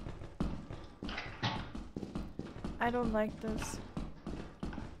 I don't like this.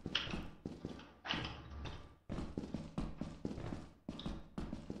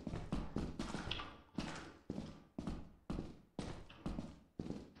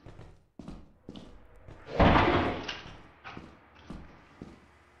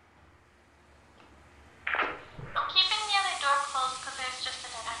 I'm keeping the other door closed because there's just a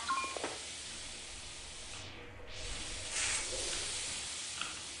dead end.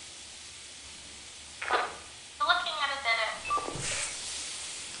 We're looking at a dead end.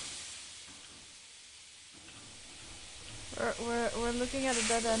 We're looking at a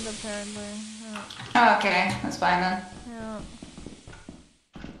dead end apparently. Yeah. Oh, okay, that's fine then. Yeah.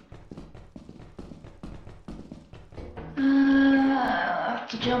 I have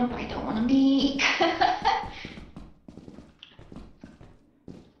to jump, I don't want to leak.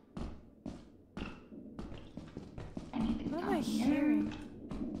 What am I hearing?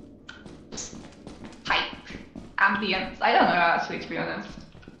 Hype. Ambience. I don't know actually, to be honest.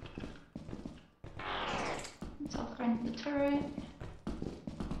 Let's offering the turret.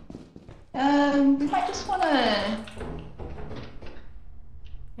 We might just wanna...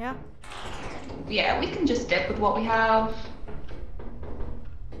 Yeah. Yeah, we can just dip with what we have.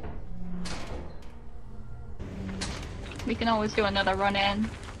 We can always do another run in.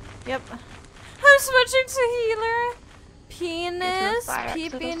 Yep. I'm switching to healer. Penis. fire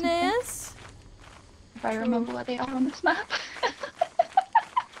exit or Peepiness. If I remember where they are on this map.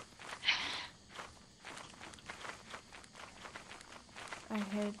 I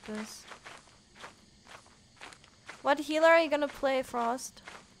hate this. What healer are you gonna play, Frost?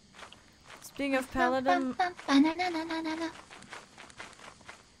 Speaking of paladin,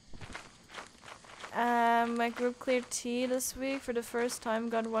 my group cleared T this week for the first time.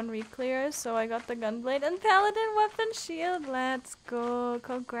 Got 1 re-clear, so I got the gunblade and paladin weapon shield. Let's go!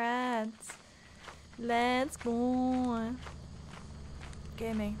 Congrats! Let's go!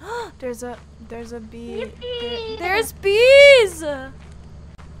 Gaming. there's a bee. There's bees!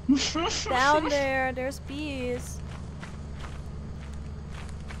 Down there, there's bees.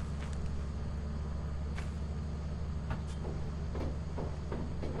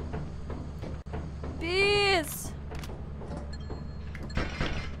 Bees!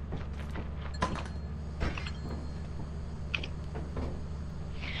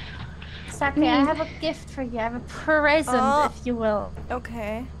 Sakae, I have a gift for you. I have a present, if you will.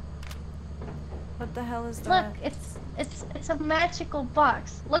 Okay. What the hell is Look, that? it's a magical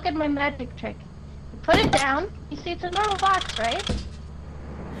box. Look at my magic trick. You put it down. You see, it's a normal box, right?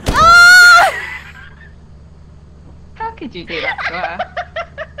 Ah! How could you do that to her?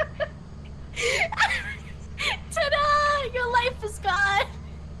 Ta-da! Your life is gone.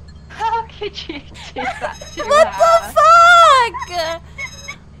 How could you do that to What her? the fuck?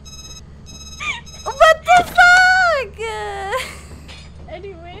 What the fuck?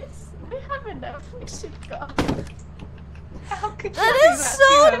 Anyways, we have enough. We should go. How could you That do is that so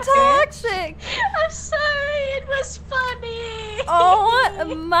to her, bitch? toxic. I'm sorry. It was funny.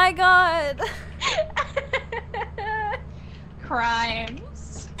 Oh my god.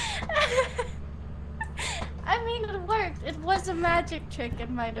 Crimes. I mean, it worked. It was a magic trick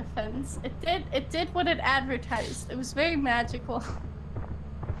in my defense. It did what it advertised. It was very magical.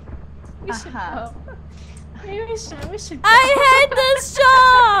 We should go. Maybe we should go. I hate this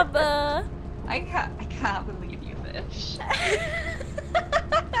job. I can't believe you, bitch.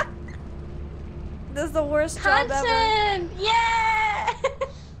 This is the worst job ever. Hudson! Yeah!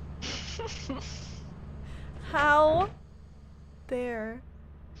 How? There.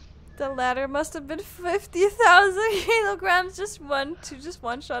 The ladder must have been 50,000 kilograms. Just one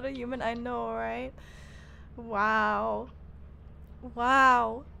shot a human. I know, right? Wow.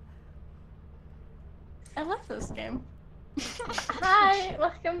 Wow. I love this game. Hi,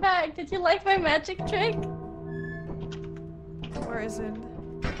 welcome back. Did you like my magic trick? Where is it?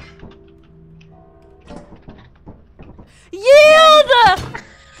 Yield!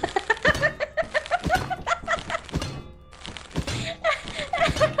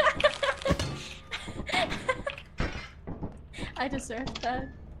 I deserve that.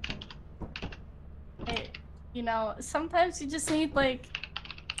 Hey, you know, sometimes you just need, like,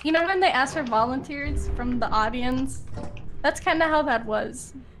 you know when they ask for volunteers from the audience? That's kind of how that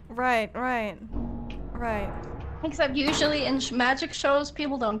was. Right. Except usually in magic shows,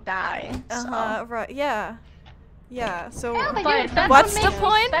 people don't die. So. Right. Yeah. Yeah. So, Yeah, but but that's what's what the makes it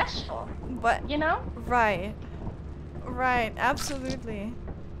point? special, But you know? Right. Absolutely.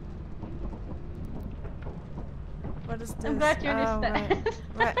 What is this? I'm glad you understand.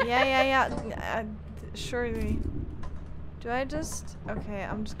 Right. Yeah. Surely. Do I just? Okay,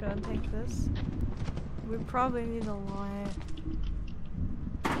 I'm just gonna take this. We probably need a lot.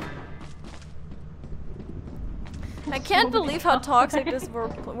 I can't believe how toxic this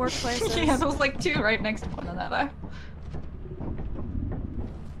workplace is. Yeah, there was like 2 right next to one another.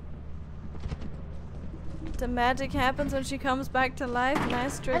 The magic happens when she comes back to life.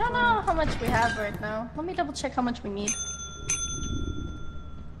 Nice trick. I don't know how much we have right now. Let me double check how much we need.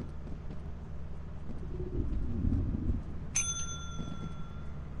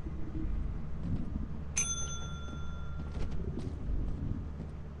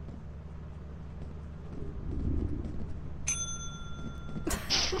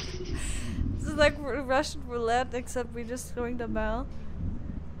 This is like Russian roulette, except we just ring the bell.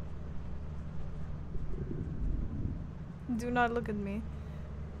 Do not look at me.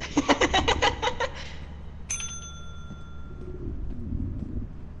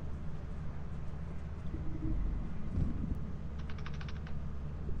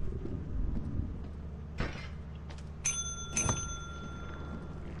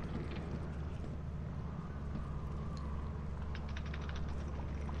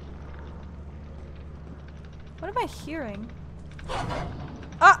 What am I hearing?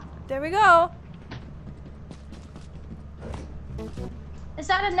 Ah, there we go. Is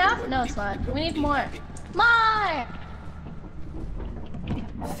that enough? No, it's not. We need more. More!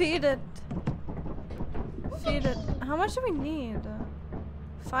 Feed it. Feed it. How much do we need?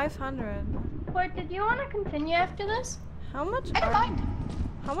 500. Bort, did you want to continue after this? How much? I don't mind.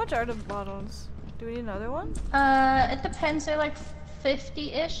 How much are the bottles? Do we need another one? It depends. They're like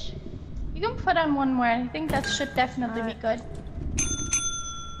 50-ish. You can put on one more. I think that should definitely be good.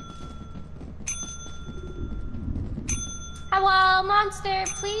 Hello, monster,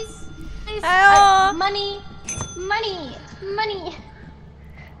 please. Please. Hello. Money. Money. Money.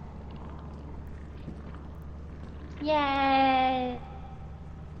 Yay.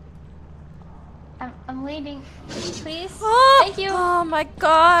 I'm waiting. Please. Oh, Thank you. Oh my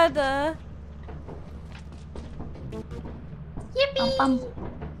god. Yippee!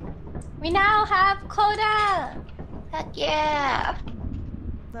 We now have quota! Heck yeah!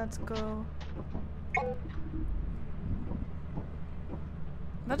 Let's go.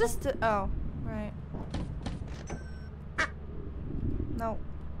 What is the... Oh, right. No.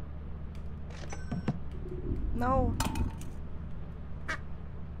 No.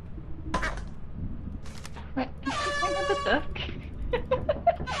 Wait, is she kind of a duck?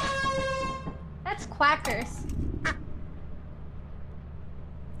 That's Quackers.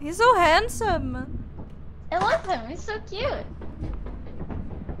 He's so handsome. I love him. He's so cute.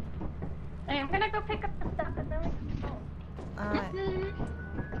 Okay, I'm gonna go pick up the stuff and then we can go. Alright.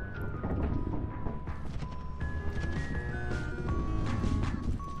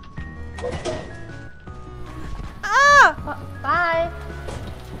 Ah! Bye.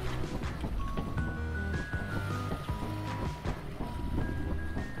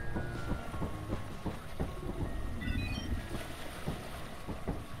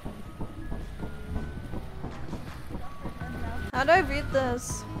 How do I read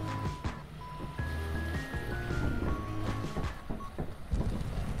this?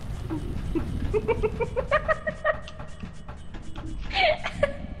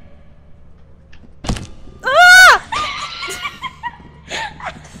 Ah!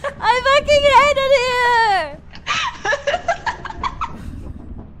 I fucking hate it here!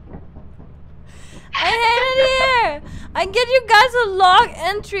 I hate it here! I get you guys a log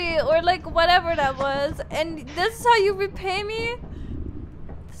entry or like whatever that was, and this is how you repay me?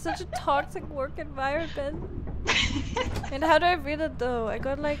 Such a toxic work environment. And how do I read it though? I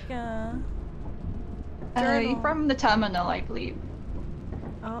got like journal. From the terminal, I believe.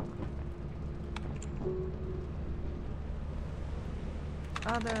 Oh.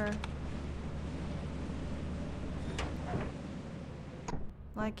 Other.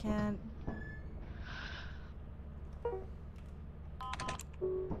 I can't.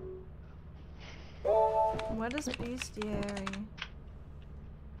 What is bestiary?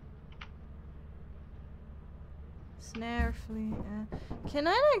 Snare flea. Can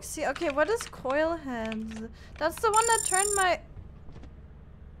I like see? Okay, what is coil heads? That's the one that turned my.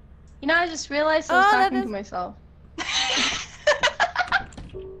 You know, I just realized I was talking to myself.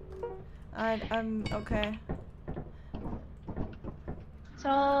 I'm okay.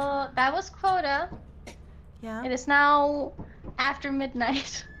 So that was quota. Yeah. It is now after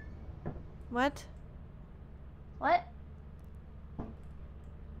midnight. What? What?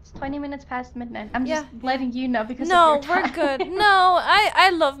 It's 20 minutes past midnight. I'm Yeah, just letting you know because no, of your we're time. good. No, I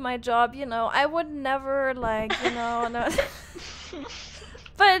love my job. You know, I would never like no.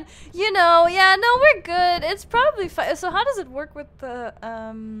 But you know, yeah, no, we're good. It's probably fine. So how does it work with the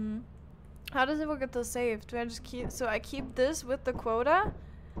How does it work with the save? Do I just keep? So I keep this with the quota.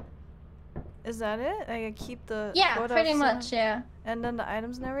 Is that it? I keep the quota pretty of much, some- yeah. And then the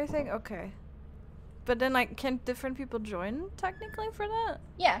items and everything. Okay. But then, like, can different people join technically for that?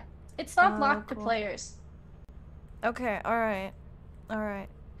 Yeah, it's not locked cool. to players. Okay. All right. All right.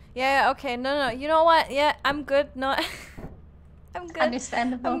 Yeah. Okay. No. You know what? Yeah. I'm good. No. I'm good.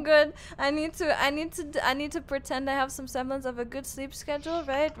 Understandable. I'm good. I need to pretend I have some semblance of a good sleep schedule,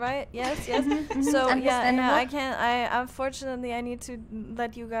 right? Right? Yes, yes. So yeah, I can't. Unfortunately I need to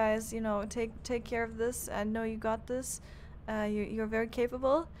let you guys, you know, take care of this. I know you got this. You're very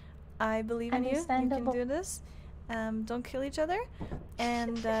capable. I believe in you. You can do this. Don't kill each other.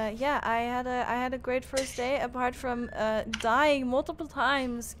 And yeah, I had a great first day. Apart from dying multiple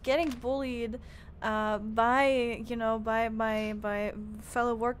times, getting bullied. By my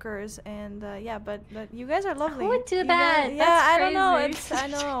fellow workers, and yeah, but you guys are lovely. Who would do You that? guys- That's I don't know. crazy. I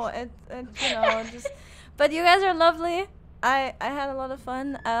know. You know, just. But you guys are lovely. I had a lot of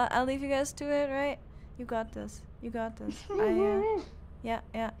fun. I'll leave you guys to it, right? You got this. You got this. Yeah,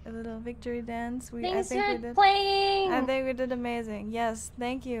 a little victory dance. I Thanks think we for did. playing. I think we did amazing. Yes,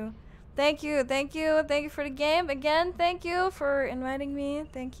 thank you. Thank you for the game again. Thank you for inviting me.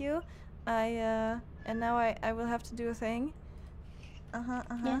 Thank you. And now I will have to do a thing.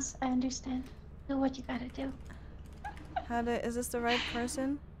 Yes, I understand. Do what you gotta do. Is this the right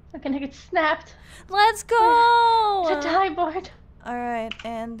person? I'm gonna get snapped. Let's go! To die board. Alright,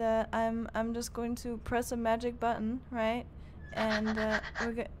 and I'm just going to press a magic button, right? And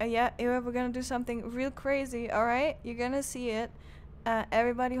we're gonna do something real crazy, alright? You're gonna see it.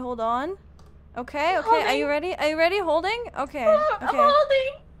 Everybody hold on. Okay, okay, Holding. are you ready? Are you ready? Holding? Okay, I'm okay.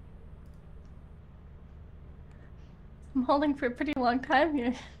 holding. I'm holding for a pretty long time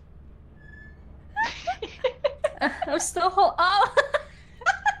here. I'm still Oh!